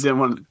 $50.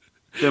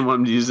 Didn't want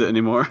him to use it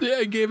anymore. Yeah,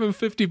 I gave him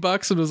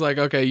 $50 and was like,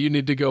 "Okay, you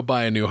need to go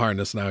buy a new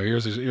harness now.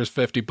 Here's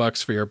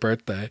 $50 for your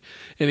birthday."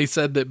 And he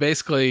said that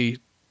basically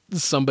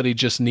somebody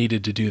just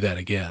needed to do that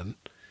again.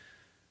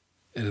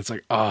 And it's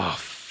like, oh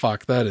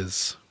fuck, that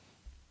is.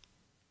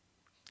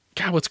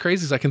 God, what's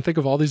crazy is I can think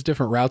of all these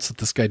different routes that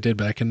this guy did,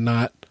 but I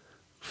cannot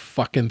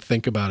fucking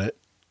think about it.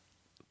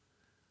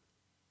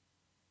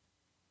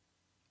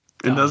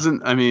 It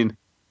doesn't. I mean,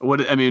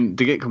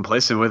 to get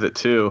complacent with it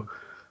too.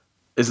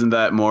 Isn't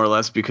that more or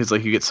less because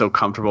like you get so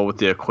comfortable with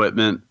the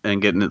equipment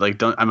and getting it?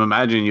 Like, I'm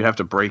imagining you have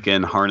to break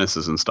in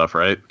harnesses and stuff,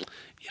 right?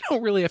 You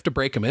don't really have to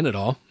break them in at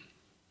all.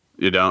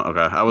 You don't? Okay.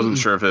 I wasn't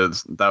sure if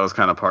that was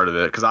kind of part of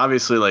it. Because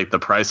obviously, like, the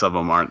price of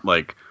them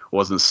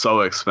wasn't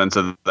so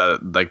expensive that,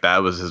 like,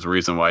 that was his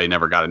reason why he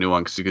never got a new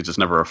one, because he could just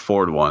never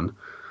afford one.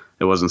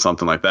 It wasn't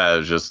something like that. It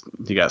was just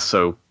he got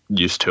so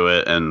used to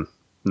it and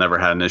never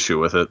had an issue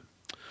with it.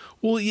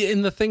 Well,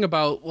 and the thing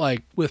about,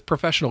 like, with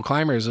professional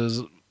climbers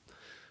is,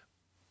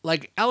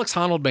 like, Alex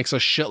Honnold makes a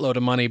shitload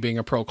of money being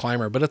a pro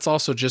climber, but it's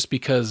also just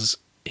because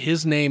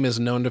his name is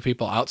known to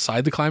people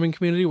outside the climbing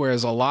community,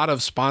 whereas a lot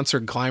of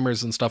sponsored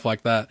climbers and stuff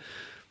like that,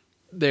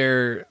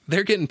 they're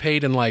getting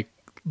paid in, like,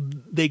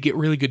 they get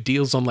really good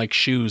deals on, like,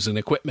 shoes and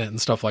equipment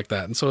and stuff like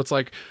that. And so it's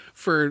like,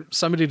 for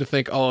somebody to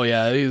think, oh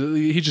yeah,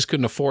 he just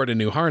couldn't afford a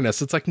new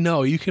harness. It's like,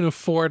 no, you can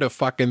afford a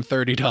fucking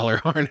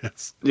 $30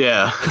 harness.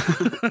 Yeah.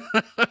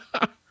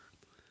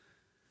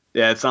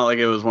 Yeah, it's not like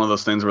it was one of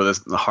those things where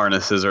the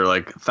harnesses are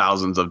like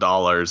thousands of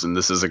dollars, and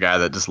this is a guy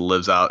that just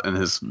lives out in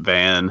his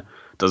van,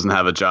 doesn't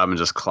have a job, and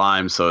just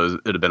climbs. So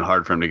it'd have been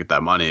hard for him to get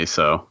that money.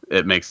 So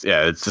it's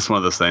just one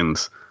of those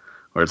things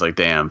where it's like,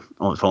 damn,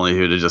 if only he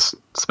would have just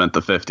spent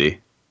the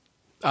 50.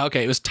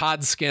 Okay, it was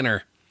Todd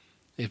Skinner.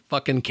 It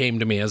fucking came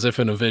to me as if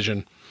in a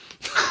vision.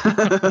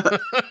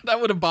 That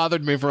would have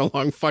bothered me for a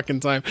long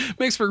fucking time.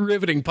 Makes for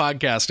riveting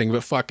podcasting,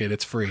 but fuck it,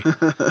 it's free.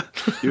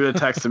 You would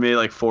have texted me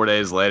like 4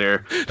 days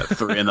later at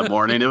 3 a.m.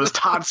 It was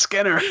Todd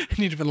Skinner. And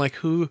you'd have been like,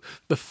 who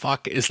the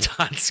fuck is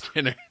Todd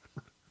Skinner?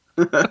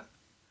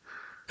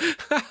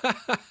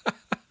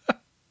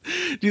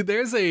 Dude,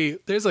 there's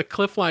a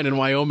cliff line in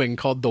Wyoming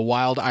called the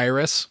Wild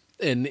Iris,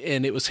 and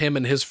it was him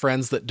and his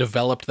friends that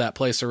developed that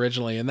place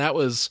originally, and that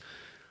was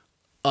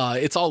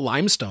it's all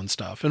limestone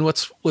stuff. And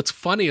what's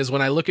funny is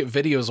when I look at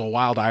videos of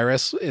Wild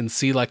Iris and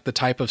see like the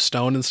type of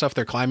stone and stuff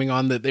they're climbing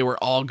on that they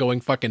were all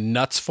going fucking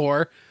nuts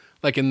for,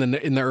 like in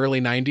the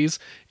early 90s,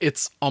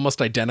 it's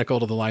almost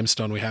identical to the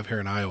limestone we have here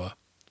in Iowa,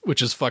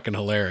 which is fucking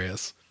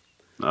hilarious.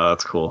 Oh,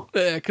 that's cool.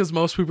 Yeah, because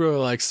most people are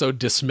like so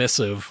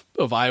dismissive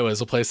of Iowa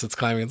as a place that's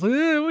climbing. It's like,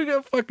 we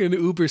got fucking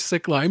uber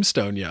sick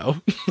limestone, yo.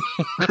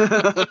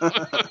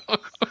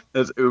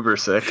 It's uber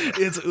sick.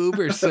 It's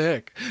uber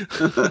sick.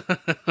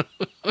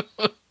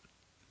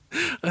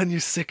 On your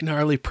sick,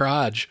 gnarly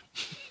proj.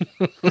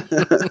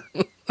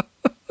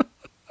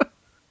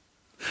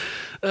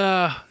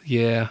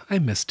 Yeah, I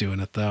miss doing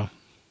it, though.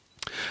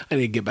 I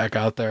need to get back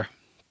out there.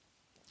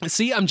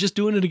 See, I'm just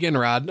doing it again,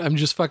 Rod. I'm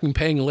just fucking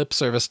paying lip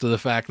service to the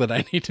fact that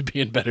I need to be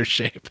in better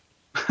shape.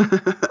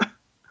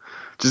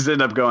 Just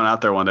end up going out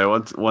there one day.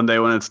 One day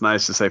when it's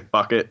nice to say,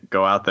 fuck it,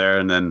 go out there,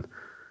 and then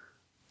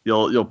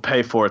you'll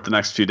pay for it the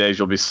next few days.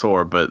 You'll be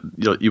sore, but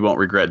you won't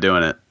regret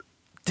doing it.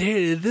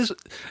 Dude,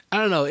 I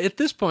don't know. At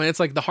this point,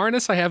 it's like the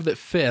harness I have that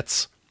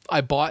fits,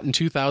 I bought in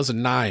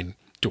 2009.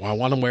 Do I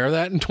want to wear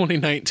that in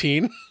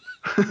 2019?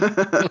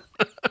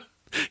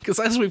 Because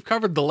as we've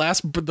covered,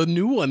 the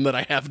new one that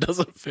I have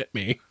doesn't fit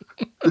me.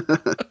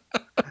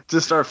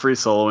 Just start free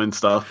soloing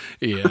stuff.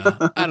 Yeah.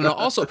 I don't know.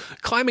 Also,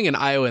 climbing in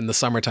Iowa in the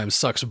summertime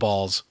sucks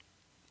balls.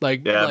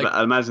 But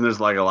I imagine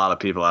there's like a lot of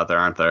people out there,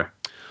 aren't there?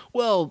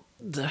 Well,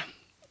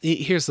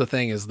 here's the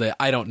thing is that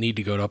I don't need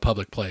to go to a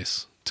public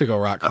place to go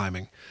rock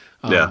climbing.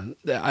 I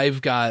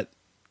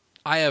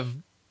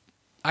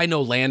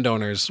know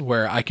landowners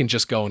where I can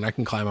just go and I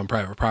can climb on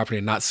private property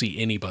and not see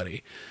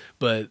anybody.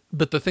 But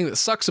the thing that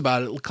sucks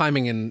about it,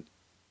 climbing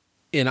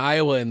in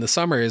Iowa in the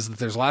summer, is that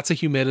there's lots of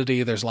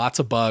humidity, there's lots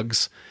of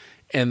bugs,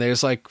 and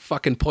there's like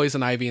fucking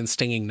poison ivy and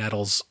stinging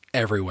nettles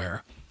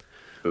everywhere.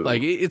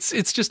 Like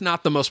it's just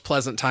not the most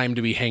pleasant time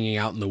to be hanging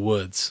out in the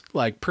woods.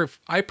 Like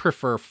I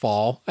prefer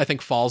fall. I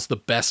think fall's the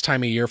best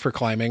time of year for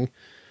climbing.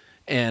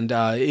 And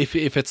if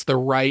it's the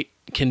right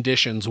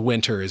conditions,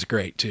 winter is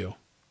great too.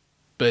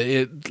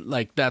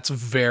 But that's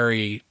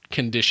very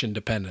condition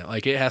dependent.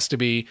 Like it has to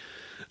be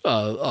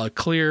a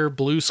clear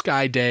blue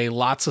sky day,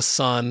 lots of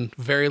sun,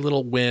 very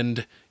little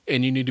wind,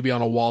 and you need to be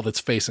on a wall that's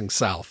facing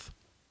south.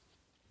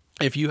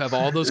 If you have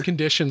all those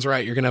conditions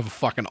right, you're going to have a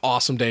fucking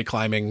awesome day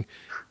climbing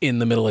in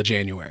the middle of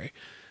January.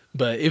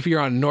 But if you're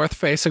on a north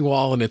facing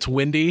wall and it's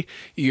windy,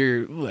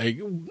 you're like,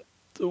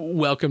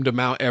 welcome to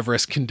Mount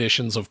Everest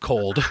conditions of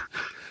cold.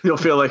 You'll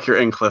feel like you're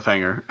in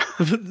Cliffhanger.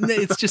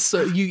 It's just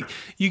so you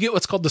get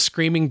what's called the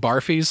screaming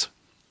barfies,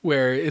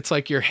 where it's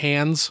like your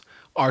hands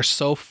are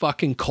so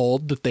fucking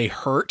cold that they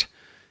hurt.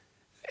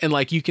 And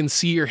like you can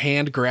see your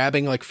hand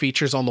grabbing like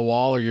features on the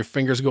wall or your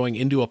fingers going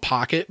into a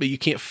pocket, but you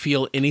can't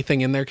feel anything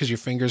in there because your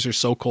fingers are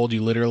so cold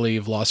you literally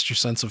have lost your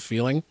sense of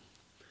feeling.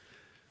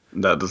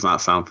 That does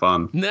not sound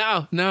fun.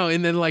 No.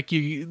 And then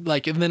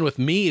and then with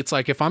me, it's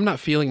like if I'm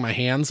not feeling my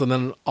hands and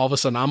then all of a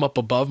sudden I'm up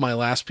above my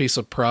last piece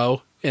of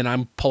pro and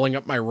I'm pulling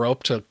up my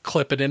rope to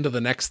clip it into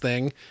the next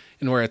thing,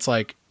 and where it's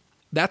like,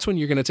 that's when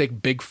you're going to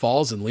take big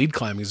falls in lead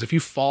climbing. Because if you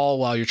fall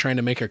while you're trying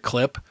to make a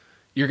clip,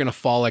 you're going to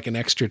fall like an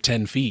extra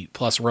 10 feet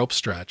plus rope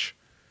stretch.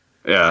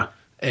 Yeah.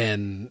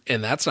 And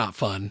that's not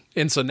fun.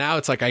 And so now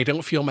it's like, I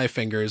don't feel my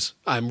fingers.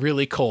 I'm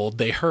really cold.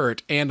 They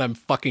hurt. And I'm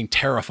fucking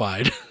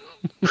terrified.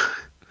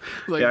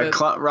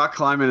 Rock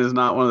climbing is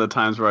not one of the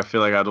times where I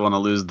feel like I'd want to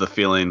lose the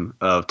feeling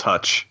of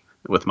touch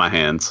with my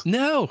hands.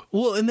 No.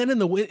 Well, and then in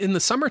the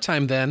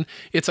summertime, then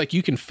it's like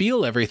you can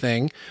feel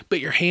everything,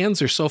 but your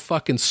hands are so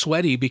fucking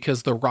sweaty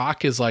because the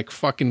rock is like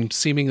fucking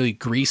seemingly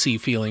greasy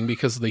feeling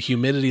because of the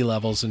humidity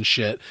levels and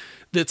shit.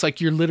 That's like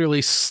you're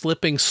literally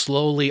slipping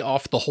slowly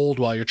off the hold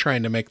while you're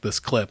trying to make this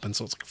clip. And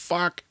so it's like,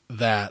 fuck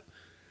that.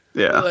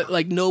 Yeah.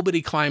 Like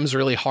nobody climbs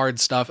really hard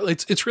stuff.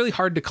 It's really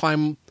hard to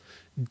climb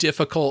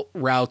difficult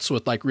routes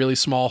with like really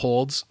small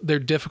holds. They're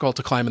difficult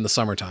to climb in the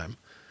summertime.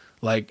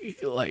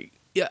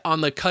 Yeah,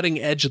 on the cutting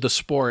edge of the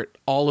sport,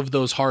 all of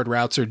those hard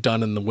routes are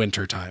done in the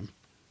winter time.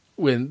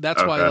 Why,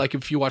 like,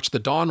 if you watch the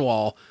Dawn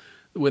Wall,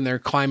 when they're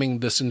climbing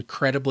this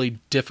incredibly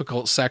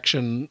difficult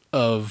section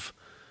of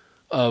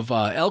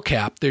El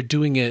Cap, they're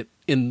doing it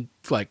in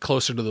like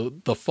closer to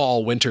the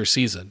fall winter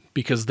season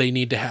because they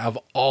need to have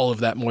all of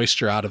that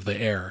moisture out of the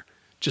air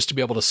just to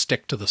be able to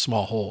stick to the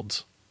small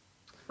holds.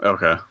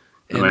 Okay.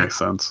 That makes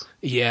sense.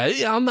 Yeah,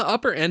 on the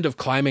upper end of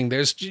climbing,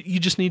 you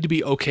just need to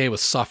be okay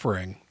with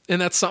suffering. And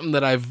that's something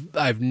that I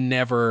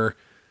never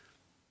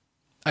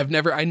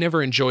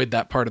enjoyed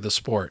that part of the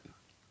sport.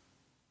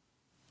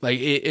 Like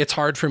it's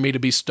hard for me to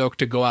be stoked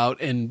to go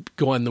out and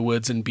go in the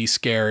woods and be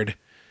scared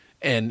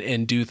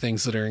and do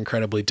things that are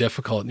incredibly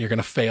difficult and you're going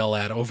to fail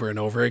at over and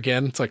over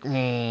again. It's like,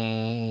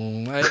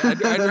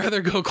 I'd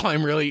rather go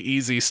climb really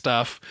easy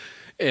stuff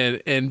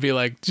and be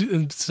like,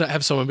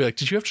 have someone be like,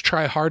 did you have to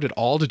try hard at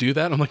all to do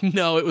that? I'm like,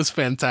 no, it was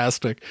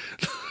fantastic.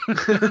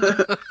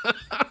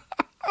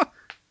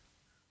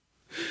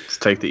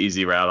 Just take the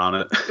easy route on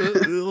it.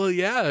 Well,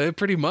 yeah,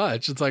 pretty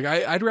much. It's like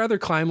I'd rather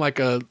climb like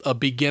a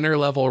beginner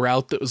level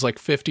route that was like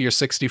 50 or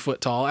 60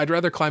 foot tall. I'd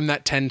rather climb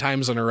that 10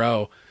 times in a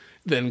row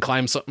than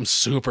climb something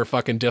super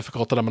fucking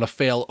difficult that I'm going to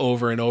fail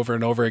over and over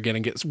and over again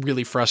and get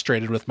really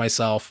frustrated with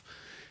myself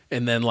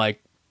and then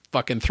like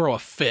fucking throw a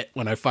fit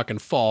when I fucking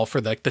fall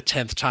for like the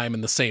 10th time in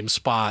the same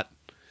spot.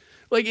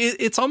 Like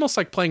it's almost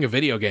like playing a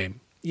video game.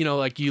 You know,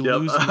 like you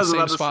lose in the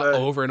same spot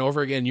over and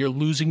over again. You're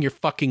losing your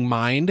fucking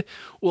mind.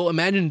 Well,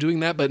 imagine doing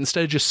that, but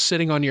instead of just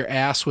sitting on your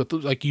ass with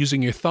like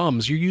using your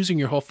thumbs, you're using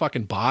your whole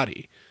fucking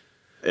body.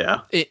 Yeah.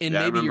 And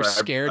maybe you're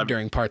scared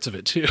during parts of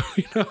it too,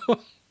 you know?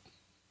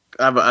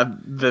 I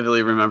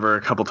vividly remember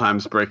a couple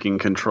times breaking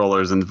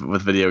controllers and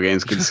with video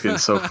games just getting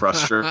so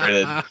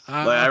frustrated. Like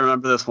I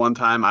remember this one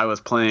time I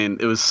was playing,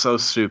 it was so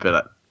stupid.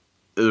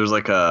 It was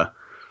like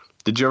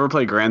did you ever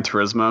play Gran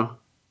Turismo?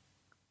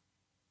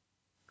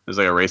 It was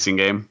like a racing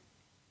game.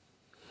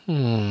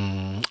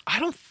 I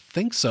don't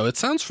think so. It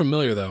sounds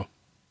familiar though.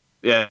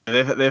 Yeah,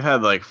 they've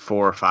had like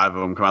 4 or 5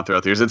 of them come out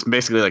throughout the years. It's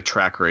basically like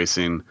track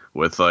racing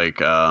with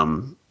like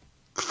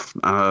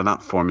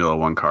not Formula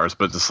 1 cars,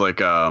 but just like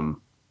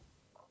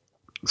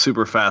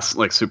super fast,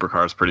 like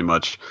supercars pretty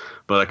much.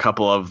 But a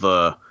couple of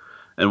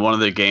one of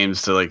the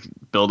games to like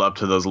build up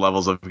to those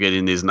levels of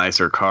getting these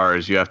nicer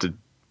cars, you have to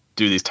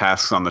do these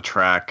tasks on the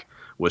track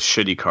with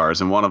shitty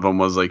cars. And one of them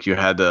was like you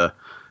had to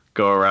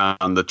go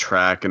around the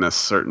track in a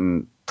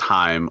certain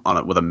time on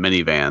it with a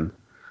minivan,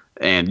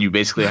 and you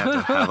basically have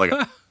to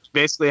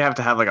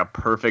have like a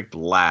perfect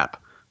lap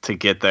to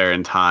get there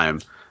in time.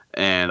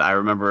 And I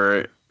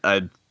remember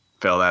I'd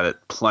failed at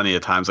it plenty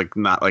of times. Like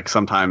not like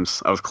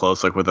sometimes I was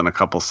close, like within a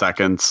couple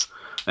seconds,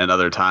 and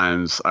other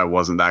times I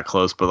wasn't that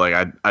close. But like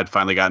I'd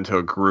finally gotten into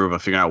a groove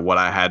of figuring out what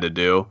I had to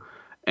do,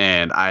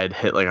 and I had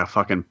hit like a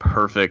fucking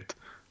perfect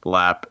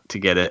lap to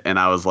get it, and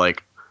I was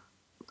like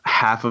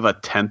half of a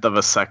tenth of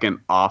a second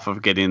off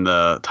of getting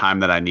the time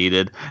that I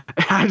needed.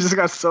 And I just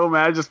got so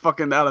mad, just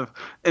fucking out of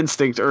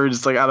instinct or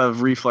just like out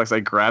of reflex, I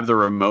grabbed the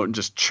remote and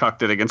just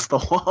chucked it against the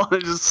wall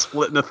and it just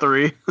split into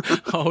three.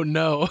 Oh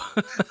no.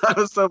 I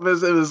was so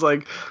pissed. It was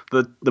like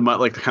the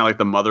like kind of like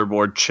the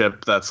motherboard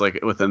chip that's like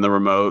within the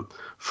remote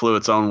flew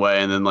its own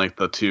way, and then like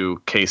the two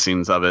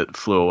casings of it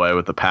flew away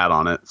with the pad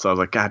on it. So I was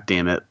like, God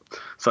damn it.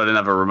 So I didn't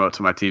have a remote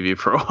to my TV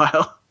for a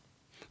while.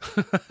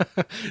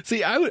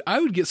 See, I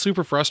would get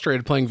super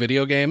frustrated playing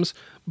video games,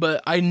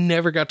 but I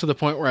never got to the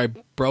point where I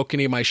broke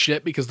any of my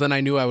shit because then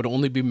I knew I would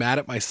only be mad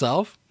at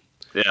myself.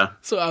 Yeah.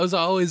 So I was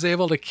always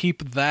able to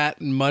keep that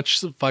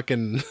much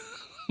fucking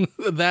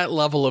that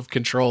level of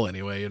control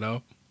anyway, you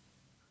know?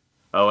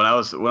 Oh, when I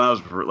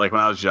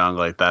was young,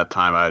 like that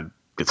time I'd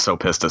get so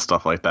pissed at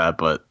stuff like that,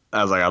 but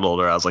as I got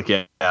older, I was like,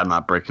 yeah, I'm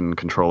not breaking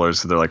controllers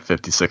because they're like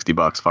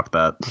 $50-$60. Fuck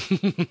that.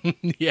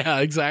 Yeah,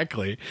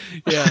 exactly.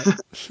 Yeah.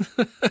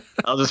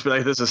 I'll just be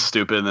like, this is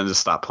stupid, and then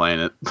just stop playing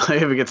it.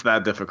 Like, if it gets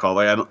that difficult,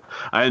 like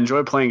I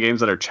enjoy playing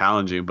games that are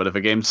challenging, but if a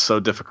game's so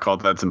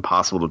difficult that it's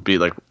impossible to beat,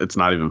 like it's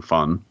not even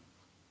fun.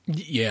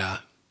 Yeah.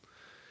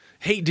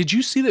 Hey, did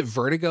you see that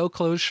Vertigo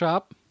closed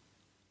shop?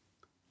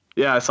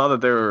 Yeah, I saw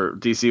that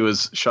DC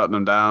was shutting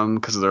them down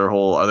because of their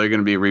whole, are they going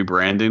to be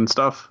rebranding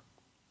stuff?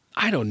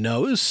 I don't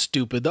know. It was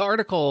stupid. The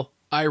article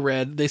I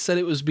read, they said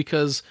it was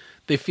because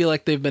they feel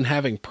like they've been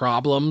having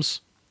problems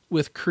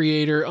with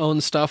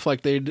creator-owned stuff.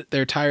 Like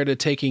they're tired of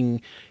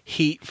taking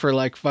heat for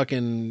like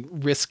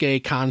fucking risque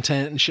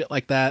content and shit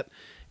like that.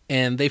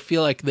 And they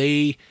feel like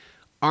they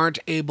aren't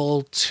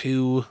able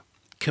to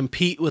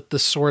compete with the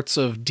sorts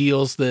of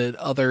deals that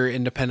other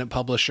independent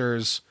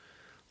publishers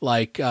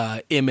like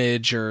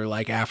Image or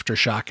like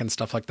Aftershock and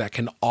stuff like that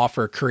can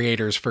offer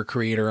creators for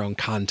creator-owned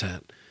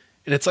content.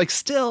 And it's like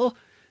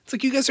it's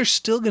like you guys are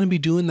still going to be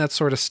doing that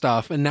sort of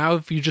stuff. And now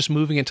if you're just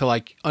moving into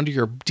like under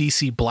your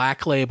DC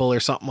Black label or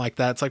something like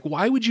that, it's like,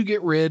 why would you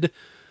get rid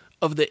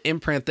of the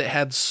imprint that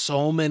had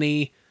so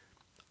many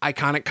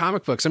iconic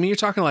comic books? I mean, you're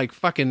talking like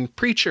fucking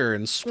Preacher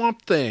and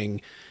Swamp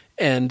Thing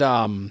and,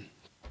 oh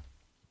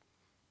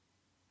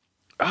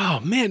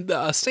man,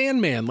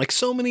 Sandman, like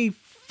so many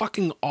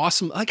fucking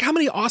awesome, like how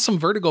many awesome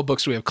Vertigo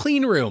books do we have?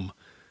 Clean Room.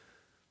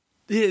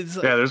 Yeah,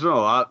 there's been a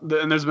lot,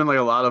 and there's been like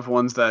a lot of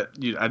ones that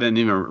I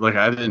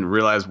didn't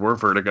realize were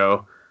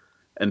Vertigo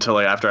until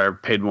like after I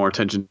paid more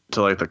attention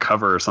to like the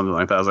cover or something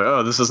like that. I was like,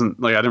 oh, this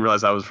isn't like, I didn't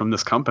realize that was from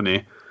this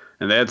company.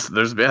 And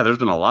there's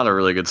been a lot of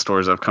really good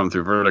stories that have come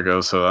through Vertigo,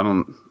 so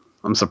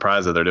I'm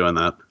surprised that they're doing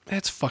that.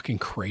 That's fucking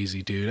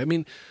crazy, dude. I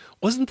mean,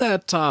 wasn't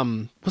the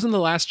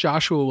last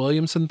Joshua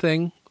Williamson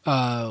thing?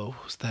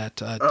 Was that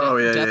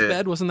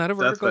Deathbed? Wasn't that a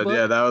Vertigo Deathbed, book?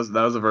 Yeah, that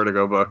was a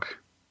Vertigo book.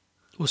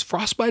 Was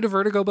Frostbite a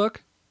Vertigo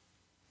book?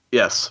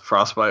 Yes,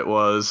 Frostbite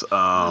was.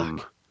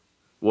 What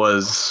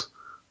was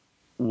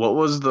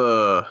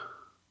the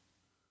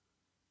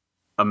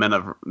Men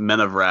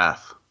of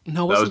Wrath?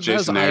 No, that was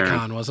Jason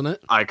Icon, wasn't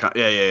it? Icon,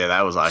 yeah,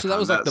 that was Icon. So that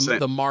was like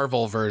the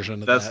Marvel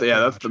version of that's that.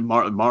 That's the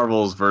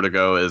Marvel's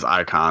Vertigo is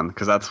Icon,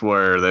 because that's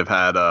where they've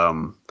had.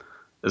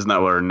 Isn't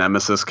that where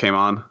Nemesis came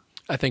on?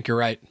 I think you're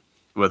right.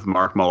 With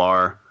Mark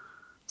Millar,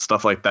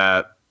 stuff like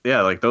that.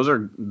 Yeah, like those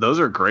are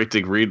great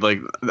to read.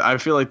 Like I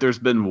feel like there's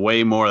been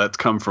way more that's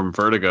come from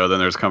Vertigo than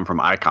there's come from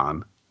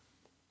Icon.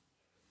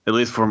 At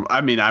least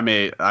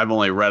I've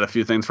only read a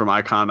few things from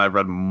Icon. I've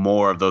read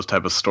more of those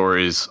type of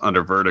stories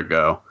under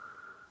Vertigo,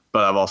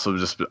 but I also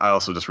just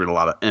read a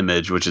lot of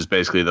Image, which is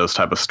basically those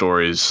type of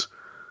stories.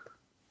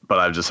 But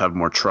I just have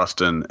more trust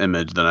in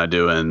Image than I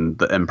do in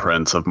the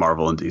imprints of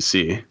Marvel and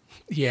DC.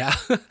 Yeah,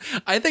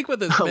 I think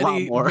with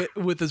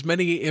as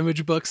many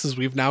Image books as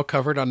we've now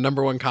covered on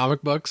Number One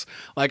Comic Books,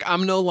 like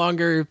I'm no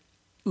longer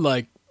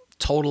like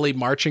totally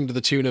marching to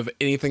the tune of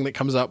anything that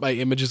comes out by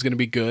Image is going to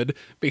be good,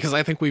 because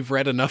I think we've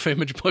read enough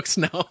Image books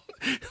now.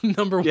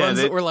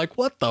 That we're like,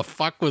 what the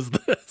fuck was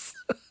this?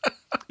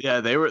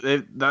 Yeah,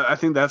 I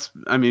think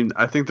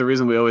the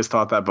reason we always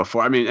thought that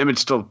before. I mean, Image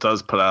still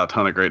does put out a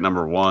ton of great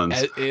number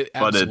ones.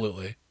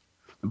 Absolutely.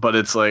 But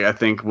it's like, I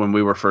think when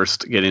we were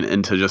first getting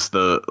into just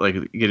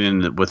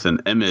getting with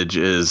an Image,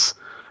 is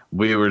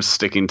we were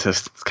sticking to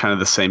kind of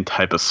the same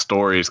type of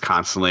stories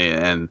constantly.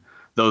 And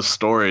those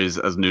stories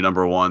as new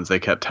number ones, they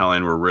kept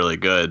telling were really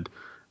good.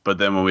 But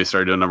then when we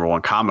started doing number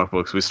one comic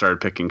books, we started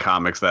picking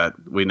comics that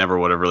we never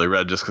would have really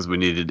read, just because we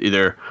needed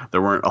either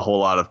there weren't a whole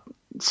lot of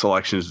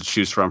selections to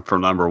choose from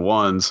number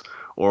ones,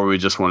 or we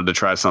just wanted to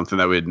try something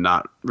that we had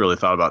not really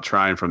thought about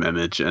trying from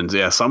Image. And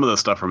yeah, some of the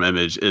stuff from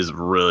Image is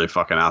really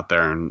fucking out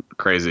there and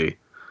crazy,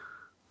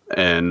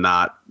 and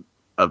not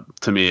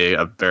to me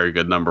a very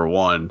good number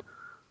one,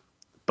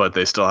 but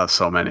they still have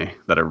so many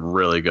that are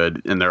really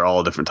good, and they're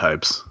all different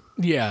types.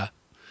 Yeah.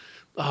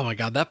 Oh my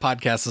God, that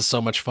podcast is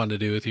so much fun to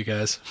do with you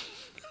guys.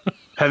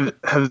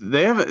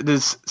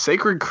 This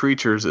Sacred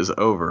Creatures is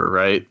over,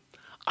 right?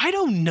 I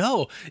don't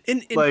know.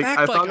 In like,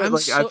 fact,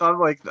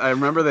 I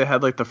remember they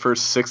had like the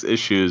first 6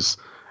 issues,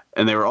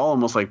 and they were all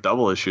almost like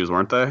double issues,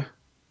 weren't they?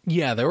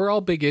 Yeah, they were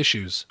all big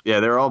issues. Yeah,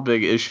 they were all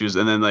big issues,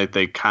 and then like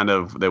they took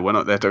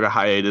a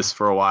hiatus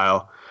for a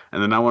while,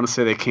 And then I want to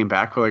say they came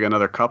back with like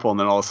another couple, and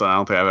then all of a sudden I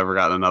don't think I've ever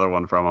gotten another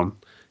one from them.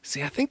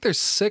 See, I think there's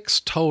 6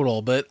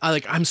 total, but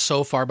I'm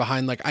so far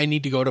behind. Like, I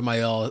need to go to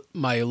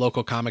my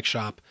local comic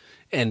shop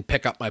and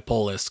pick up my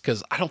pull list,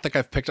 because I don't think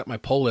I've picked up my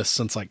pull list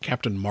since like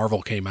Captain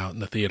Marvel came out in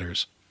the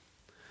theaters.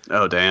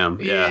 Oh,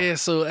 damn. Yeah.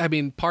 So, I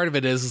mean, part of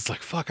it is, it's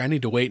like, fuck, I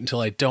need to wait until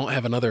I don't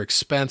have another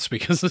expense,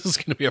 because this is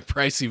going to be a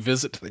pricey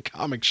visit to the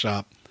comic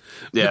shop.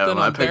 Yeah. But then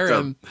on there,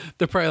 and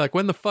they're probably like,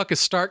 when the fuck is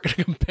Stark going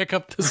to come pick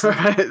up this?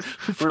 Right.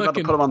 We're about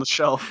to put them on the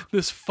shelf.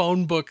 This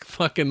phone book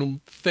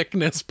fucking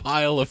thickness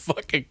pile of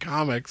fucking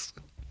comics.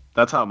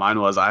 That's how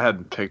mine was. I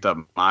hadn't picked up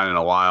mine in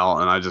a while,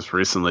 and I just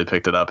recently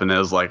picked it up, and it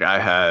was like I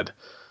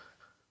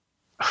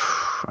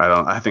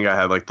think I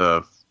had like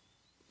the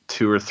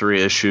 2 or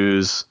 3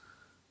 issues.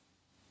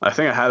 I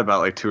think I had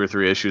about like 2 or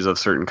 3 issues of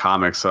certain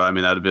comics. So, I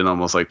mean, that'd have been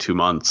almost like 2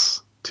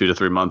 to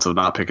 3 months of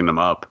not picking them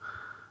up.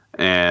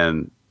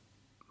 And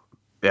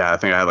yeah, I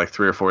think I had like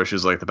 3 or 4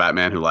 issues, like The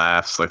Batman Who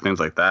Laughs, like things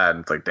like that. And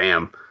it's like,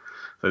 damn,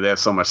 like they have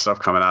so much stuff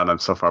coming out, and I'm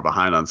so far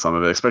behind on some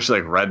of it,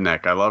 especially like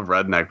Redneck. I love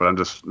Redneck,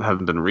 but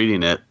haven't been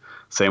reading it.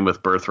 Same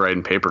with Birthright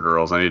and Paper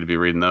Girls. I need to be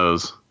reading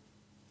those.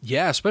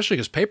 Yeah, especially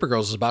because Paper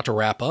Girls is about to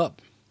wrap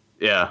up.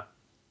 Yeah.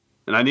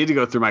 And I need to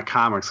go through my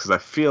comics, because I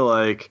feel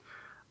like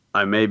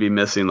I may be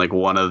missing like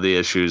one of the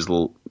issues,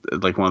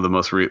 like one of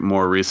the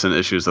more recent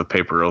issues of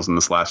Paper Girls in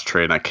this last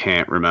trade, and I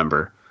can't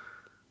remember.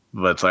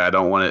 But it's like, I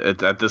don't want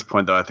it at this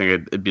point, though. I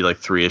think it'd be like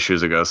 3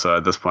 issues ago. So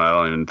at this point, I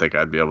don't even think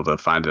I'd be able to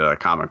find it at a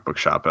comic book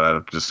shop. But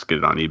I'd just get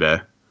it on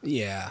eBay.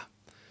 Yeah.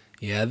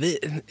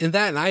 And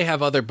I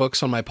have other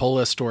books on my pull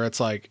list where it's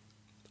like,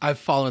 I've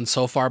fallen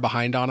so far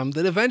behind on them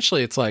that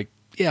eventually it's like,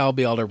 yeah, I'll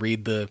be able to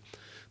read the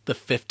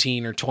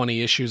 15 or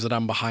 20 issues that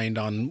I'm behind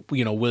on,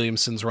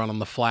 Williamson's run on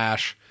The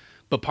Flash.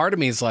 But part of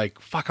me is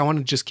like, fuck, I want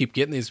to just keep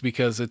getting these,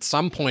 because at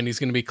some point he's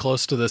going to be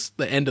close to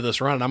the end of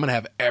this run, and I'm going to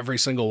have every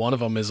single one of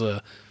them as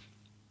a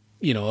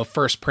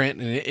first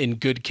print in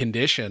good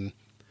condition.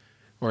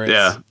 Where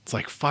it's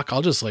like, fuck,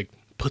 I'll just like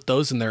put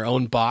those in their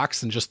own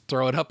box and just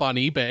throw it up on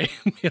eBay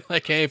and be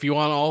like, hey, if you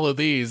want all of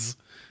these,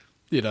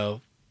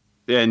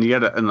 Yeah, and you got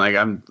to, and like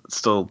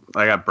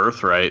I got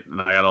Birthright,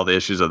 and I got all the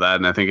issues of that,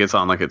 and I think it's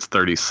on like its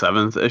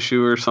 37th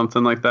issue or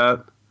something like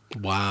that.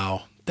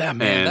 Wow. That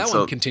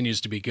one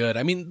continues to be good.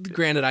 I mean,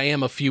 granted, I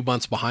am a few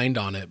months behind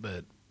on it,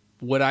 but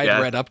what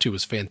I've read up to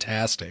was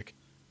fantastic.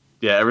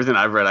 Yeah, everything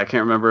I've read, I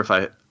can't remember if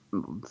I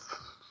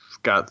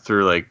got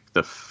through like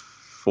the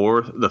 5th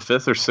or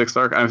 6th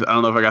arc. I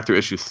don't know if I got through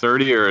issue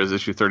 30 or is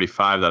issue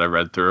 35 that I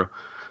read through.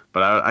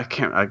 But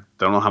I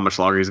don't know how much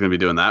longer he's going to be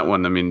doing that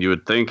one. I mean, you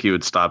would think he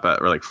would stop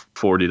at like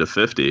 40 to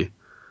 50.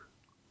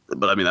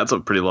 But I mean, that's a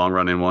pretty long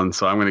running one.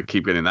 So I'm going to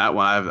keep getting that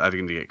one. I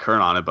didn't get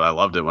current on it, but I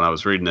loved it when I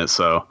was reading it.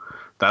 So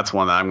that's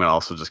one that I'm going to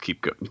also just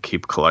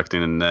keep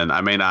collecting. And then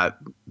I may not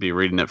be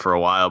reading it for a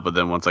while, but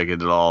then once I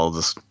get it all, I'll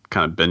just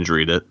kind of binge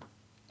read it.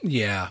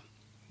 Yeah.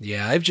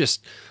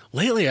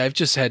 Lately I've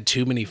just had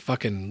too many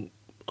fucking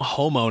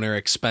homeowner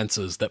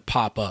expenses that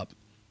pop up.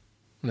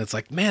 And it's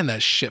like, man,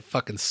 that shit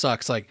fucking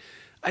sucks. Like,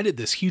 I did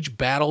this huge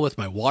battle with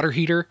my water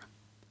heater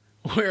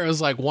where it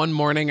was like one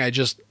morning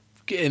this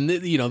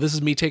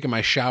is me taking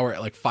my shower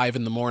at like 5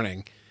 a.m.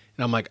 and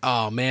I'm like,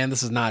 oh man,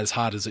 this is not as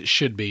hot as it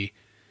should be.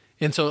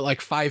 And so at like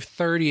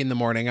 5:30 in the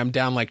morning, I'm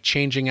down like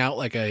changing out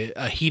like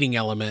a heating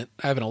element.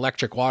 I have an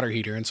electric water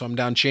heater. And so I'm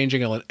down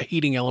changing a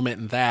heating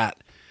element in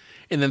that.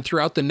 And then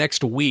throughout the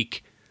next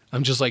week,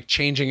 I'm just like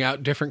changing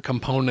out different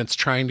components,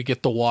 trying to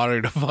get the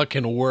water to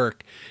fucking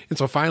work. And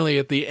so finally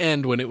at the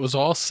end, when it was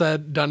all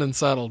said, done and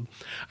settled,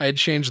 I had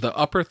changed the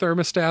upper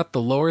thermostat,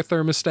 the lower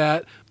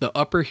thermostat, the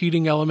upper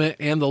heating element,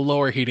 and the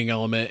lower heating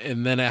element.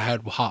 And then I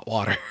had hot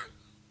water.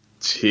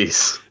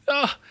 Jeez.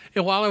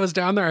 And while I was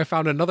down there, I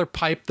found another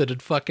pipe that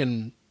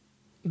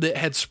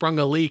had sprung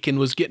a leak and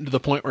was getting to the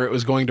point where it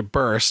was going to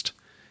burst.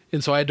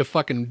 And so I had to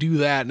fucking do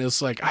that. And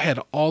it's like, I had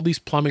all these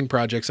plumbing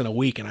projects in a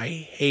week, and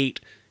I hate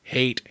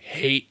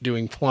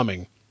doing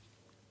plumbing.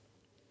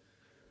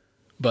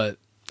 But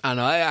I don't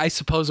know. I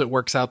suppose it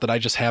works out that I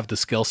just have the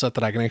skill set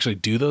that I can actually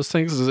do those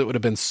things, because it would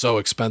have been so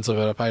expensive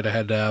if I'd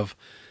had to have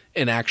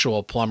an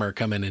actual plumber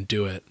come in and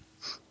do it.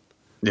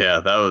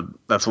 Yeah,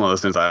 that's one of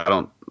those things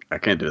I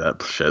can't do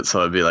that shit.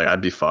 So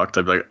I'd be fucked.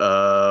 I'd be like,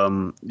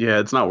 yeah,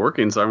 it's not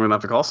working, so I'm gonna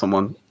have to call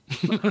someone.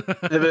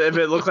 if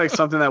it looked like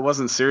something that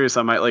wasn't serious,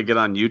 I might like get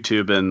on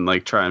YouTube and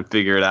like try and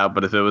figure it out.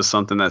 But if it was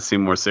something that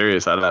seemed more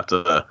serious, I'd have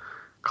to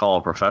call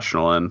a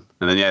professional in,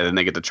 and then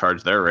they get to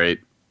charge their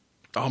rate.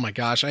 Oh my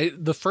gosh.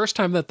 The first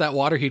time that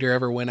water heater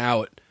ever went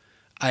out,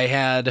 I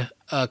had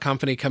a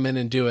company come in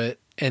and do it,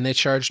 and they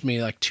charged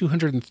me like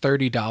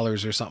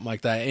 $230 or something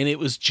like that. And it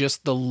was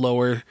just the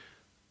lower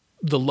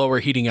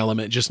heating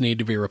element just needed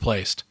to be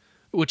replaced,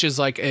 which is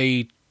like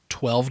a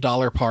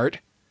 $12 part.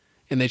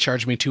 And they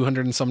charged me $200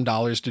 and some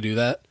to do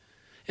that.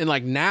 And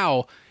like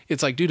now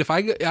it's like, dude, if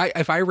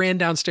I ran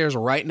downstairs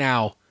right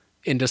now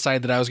and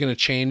decided that I was going to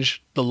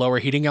change the lower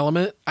heating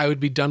element, I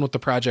would be done with the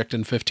project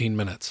in 15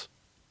 minutes.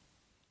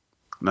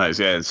 Nice.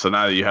 Yeah. So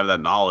now that you have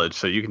that knowledge,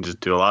 so you can just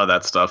do a lot of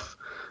that stuff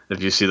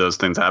if you see those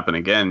things happen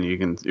again,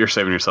 you're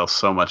saving yourself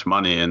so much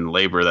money and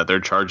labor that they're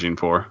charging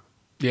for.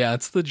 Yeah,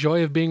 it's the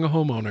joy of being a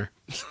homeowner.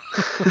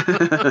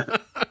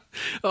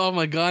 Oh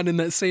my God. In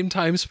that same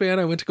time span,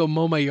 I went to go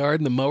mow my yard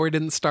and the mower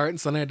didn't start. And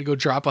so then I had to go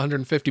drop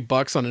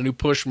 $150 on a new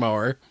push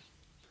mower.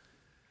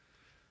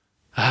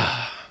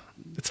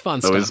 It's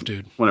fun stuff,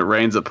 dude. When it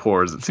rains, it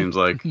pours, it seems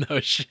like. No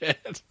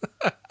shit.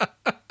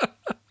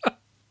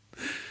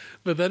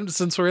 But then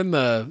since we're in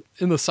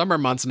the summer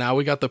months now,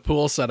 we got the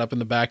pool set up in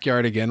the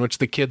backyard again, which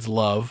the kids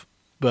love.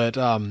 But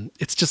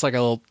it's just like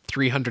a little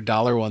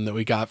 $300 one that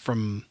we got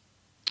from,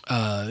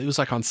 it was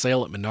like on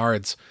sale at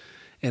Menards.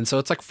 And so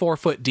it's like 4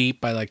 foot deep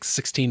by like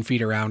 16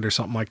 feet around or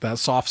something like that.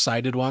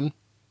 Soft-sided one.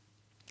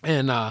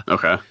 And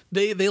okay,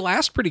 they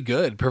last pretty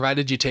good,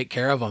 provided you take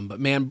care of them. But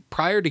man,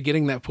 prior to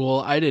getting that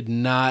pool, I did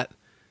not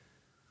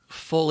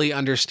fully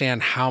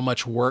understand how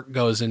much work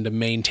goes into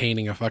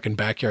maintaining a fucking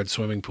backyard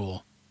swimming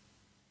pool.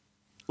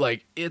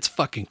 Like, it's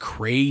fucking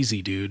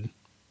crazy, dude.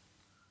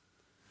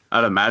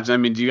 I'd imagine. I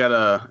mean, do you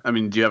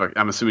have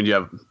I'm assuming you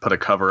have put a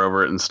cover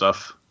over it and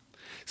stuff?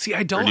 See,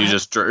 I don't. Or do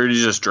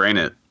you just drain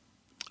it?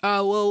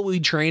 Well, we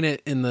drain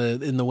it in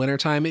the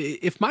wintertime.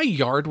 If my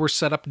yard were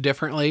set up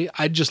differently,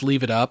 I'd just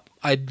leave it up.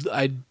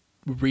 I'd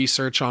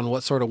research on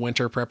what sort of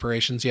winter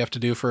preparations you have to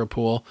do for a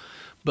pool.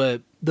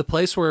 But the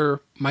place where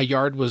my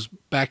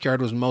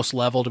backyard was most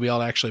level to be able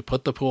to actually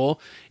put the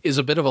pool is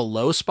a bit of a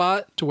low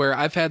spot, to where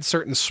I've had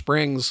certain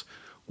springs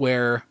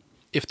where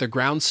if the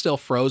ground's still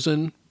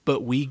frozen,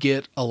 but we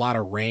get a lot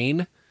of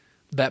rain,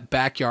 that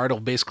backyard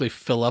will basically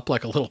fill up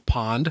like a little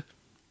pond.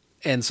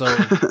 And so,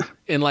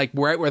 and like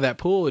right where that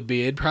pool would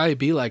be, it'd probably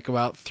be like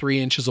about 3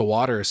 inches of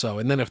water or so.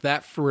 And then if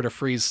that were to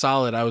freeze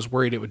solid, I was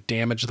worried it would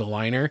damage the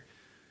liner.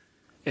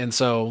 And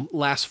so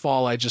last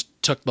fall, I just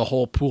took the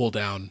whole pool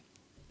down.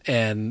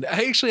 And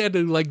I actually had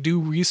to like do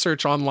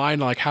research online,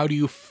 like how do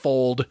you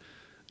fold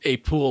a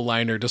pool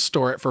liner to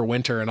store it for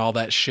winter and all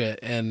that shit.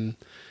 And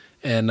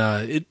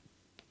it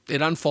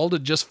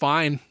unfolded just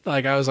fine.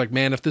 Like I was like,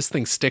 man, if this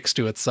thing sticks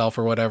to itself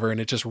or whatever, and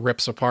it just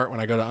rips apart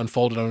when I go to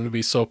unfold it, I'm going to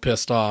be so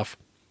pissed off.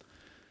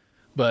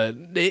 But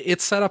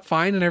it's set up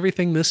fine and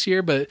everything this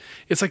year. But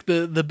it's like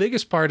the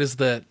biggest part is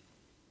that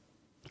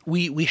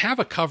we have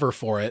a cover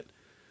for it,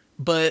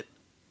 but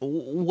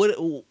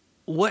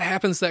what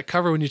happens to that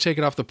cover when you take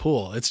it off the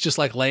pool? It's just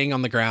like laying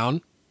on the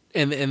ground,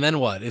 and then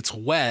what? It's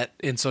wet,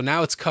 and so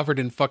now it's covered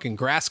in fucking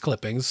grass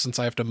clippings since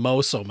I have to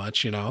mow so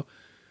much, you know?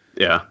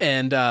 Yeah.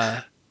 And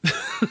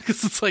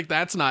because it's like,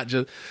 that's not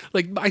just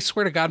like, I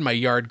swear to God, my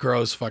yard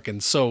grows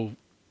fucking so,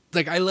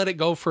 like I let it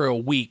go for a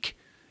week.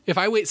 If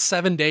I wait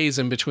 7 days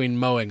in between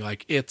mowing,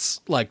 like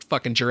it's like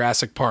fucking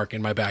Jurassic Park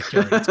in my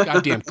backyard. It's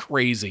goddamn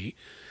crazy.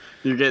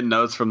 You're getting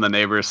notes from the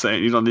neighbors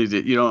saying you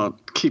don't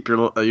keep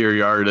your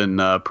yard in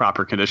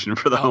proper condition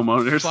for the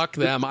homeowners. Fuck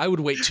them. I would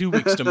wait 2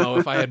 weeks to mow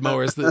if I had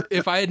mowers.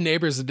 If I had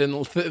neighbors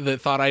that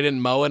thought I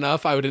didn't mow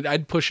enough,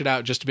 I'd push it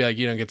out just to be like,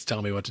 you don't get to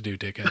tell me what to do,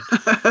 dickhead.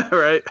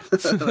 Right.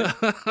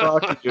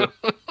 Fuck you.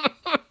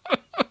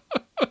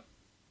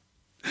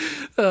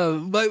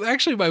 But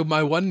actually,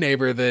 my one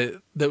neighbor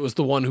that was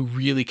the one who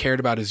really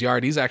cared about his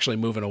yard, he's actually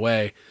moving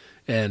away,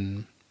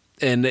 and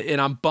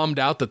I'm bummed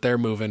out that they're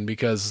moving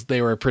because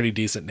they were pretty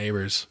decent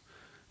neighbors.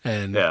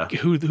 And yeah.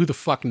 who the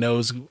fuck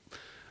knows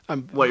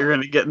what you're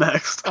gonna get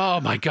next? Oh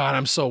my God,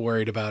 I'm so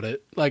worried about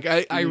it. Like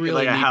I really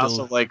like a need house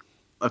of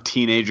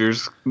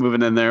teenagers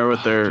moving in there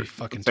with their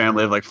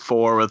family of like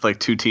 4 with like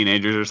 2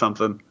 teenagers or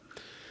something.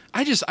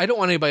 I don't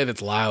want anybody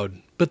that's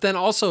loud. But then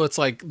also it's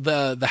like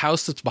the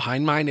house that's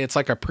behind mine, it's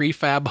like a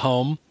prefab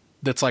home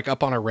that's like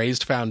up on a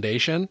raised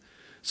foundation.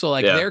 So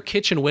like their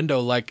kitchen window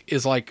like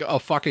is like a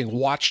fucking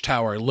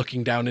watchtower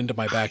looking down into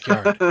my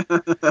backyard.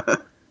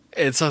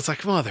 And so it's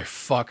like,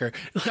 motherfucker.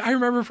 I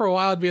remember for a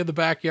while I'd be in the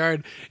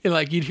backyard and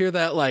like you'd hear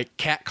that like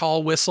cat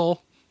call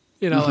whistle.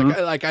 You know,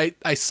 mm-hmm.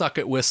 I suck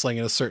at whistling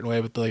in a certain way,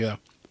 but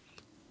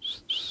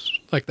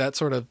like that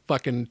sort of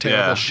fucking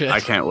terrible shit.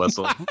 I can't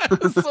whistle.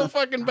 It's so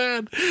fucking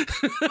bad.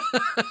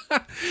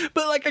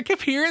 But like I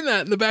kept hearing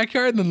that in the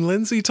backyard, and then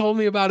Lindsay told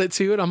me about it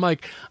too, and I'm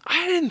like,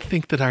 I didn't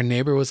think that our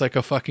neighbor was like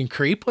a fucking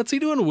creep. What's he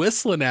doing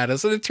whistling at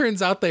us? And it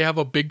turns out they have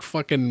a big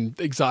fucking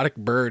exotic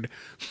bird.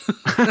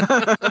 And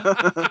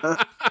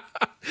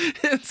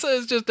so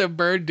it's just a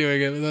bird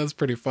doing it, and that's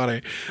pretty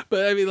funny.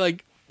 But I mean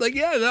like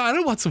yeah, no, I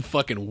don't want some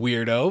fucking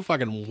weirdo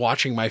fucking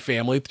watching my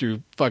family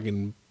through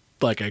fucking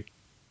like a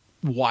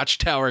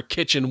watchtower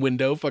kitchen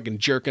window fucking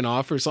jerking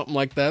off or something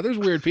like that. There's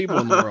weird people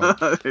in the world.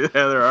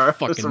 Yeah, there are.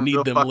 Fucking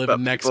need them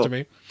living next to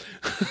me.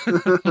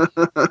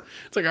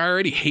 It's like I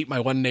already hate my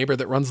one neighbor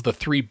that runs the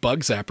 3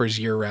 bug zappers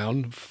year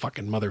round.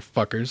 Fucking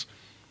motherfuckers.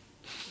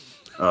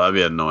 Oh, that'd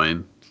be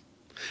annoying.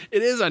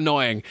 It is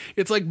annoying.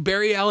 It's like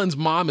Barry Allen's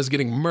mom is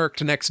getting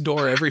murked next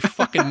door every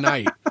fucking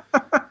night.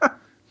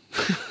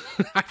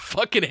 I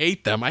fucking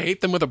hate them. I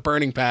hate them with a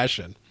burning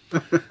passion.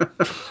 And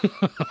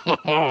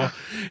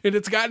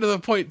it's gotten to the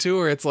point too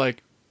where it's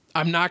like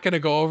I'm not going to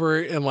go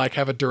over and like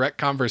have a direct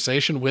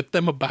conversation with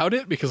them about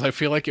it because I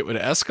feel like it would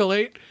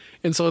escalate.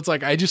 And so it's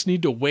like I just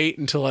need to wait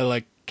until I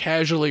like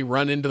casually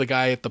run into the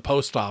guy at the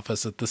post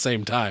office at the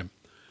same time.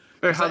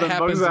 Hey, how the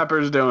bug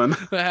zappers doing?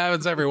 That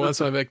happens every once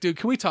in a while. I'm like, dude,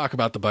 can we talk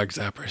about the bug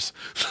zappers?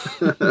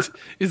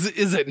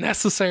 Is it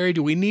necessary?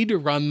 Do we need to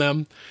run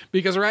them?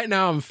 Because right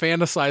now I'm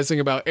fantasizing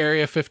about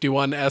Area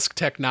 51-esque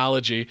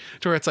technology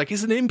to where it's like,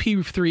 is an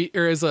MP3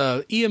 or is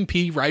a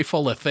EMP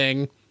rifle a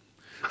thing?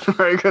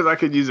 Right, because I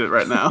could use it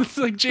right now. It's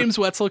like, James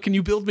Wetzel, can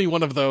you build me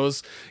one of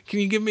those? Can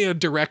you give me a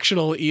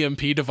directional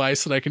EMP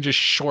device that I can just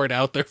short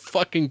out their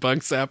fucking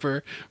bug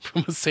zapper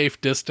from a safe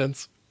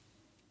distance?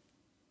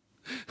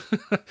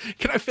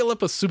 Can I fill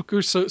up a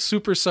super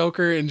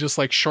soaker and just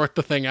like short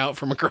the thing out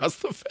from across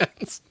the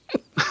fence?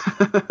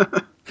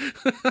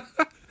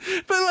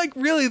 But like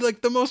really,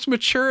 like the most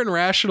mature and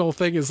rational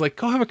thing is like,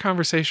 go have a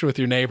conversation with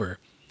your neighbor.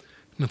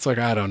 And it's like,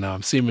 I don't know,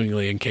 I'm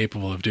seemingly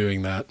incapable of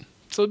doing that.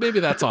 So maybe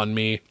that's on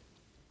me.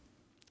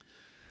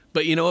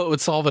 But you know what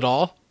would solve it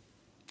all?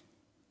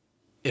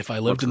 If I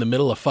lived in the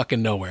middle of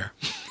fucking nowhere.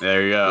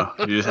 There you go.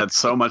 You just had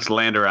so much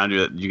land around you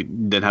that you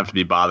didn't have to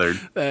be bothered.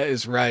 That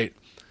is right.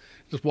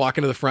 Just walk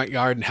into the front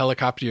yard and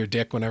helicopter your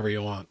dick whenever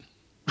you want.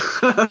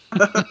 Not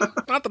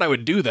that I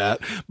would do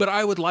that, but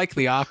I would like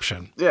the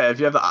option. Yeah, if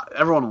you have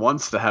everyone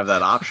wants to have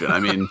that option. I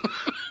mean,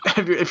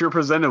 if you're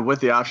presented with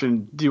the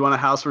option, do you want a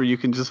house where you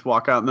can just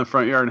walk out in the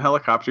front yard and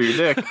helicopter your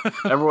dick?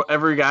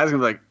 Every guy's gonna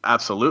be like,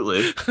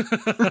 absolutely.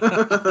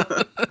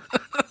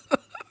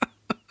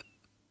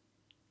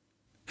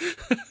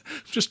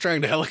 Just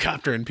trying to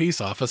helicopter in peace,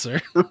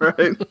 officer.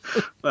 Right.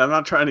 I'm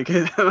not trying to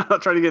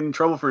get in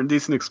trouble for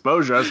indecent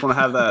exposure. I just want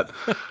to have that,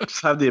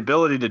 just have the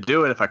ability to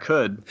do it if I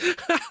could.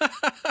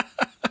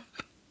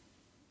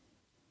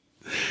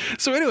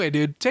 So anyway,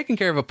 dude, taking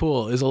care of a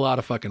pool is a lot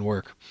of fucking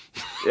work.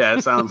 Yeah,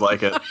 it sounds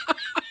like it.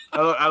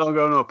 I don't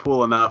go to a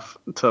pool enough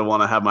to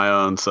want to have my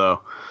own, so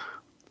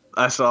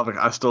I still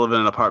live in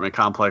an apartment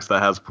complex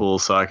that has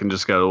pools, so I can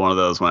just go to one of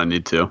those when I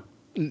need to.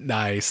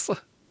 Nice.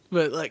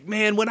 But like,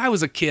 man, when I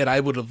was a kid, I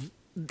would have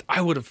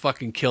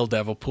fucking killed to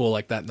have a pool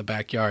like that in the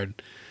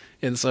backyard.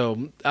 And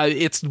so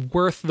it's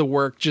worth the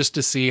work just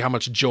to see how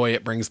much joy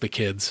it brings the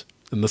kids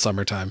in the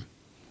summertime.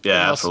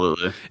 Yeah,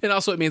 absolutely. And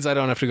also it means I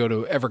don't have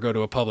to ever go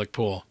to a public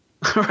pool.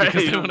 Right.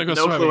 Because they want to go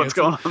no swimming. clue what's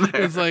going on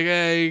there. It's like,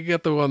 hey, you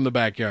get the one in the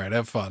backyard.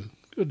 Have fun.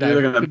 You're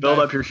either going to build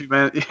up your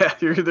yeah,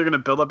 you're either going to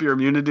build up your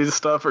immunity to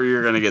stuff or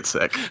you're going to get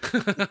sick.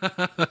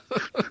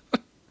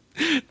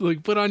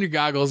 Like, put on your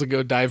goggles and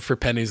go dive for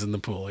pennies in the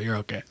pool. You're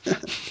okay.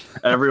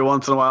 Every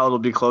once in a while, it'll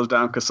be closed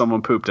down because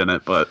someone pooped in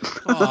it. But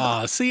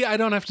see, I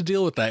don't have to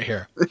deal with that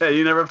here. Yeah,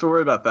 you never have to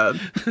worry about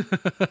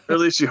that. Or at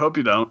least you hope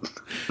you don't.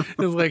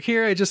 It's like,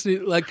 here, I just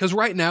need, like, because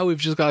right now we've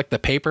just got like the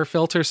paper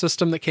filter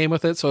system that came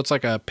with it. So it's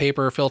like a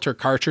paper filter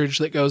cartridge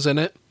that goes in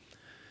it.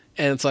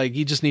 And it's like,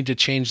 you just need to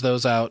change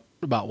those out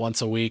about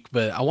once a week.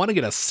 But I want to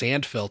get a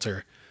sand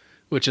filter,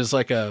 which is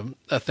like a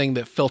thing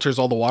that filters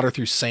all the water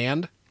through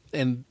sand.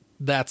 And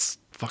that's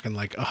fucking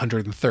like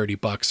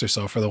 $130 or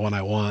so for the one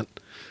I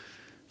want.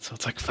 So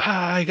it's like,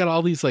 I got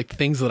all these like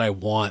things that I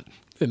want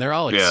and they're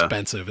all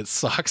expensive. It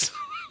sucks.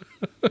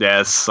 Yeah,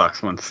 it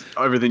sucks when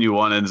everything you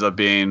want ends up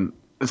being,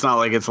 it's not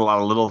like it's a lot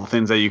of little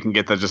things that you can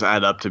get that just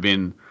add up to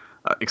being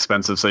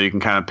expensive. So you can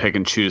kind of pick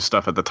and choose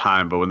stuff at the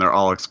time. But when they're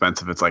all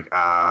expensive, it's like,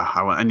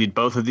 I need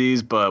both of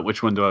these, but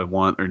which one do I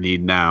want or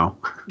need now?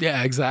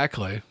 Yeah,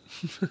 exactly.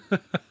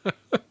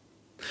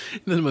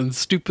 And then when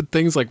stupid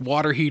things like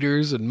water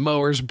heaters and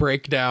mowers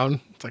break down,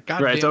 it's like,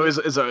 God right. damn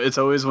It's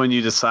always when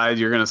you decide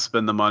you're going to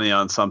spend the money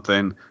on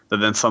something that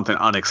then something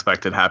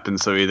unexpected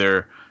happens. So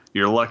either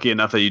you're lucky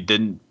enough that you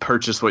didn't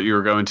purchase what you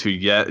were going to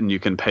yet and you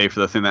can pay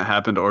for the thing that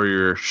happened, or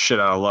you're shit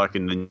out of luck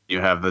and then you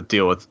have to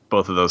deal with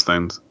both of those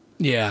things.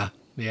 Yeah.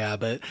 Yeah.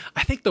 But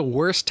I think the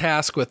worst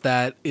task with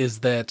that is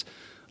that,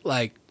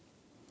 like,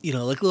 you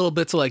know, like little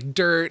bits of like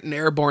dirt and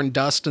airborne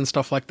dust and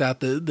stuff like that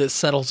that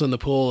settles in the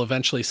pool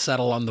eventually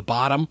settle on the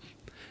bottom.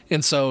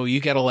 And so you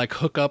got to like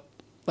hook up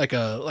like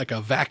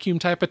a vacuum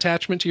type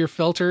attachment to your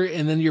filter.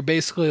 And then you're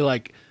basically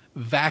like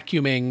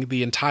vacuuming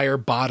the entire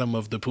bottom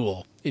of the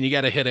pool. And you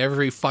got to hit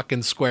every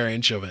fucking square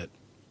inch of it.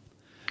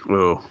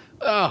 Ooh.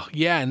 Oh,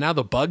 yeah. And now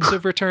the bugs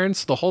have returned.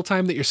 So the whole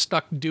time that you're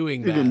stuck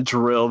doing that. You're getting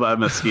drilled by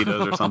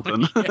mosquitoes or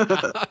something.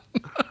 Yeah.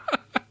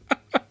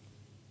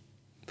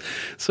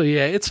 So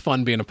yeah, it's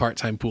fun being a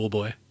part-time pool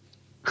boy.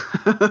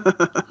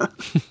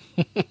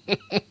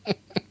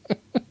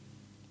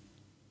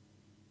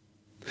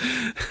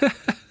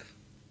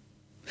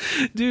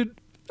 Dude,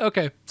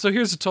 okay, so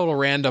here's a total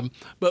random,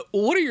 but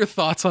what are your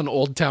thoughts on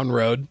Old Town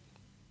Road?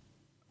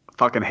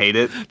 Fucking hate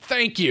it.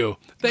 Thank you.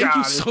 Thank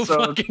you so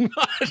fucking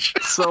much.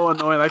 It's so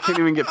annoying. I can't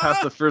even get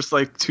past the first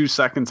like 2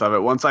 seconds of it.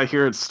 Once I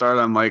hear it start,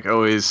 I'm like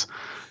always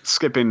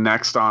skipping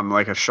next on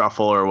like a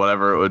shuffle or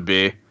whatever it would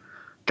be.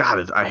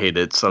 God, I hate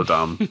it. It's so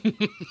dumb.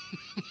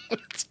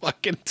 It's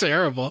fucking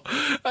terrible.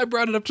 I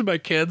brought it up to my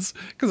kids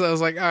because I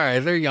was like, all right,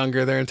 they're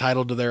younger. They're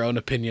entitled to their own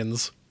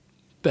opinions.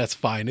 That's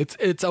fine.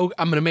 I'm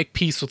going to make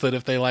peace with it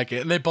if they like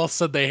it. And they both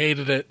said they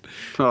hated it.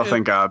 Oh,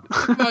 thank God.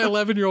 My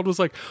 11-year-old was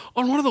like,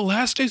 on one of the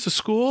last days of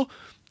school,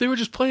 they were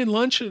just playing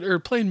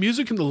playing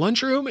music in the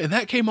lunchroom, and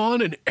that came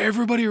on, and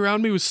everybody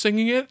around me was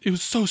singing it. It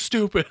was so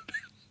stupid.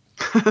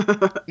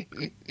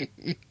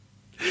 Can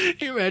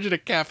you imagine a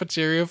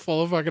cafeteria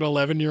full of fucking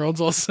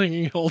 11-year-olds all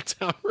singing Old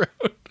Town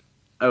Road?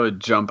 I would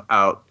jump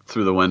out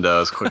through the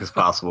window as quick as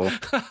possible.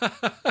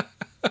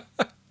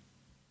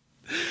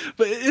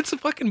 But it's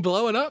fucking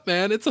blowing up,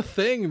 man. It's a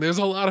thing. There's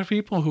a lot of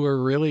people who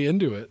are really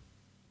into it.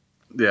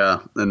 Yeah,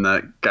 and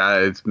that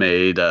guy's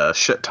made a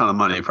shit ton of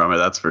money from it,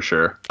 that's for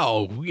sure.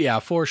 Oh, yeah,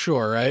 for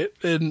sure, right?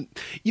 And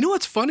you know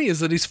what's funny is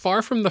that he's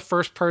far from the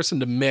first person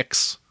to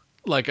mix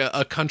like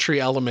a country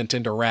element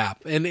into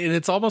rap. And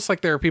it's almost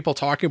like there are people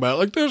talking about it,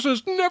 like, this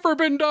has never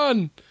been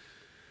done.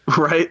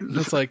 Right?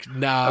 It's like,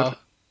 no,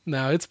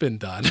 it's been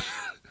done.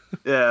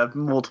 Yeah,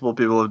 multiple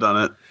people have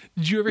done it.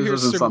 Did you ever hear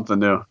something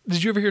new?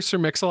 Did you ever hear Sir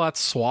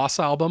Mix-a-Lot's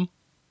Swass album?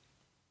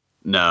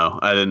 No,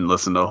 I didn't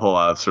listen to a whole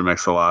lot of Sir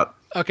Mix-a-Lot.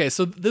 Okay,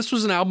 so this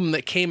was an album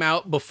that came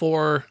out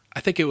before, I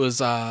think it was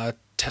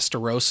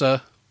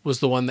Testarossa was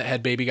the one that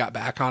had Baby Got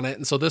Back on it.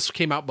 And so this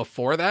came out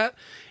before that.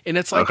 And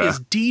it's like his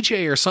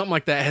DJ or something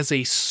like that has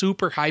a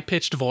super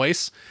high-pitched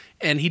voice.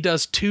 And he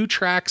does 2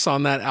 tracks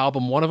on that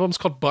album. One of them's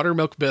called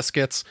Buttermilk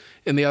Biscuits,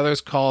 and the other's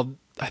called,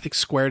 I think,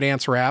 Square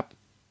Dance Rap.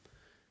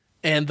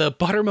 And the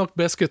Buttermilk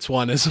Biscuits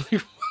one is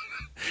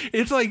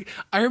it's like,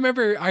 I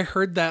remember I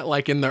heard that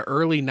like in the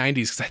early 90s,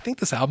 because I think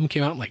this album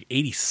came out in like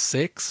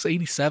 86,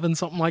 87,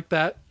 something like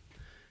that.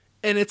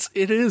 And it's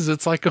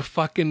like a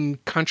fucking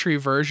country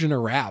version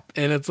of rap.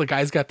 And it's the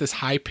guy's got this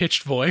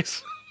high-pitched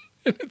voice.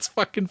 And it's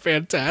fucking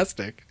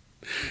fantastic.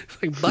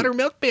 It's like,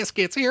 buttermilk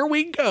biscuits, here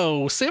we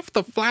go. Sift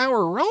the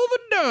flour, roll the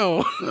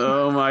dough.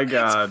 Oh my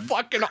God. It's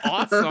fucking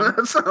awesome.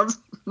 That sounds...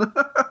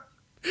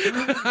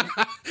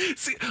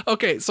 See,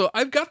 okay, so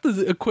I've got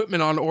the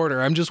equipment on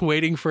order. I'm just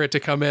waiting for it to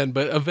come in,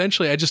 but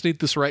eventually I just need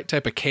this right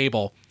type of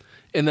cable,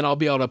 and then I'll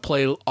be able to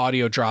play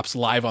audio drops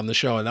live on the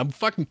show. And I'm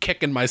fucking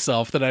kicking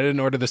myself that I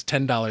didn't order this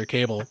 $10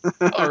 cable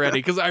already,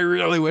 because I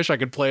really wish I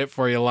could play it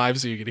for you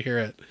live so you could hear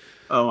it.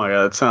 Oh my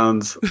God, it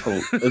sounds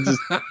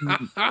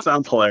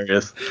sounds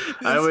hilarious.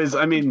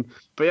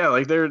 But yeah,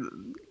 like they're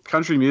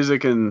country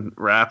music and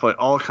rap, like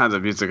all kinds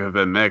of music have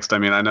been mixed. I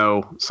mean, I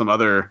know some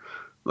other,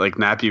 like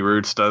Nappy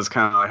Roots does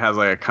kind of has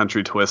like a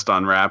country twist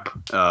on rap.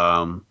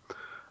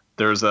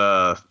 There's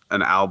an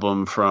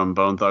album from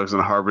Bone Thugs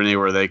and Harmony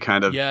where they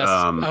kind of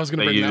I was going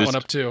to bring that one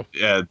up too.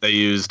 Yeah, they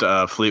used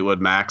Fleetwood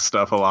Mac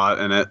stuff a lot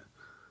in it,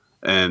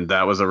 and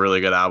that was a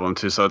really good album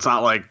too. So it's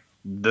not like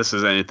this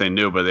is anything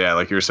new, but yeah,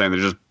 like you were saying,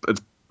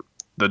 it's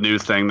the new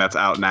thing that's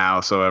out now,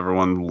 so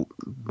everyone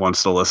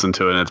wants to listen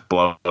to it, and it's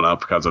blown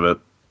up because of it.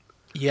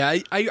 Yeah,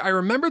 I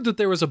remembered that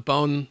there was a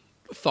Bone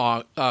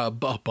song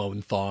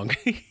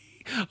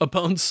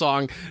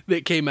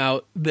that came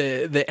out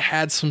that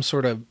had some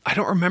sort of, I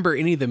don't remember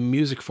any of the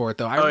music for it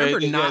though. I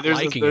remember not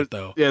liking it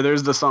though. Yeah,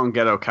 there's the song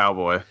Ghetto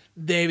Cowboy.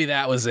 Maybe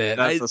that was it.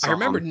 I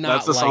remember not liking it.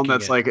 That's the song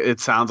that's like,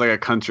 it sounds like a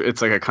country,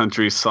 it's like a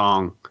country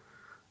song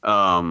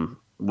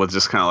with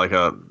just kind of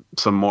like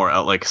some more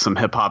like some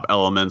hip hop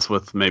elements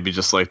with maybe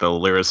just like the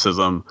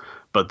lyricism,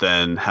 but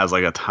then has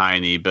like a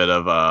tiny bit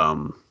of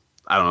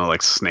I don't know,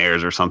 like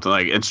snares or something,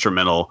 like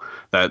instrumental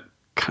that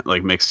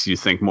like makes you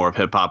think more of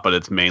hip hop, but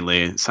it's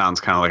mainly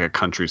sounds kind of like a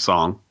country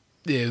song.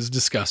 It is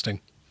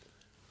disgusting.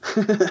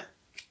 I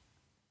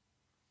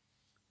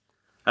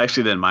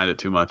actually didn't mind it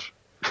too much.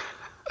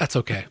 That's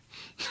okay.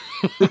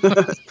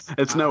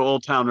 It's no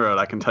Old Town Road,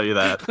 I can tell you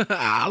that.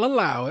 I'll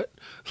allow it.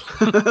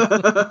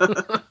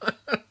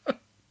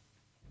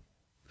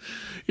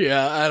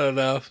 Yeah, I don't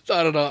know.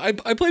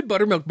 I played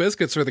Buttermilk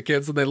Biscuits for the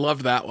kids, and they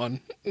loved that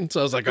one. And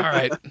so I was like, all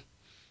right.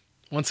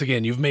 Once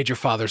again, you've made your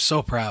father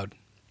so proud.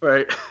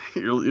 Right.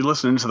 You're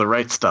listening to the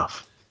right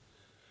stuff.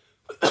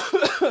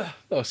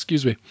 Oh,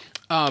 excuse me.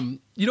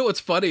 You know what's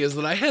funny is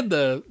that I had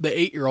the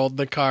 8-year-old in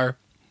the car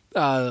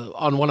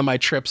on one of my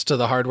trips to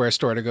the hardware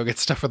store to go get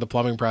stuff for the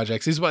plumbing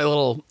projects. He's my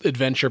little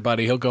adventure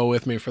buddy. He'll go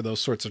with me for those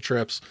sorts of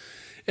trips.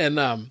 And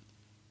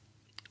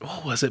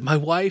what was it? My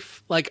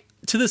wife, like,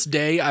 to this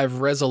day,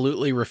 I've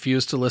resolutely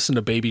refused to listen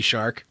to Baby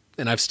Shark,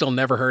 and I've still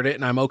never heard it,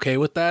 and I'm okay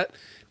with that.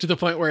 To the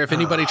point where if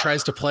anybody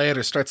tries to play it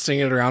or starts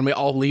singing it around me,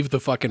 I'll leave the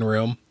fucking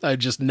room. I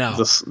just,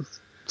 no.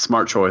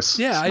 Smart choice.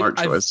 Yeah,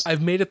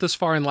 I've made it this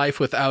far in life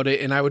without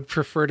it, and I would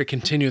prefer to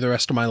continue the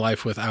rest of my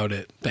life without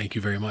it. Thank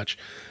you very much.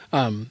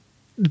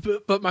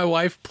 But my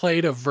wife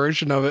played a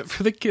version of it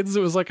for the kids.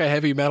 It was like a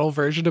heavy metal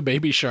version of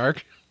Baby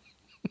Shark.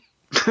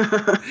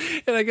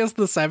 And I guess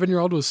the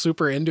 7-year-old was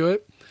super into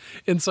it.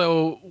 And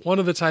so one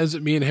of the times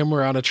that me and him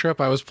were on a trip,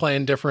 I was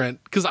playing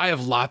different, because I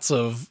have lots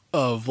of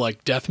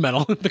like death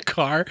metal in the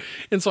car.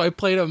 And so I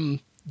played him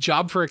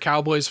Job for a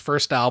Cowboy's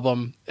first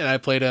album, and I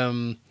played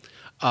him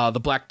the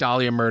Black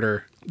Dahlia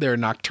Murder, their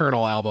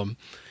Nocturnal album.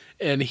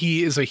 And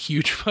he is a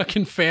huge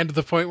fucking fan to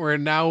the point where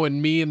now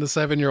when me and the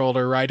 7-year-old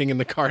are riding in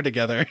the car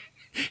together,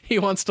 he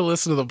wants to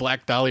listen to the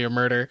Black Dahlia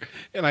Murder,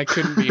 and I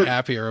couldn't be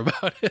happier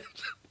about it.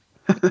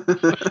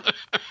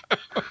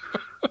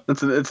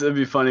 It'd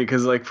be funny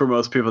because, like, for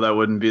most people, that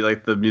wouldn't be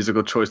like the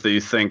musical choice that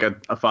you think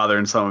a father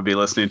and son would be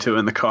listening to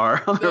in the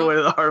car on their way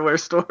to the hardware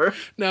store.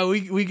 No,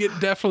 we get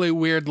definitely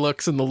weird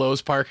looks in the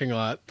Lowe's parking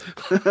lot.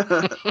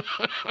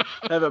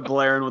 Have it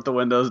blaring with the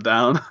windows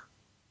down.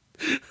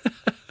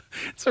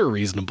 It's a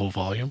reasonable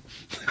volume.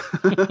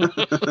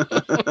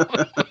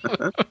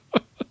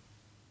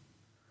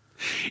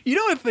 You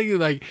know what thing,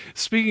 like,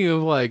 speaking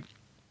of like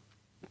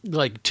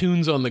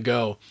tunes on the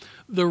go,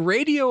 the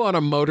radio on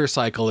a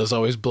motorcycle has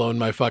always blown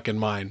my fucking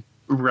mind.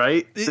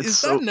 Right?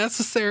 Is that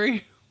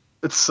necessary?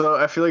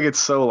 I feel like it's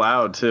so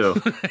loud too.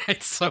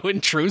 It's so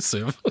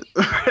intrusive.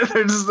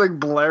 They're just like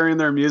blaring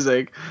their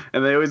music,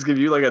 and they always give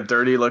you like a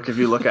dirty look if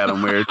you look at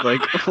them weird.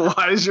 Like,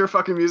 why is your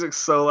fucking music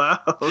so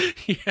loud?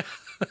 Yeah.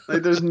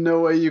 Like, there's no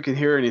way you can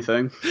hear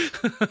anything.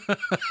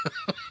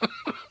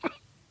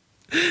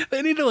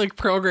 They need to like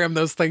program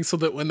those things so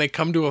that when they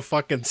come to a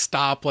fucking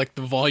stop, like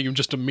the volume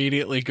just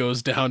immediately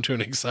goes down to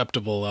an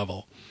acceptable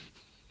level.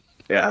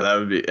 Yeah, that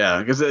would be,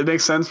 because it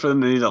makes sense for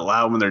them to need it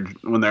loud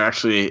when they're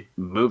actually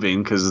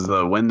moving because of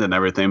the wind and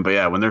everything. But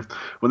yeah, when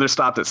they're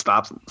stopped at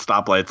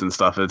stoplights and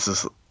stuff,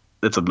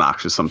 it's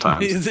obnoxious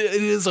sometimes. It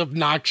is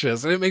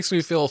obnoxious, and it makes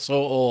me feel so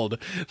old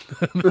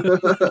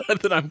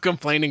that I'm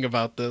complaining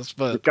about this.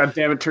 But God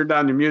damn it, turn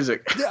down your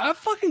music. I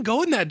fucking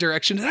go in that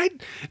direction.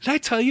 Did I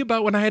tell you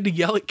about when I had to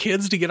yell at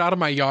kids to get out of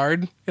my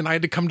yard, and I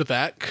had to come to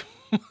that?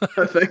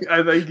 I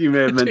think you may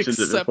have mentioned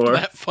it before.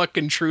 That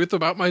fucking truth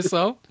about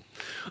myself.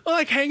 Well,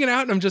 like hanging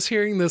out, and I'm just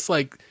hearing this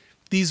like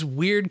these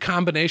weird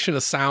combination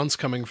of sounds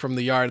coming from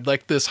the yard,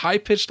 like this high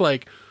pitched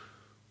like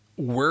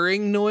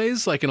whirring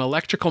noise, like an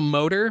electrical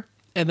motor.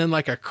 And then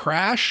like a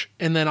crash,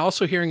 and then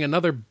also hearing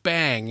another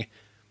bang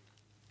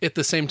at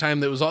the same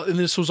time. And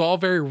this was all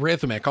very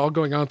rhythmic, all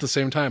going on at the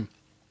same time.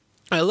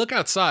 I look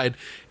outside,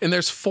 and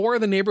there's 4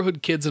 of the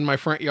neighborhood kids in my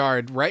front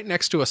yard right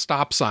next to a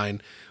stop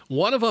sign.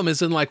 One of them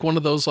is in like one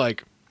of those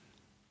like,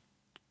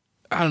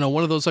 I don't know,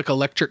 one of those like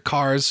electric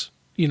cars,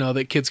 you know,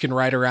 that kids can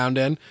ride around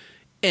in.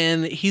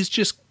 And he's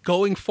just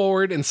going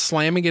forward and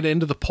slamming it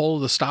into the pole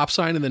of the stop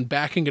sign and then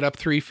backing it up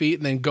 3 feet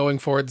and then going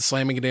forward and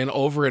slamming it in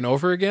over and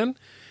over again.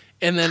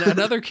 And then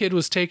another kid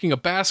was taking a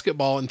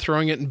basketball and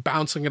throwing it and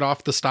bouncing it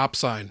off the stop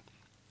sign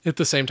at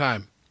the same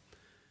time.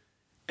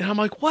 And I'm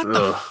like, what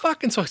the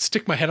fuck? And so I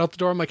stick my head out the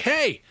door. I'm like,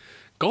 hey,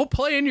 go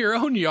play in your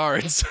own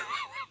yards.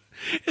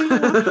 And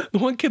the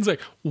one kid's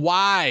like,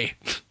 why?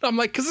 I'm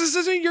like, because this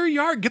isn't your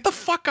yard. Get the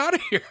fuck out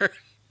of here.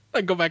 I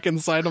go back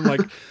inside. I'm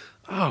like,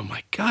 oh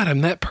my God,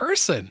 I'm that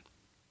person.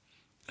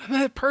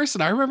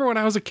 I remember when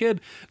I was a kid,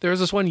 there was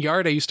this one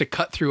yard I used to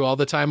cut through all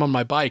the time on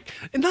my bike.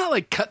 And not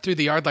like cut through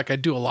the yard like I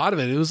do a lot of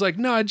it. It was like,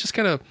 no, I just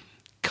kind of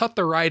cut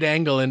the right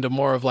angle into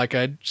more of like,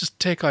 I just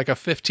take like a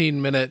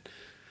 15-minute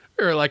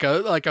or like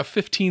a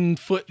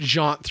 15-foot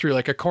jaunt through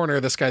like a corner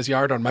of this guy's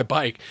yard on my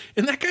bike.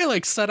 And that guy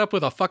like set up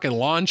with a fucking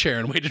lawn chair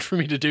and waited for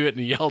me to do it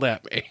and yelled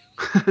at me.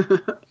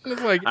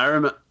 It's like, I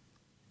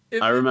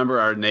remember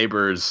our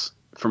neighbors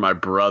for my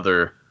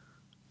brother,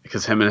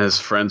 because him and his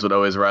friends would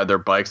always ride their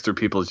bikes through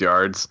people's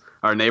yards.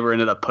 Our neighbor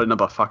ended up putting up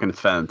a fucking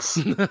fence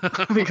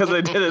because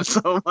they did it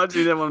so much he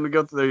didn't want them to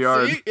go through their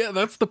yard. See? Yeah,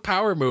 that's the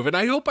power move, and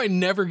I hope I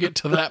never get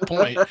to that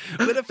point.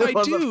 But if I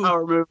do,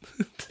 power move.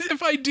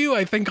 If I do,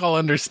 I think I'll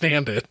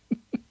understand it.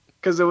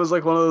 Because it was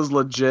like one of those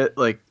legit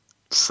like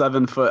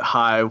 7-foot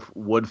high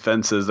wood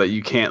fences that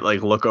you can't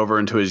like look over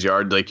into his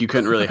yard. Like you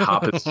couldn't really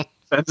hop his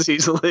fence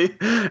easily.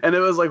 And it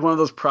was like one of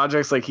those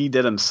projects like he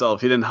did himself.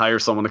 He didn't hire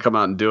someone to come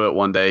out and do it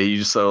one day.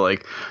 You saw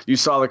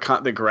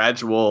the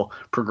gradual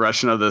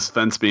progression of this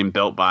fence being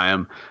built by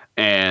him.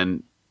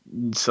 And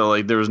so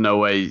like there was no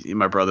way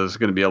my brother was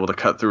going to be able to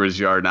cut through his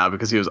yard now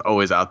because he was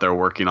always out there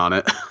working on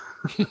it.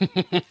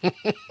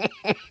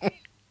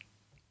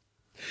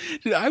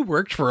 Dude, I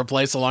worked for a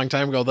place a long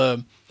time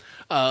ago.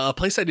 A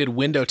place I did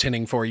window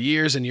tinting for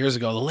years and years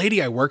ago. The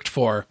lady I worked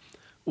for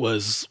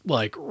was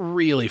like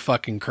really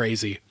fucking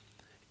crazy.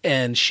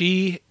 And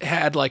she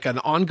had like an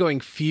ongoing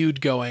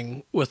feud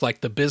going with like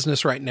the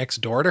business right next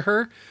door to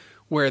her,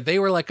 where they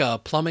were like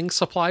a plumbing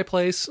supply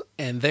place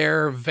and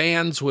their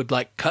vans would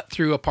like cut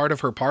through a part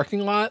of her parking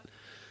lot.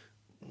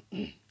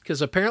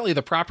 Because apparently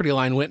the property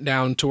line went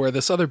down to where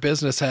this other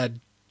business had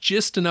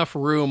just enough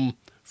room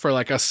for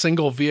like a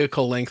single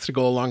vehicle length to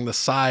go along the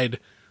side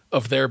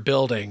of their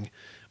building.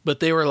 But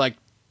they were like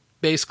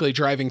basically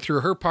driving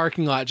through her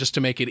parking lot just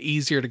to make it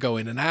easier to go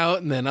in and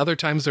out. And then other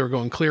times they were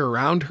going clear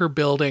around her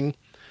building.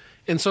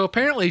 And so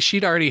apparently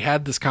she'd already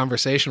had this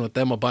conversation with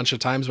them a bunch of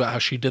times about how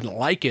she didn't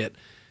like it.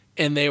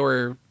 And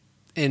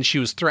she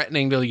was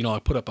threatening to,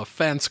 like put up a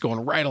fence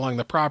going right along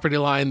the property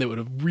line that would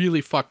have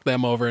really fucked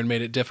them over and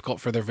made it difficult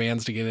for their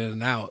vans to get in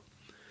and out.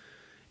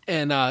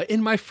 And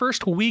in my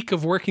first week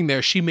of working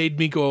there, she made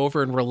me go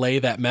over and relay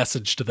that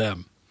message to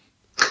them.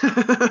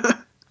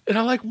 And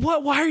I'm like,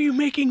 what? Why are you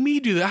making me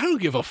do that? I don't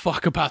give a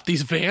fuck about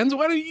these vans.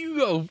 Why don't you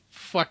go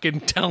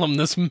fucking tell them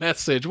this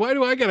message? Why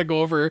do I got to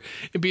go over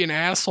and be an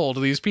asshole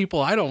to these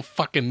people I don't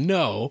fucking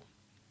know?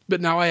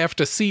 But now I have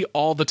to see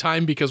all the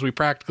time because we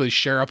practically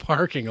share a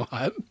parking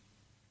lot.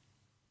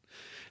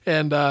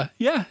 And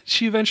yeah,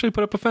 she eventually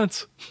put up a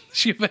fence.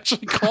 She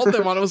eventually called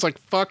them on it. Was like,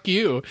 fuck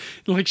you.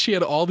 And, like, she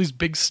had all these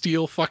big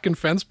steel fucking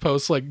fence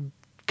posts, like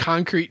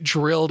concrete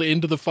drilled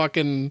into the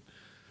fucking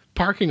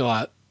parking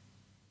lot.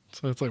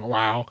 So it's like,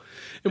 wow.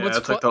 And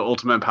that's like the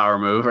ultimate power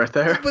move right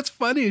there. What's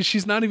funny is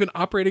she's not even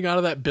operating out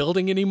of that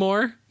building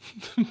anymore,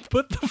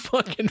 but the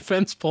fucking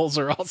fence poles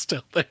are all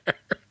still there.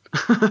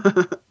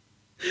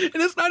 And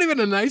it's not even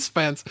a nice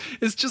fence.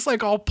 It's just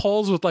like all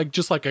poles with like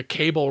just like a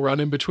cable run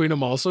in between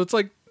them all. So it's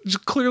like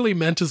just clearly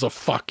meant as a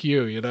fuck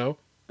you, you know?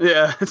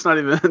 Yeah, it's not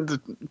even to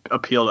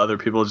appeal to other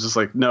people. It's just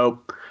like,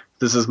 nope,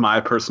 this is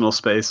my personal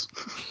space.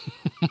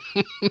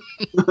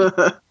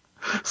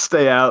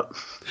 Stay out.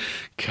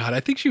 God, I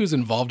think she was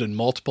involved in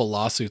multiple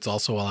lawsuits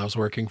also while I was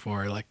working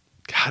for her. Like,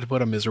 God,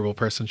 what a miserable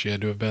person she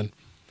had to have been.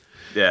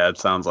 Yeah, it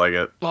sounds like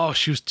it. Oh,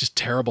 she was just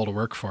terrible to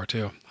work for,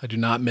 too. I do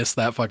not miss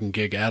that fucking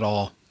gig at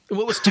all.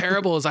 What was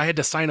terrible is I had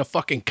to sign a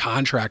fucking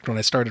contract when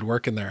I started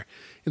working there.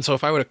 And so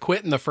if I would have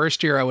quit in the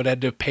first year, I would have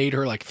had to have paid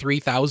her like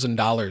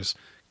 $3,000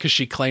 because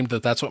she claimed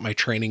that that's what my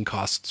training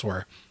costs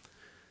were.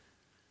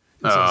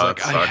 And so I was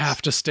like, I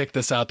have to stick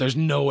this out. There's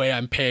no way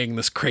I'm paying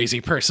this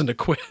crazy person to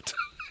quit.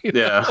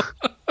 Yeah.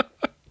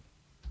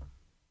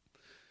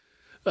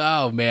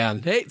 Oh,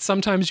 man. Hey,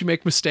 sometimes you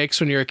make mistakes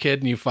when you're a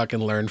kid and you fucking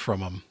learn from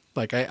them.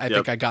 Like, I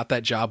think I got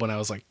that job when I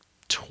was like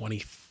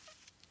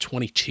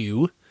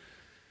 22.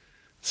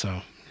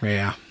 So,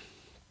 yeah.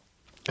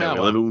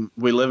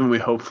 We live and we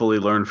hopefully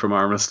learn from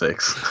our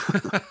mistakes.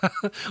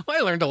 Well, I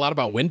learned a lot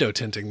about window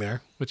tinting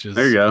there, which is,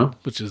 there you go.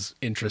 Which is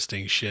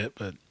interesting shit.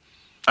 But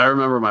I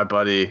remember my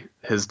buddy,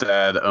 his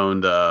dad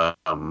owned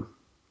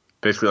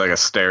basically like a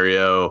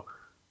stereo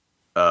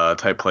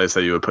type place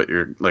that you would put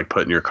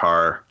in your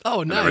car.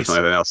 Oh, nice.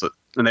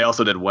 And they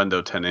also did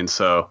window tinting.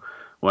 So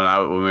when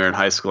we were in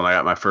high school and I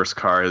got my first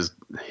car, his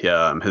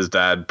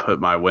dad put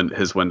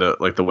his window,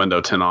 like the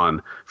window tint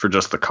on for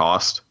just the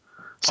cost.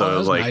 So it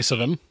was like nice of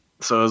him.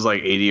 So it was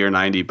like $80 or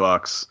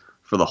 $90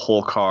 for the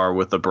whole car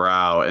with the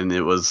brow, and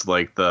it was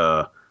like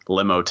the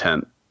limo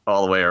tent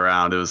all the way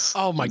around. It was.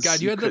 Oh my God!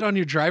 You had that on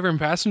your driver and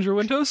passenger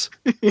windows?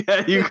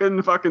 Yeah, you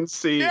couldn't fucking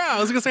see. Yeah, I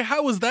was gonna say,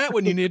 how was that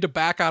when you needed to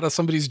back out of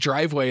somebody's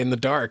driveway in the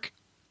dark?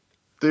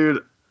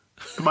 Dude,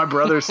 my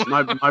brother's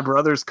my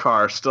brother's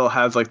car still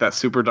has like that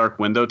super dark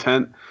window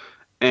tent,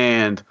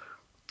 and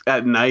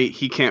at night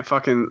he can't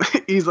fucking.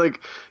 He's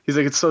like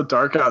it's so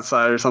dark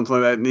outside or something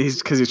like that, and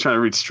he's trying to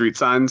read street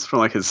signs from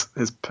like his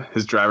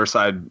driver's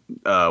side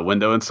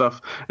window and stuff,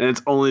 and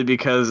it's only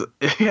because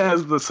he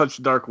has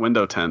such dark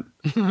window tent.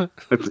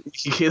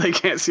 He like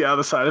can't see out of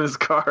the side of his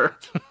car.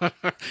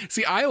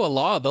 See, Iowa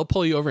law, they'll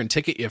pull you over and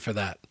ticket you for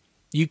that.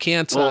 You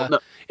can't. No.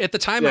 At the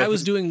time I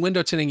was doing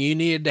window tinting, you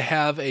needed to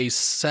have a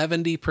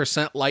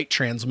 70% light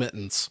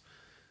transmittance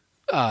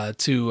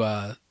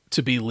to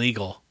be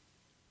legal.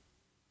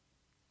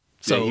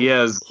 So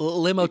yeah,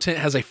 limo tint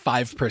has a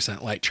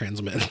 5% light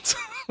transmittance.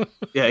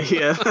 Yeah,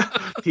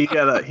 he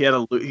got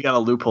a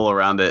loophole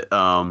around it.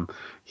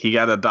 He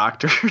got a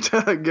doctor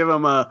to give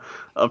him a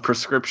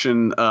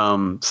prescription,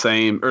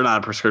 saying, or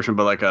not a prescription,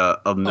 but like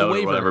a note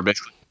or whatever.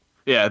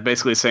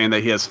 Basically saying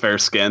that he has fair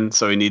skin,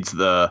 so he needs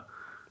the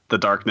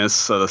darkness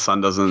so the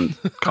sun doesn't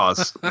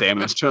cause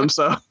damage to him.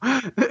 So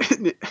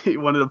he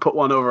wanted to put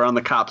one over on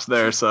the cops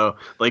there. So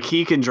like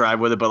he can drive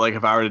with it, but like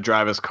if I were to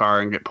drive his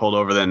car and get pulled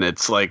over, then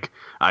it's like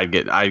I'd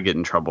get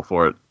in trouble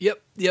for it.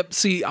 Yep.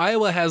 See,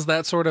 Iowa has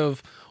that sort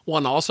of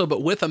one also,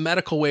 but with a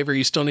medical waiver,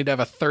 you still need to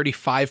have a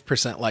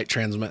 35% light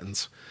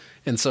transmittance.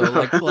 And so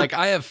like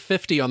I have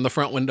 50 on the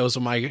front windows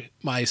of my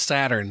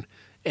Saturn,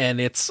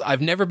 and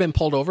I've never been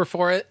pulled over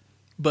for it,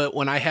 but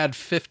when I had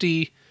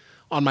 50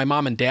 on my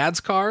mom and dad's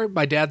car,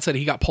 my dad said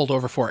he got pulled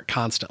over for it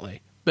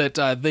constantly. But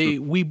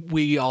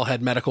we all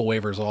had medical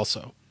waivers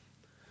also.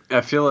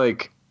 I feel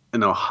like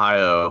in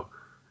Ohio,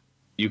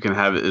 you can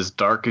have it as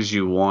dark as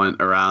you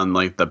want around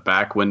like the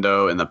back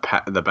window and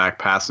the back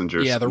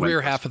passengers. Yeah, the rear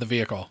half of the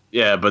vehicle.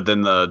 Yeah, but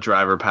then the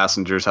driver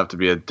passengers have to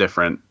be a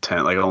different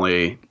tent. Like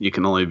you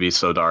can only be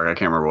so dark. I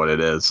can't remember what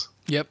it is.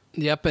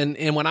 Yep.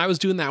 And when I was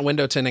doing that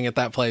window tinting at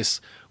that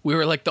place, we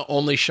were like the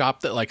only shop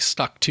that like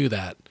stuck to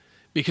that.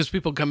 Because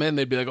people come in,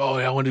 they'd be like, oh,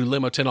 I want to do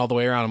limo tint all the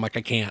way around. I'm like,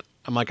 I can't.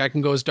 I'm like, I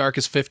can go as dark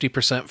as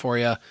 50% for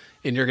you,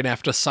 and you're going to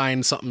have to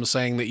sign something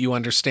saying that you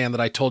understand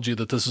that I told you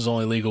that this is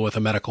only legal with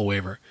a medical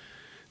waiver.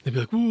 They'd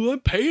be like, ooh,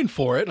 I'm paying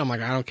for it. And I'm like,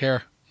 I don't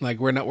care.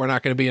 Like, we're not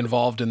going to be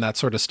involved in that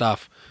sort of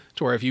stuff.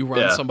 To where if you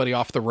run somebody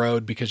off the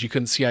road because you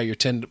couldn't see out your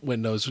tint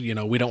windows, we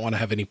don't want to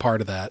have any part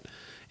of that.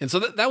 And so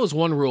that was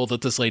one rule that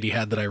this lady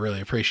had that I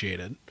really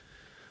appreciated.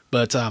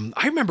 But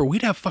I remember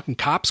we'd have fucking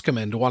cops come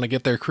in to want to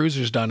get their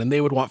cruisers done, and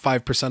they would want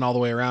 5% all the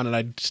way around, and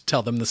I'd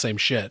tell them the same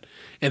shit.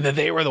 And then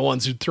they were the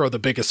ones who'd throw the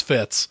biggest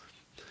fits.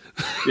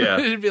 Yeah.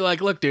 It'd be like,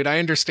 look, dude, I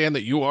understand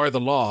that you are the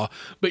law,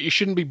 but you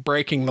shouldn't be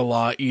breaking the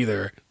law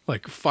either.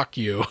 Like, fuck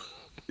you.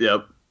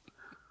 Yep.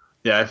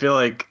 Yeah, I feel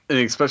like, and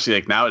especially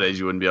like nowadays,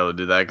 you wouldn't be able to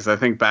do that, because I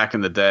think back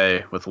in the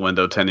day with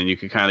window tinting, you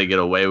could kind of get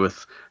away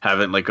with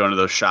having, like, going to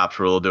those shops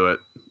where they'll do it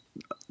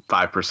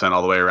 5%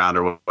 all the way around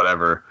or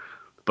whatever.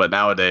 But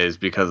nowadays,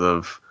 because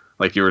of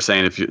like you were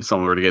saying, if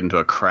someone were to get into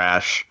a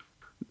crash,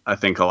 I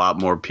think a lot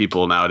more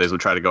people nowadays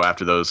would try to go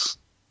after those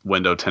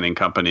window tinting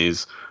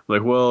companies.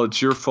 Like, well,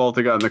 it's your fault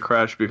they got in the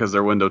crash because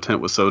their window tint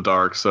was so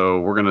dark, so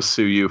we're going to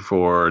sue you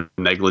for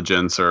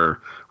negligence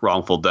or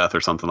wrongful death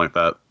or something like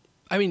that.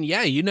 I mean,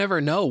 yeah, you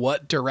never know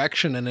what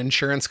direction an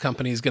insurance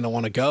company is going to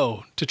want to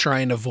go to try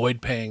and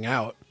avoid paying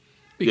out.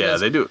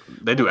 Because, yeah,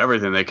 they do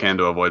everything they can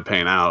to avoid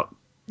paying out.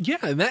 Yeah,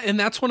 and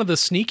that's one of the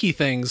sneaky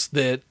things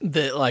that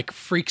like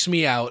freaks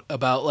me out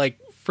about, like,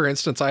 for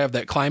instance, I have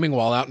that climbing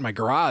wall out in my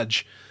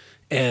garage,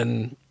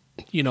 and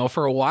you know,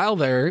 for a while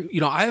there,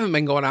 you know, I haven't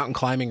been going out and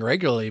climbing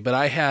regularly, but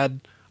I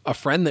had a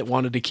friend that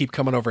wanted to keep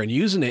coming over and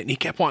using it, and he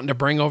kept wanting to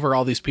bring over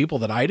all these people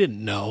that I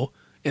didn't know,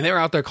 and they were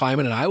out there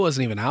climbing and I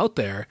wasn't even out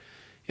there.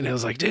 And it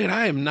was like, dude,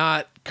 I am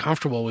not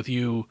comfortable with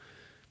you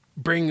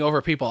bringing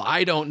over people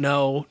I don't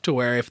know, to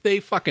where if they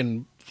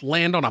fucking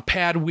land on a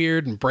pad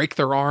weird and break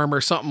their arm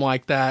or something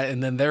like that,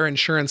 and then their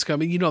insurance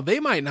company, you know, they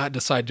might not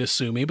decide to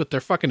sue me, but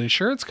their fucking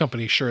insurance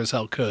company sure as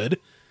hell could.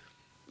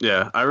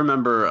 Yeah, I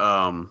remember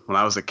when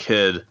I was a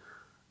kid,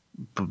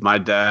 my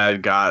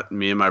dad got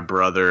me and my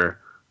brother,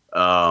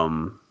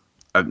 and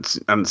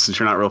since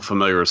you're not real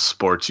familiar with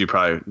sports, you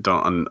probably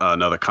don't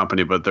know the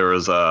company, but there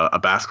was a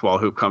basketball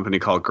hoop company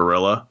called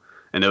Gorilla,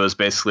 and it was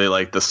basically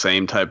like the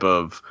same type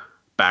of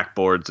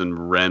backboards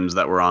and rims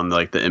that were on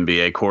like the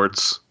NBA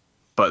courts,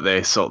 but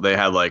they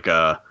had like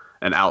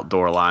an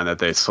outdoor line that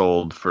they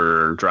sold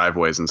for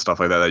driveways and stuff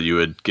like that you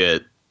would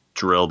get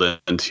drilled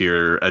into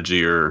your edge of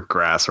your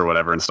grass or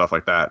whatever and stuff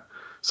like that.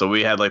 So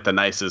we had like the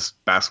nicest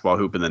basketball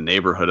hoop in the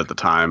neighborhood at the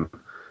time,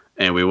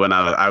 and we went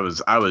out. I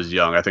was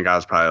young. I think I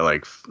was probably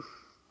like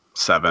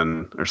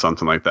 7 or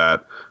something like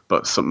that.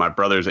 But so my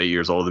brother's 8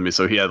 years older than me,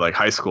 so he had like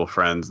high school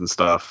friends and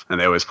stuff, and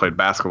they always played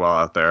basketball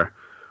out there.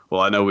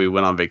 Well, I know we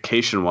went on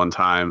vacation one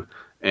time,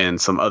 and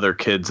some other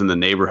kids in the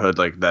neighborhood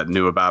like that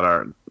knew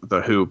about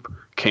the hoop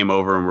came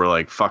over and were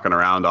like fucking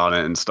around on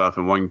it and stuff.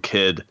 And one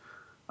kid,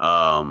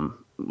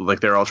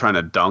 like they were all trying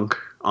to dunk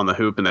on the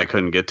hoop and they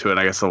couldn't get to it. And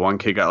I guess the one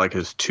kid got like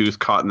his tooth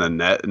caught in the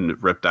net and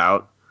it ripped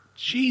out.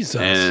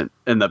 Jesus.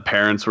 And the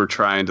parents were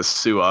trying to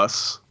sue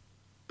us,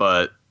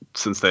 but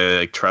since they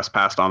like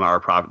trespassed on our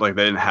property, like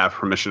they didn't have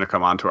permission to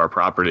come onto our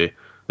property,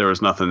 there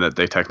was nothing that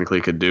they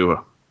technically could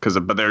do.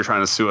 But they were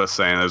trying to sue us,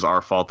 saying it was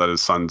our fault that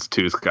his son's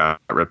tooth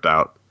got ripped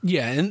out.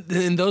 Yeah,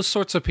 and those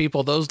sorts of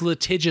people, those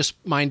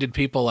litigious-minded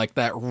people like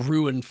that,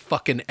 ruin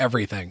fucking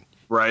everything.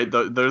 Right?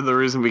 They're the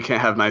reason we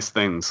can't have nice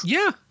things.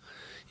 Yeah.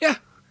 Yeah.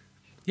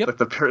 Yep.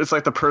 It's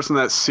like the person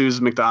that sues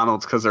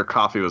McDonald's because their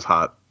coffee was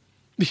hot.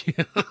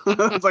 Yeah.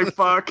 It's like,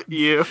 fuck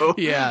you.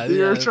 Yeah.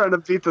 You're trying to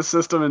beat the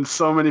system in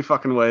so many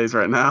fucking ways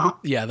right now.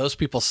 Yeah, those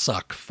people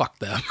suck. Fuck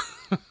them.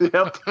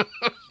 Yep.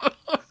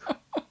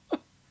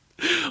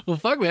 Well,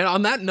 fuck, man.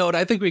 On that note,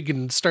 I think we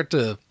can start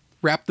to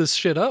wrap this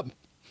shit up.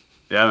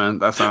 Yeah, man.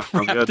 That sounds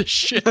good. Wrap this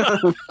shit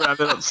up. Wrap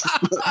it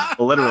up.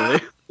 Literally.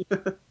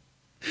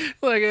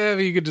 Like, if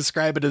you could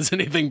describe it as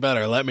anything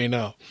better, let me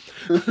know.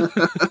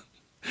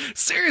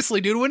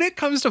 Seriously, dude, when it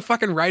comes to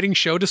fucking writing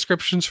show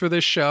descriptions for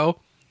this show,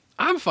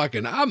 I'm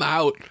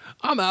out.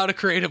 I'm out of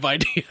creative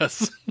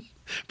ideas.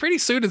 Pretty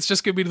soon it's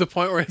just going to be to the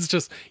point where it's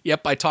just,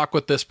 yep, I talk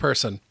with this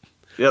person.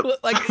 Yep.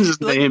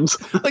 Just names.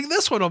 Like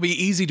this one will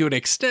be easy to an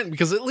extent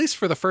because at least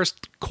for the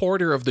first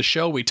quarter of the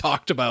show we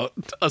talked about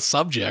a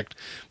subject.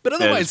 But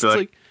otherwise it's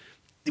like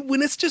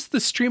when it's just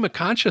the stream of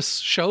conscious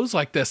shows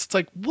like this, it's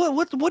like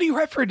what do you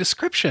write for a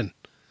description?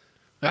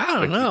 I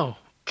don't know.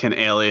 Can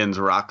aliens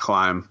rock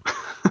climb?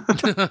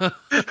 They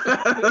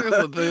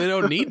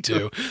don't need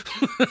to.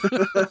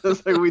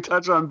 It's like we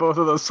touch on both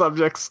of those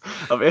subjects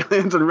of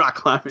aliens and rock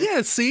climbing.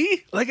 Yeah,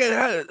 see? Like,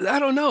 I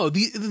don't know.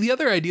 The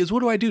other idea is, what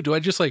do I do? Do I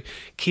just, like,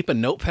 keep a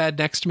notepad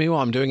next to me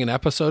while I'm doing an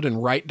episode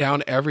and write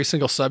down every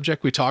single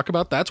subject we talk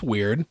about? That's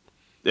weird.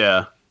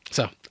 Yeah.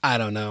 So, I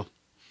don't know.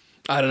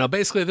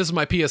 Basically, this is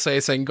my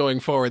PSA saying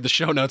going forward, the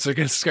show notes are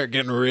going to start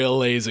getting real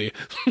lazy.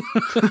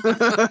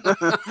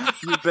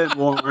 You've been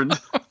warned.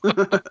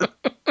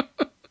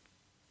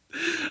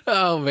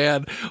 Oh,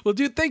 man. Well,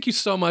 dude, thank you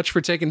so much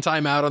for taking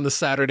time out on the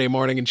Saturday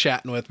morning and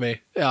chatting with me.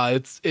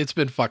 It's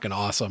been fucking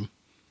awesome.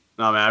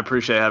 No, man, I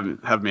appreciate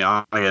having me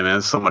on again, man.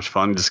 It's so much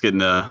fun just getting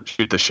to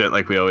shoot the shit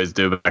like we always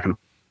do back in.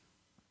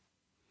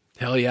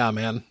 Hell yeah,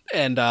 man.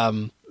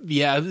 And,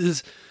 yeah,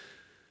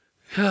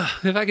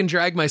 if I can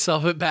drag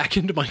myself back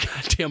into my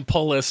goddamn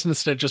pull list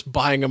instead of just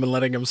buying them and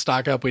letting them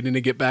stock up, we need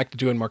to get back to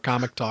doing more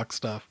comic talk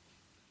stuff.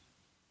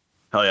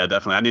 Hell yeah,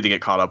 definitely. I need to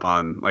get caught up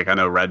on, like, I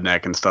know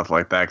Redneck and stuff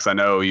like that, because I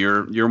know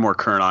you're more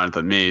current on it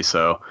than me,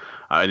 so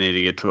I need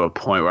to get to a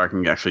point where I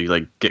can actually,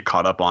 like, get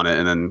caught up on it,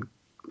 and then,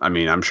 I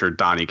mean, I'm sure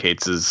Donnie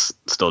Cates is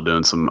still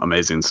doing some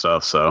amazing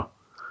stuff, so.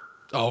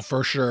 Oh,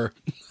 for sure.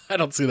 I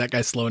don't see that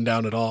guy slowing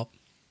down at all.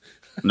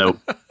 Nope.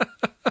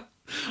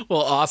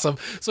 Well, awesome.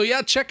 So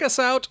yeah, check us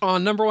out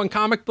on Number One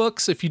Comic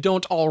Books if you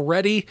don't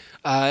already.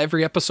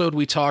 Every episode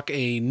we talk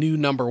a new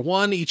number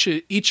one. Each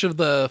of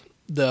the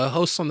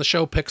hosts on the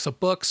show picks a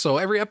book. So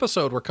every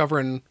episode we're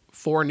covering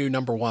 4 new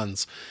number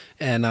ones.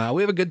 And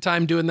we have a good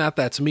time doing that.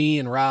 That's me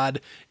and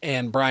Rod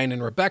and Brian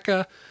and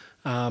Rebecca.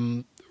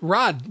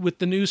 Rod, with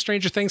the new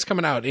Stranger Things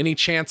coming out, any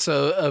chance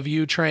of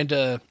you trying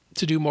to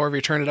do more of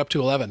your Turn It Up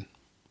to 11?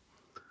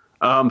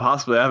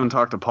 Possibly. I haven't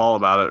talked to Paul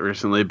about it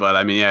recently, but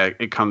I mean, yeah,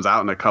 it comes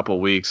out in a couple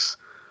weeks.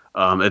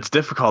 It's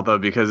difficult though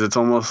because it's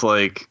almost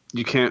like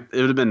you can't.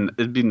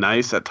 It'd be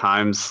nice at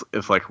times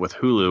if like with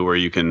Hulu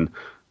where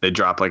they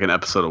drop like an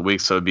episode a week,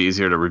 so it'd be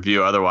easier to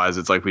review. Otherwise,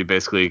 it's like we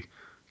basically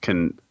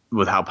can,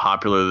 with how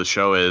popular the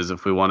show is,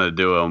 if we want to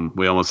do them,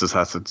 we almost just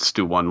have to just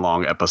do one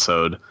long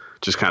episode,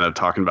 just kind of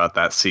talking about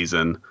that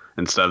season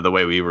instead of the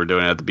way we were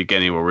doing it at the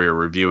beginning where we were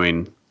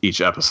reviewing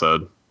each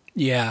episode.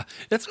 Yeah,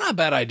 that's not a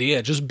bad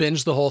idea. Just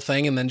binge the whole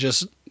thing and then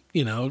just,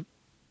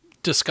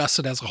 discuss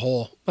it as a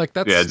whole. Like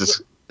that's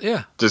just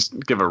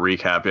give a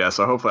recap. Yeah,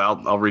 so hopefully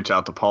I'll reach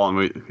out to Paul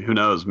and who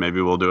knows,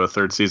 maybe we'll do a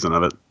third season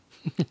of it.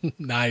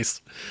 Nice.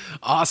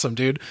 Awesome,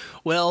 dude.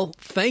 Well,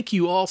 thank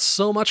you all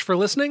so much for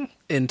listening.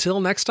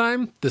 Until next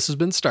time, this has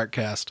been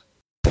Startcast.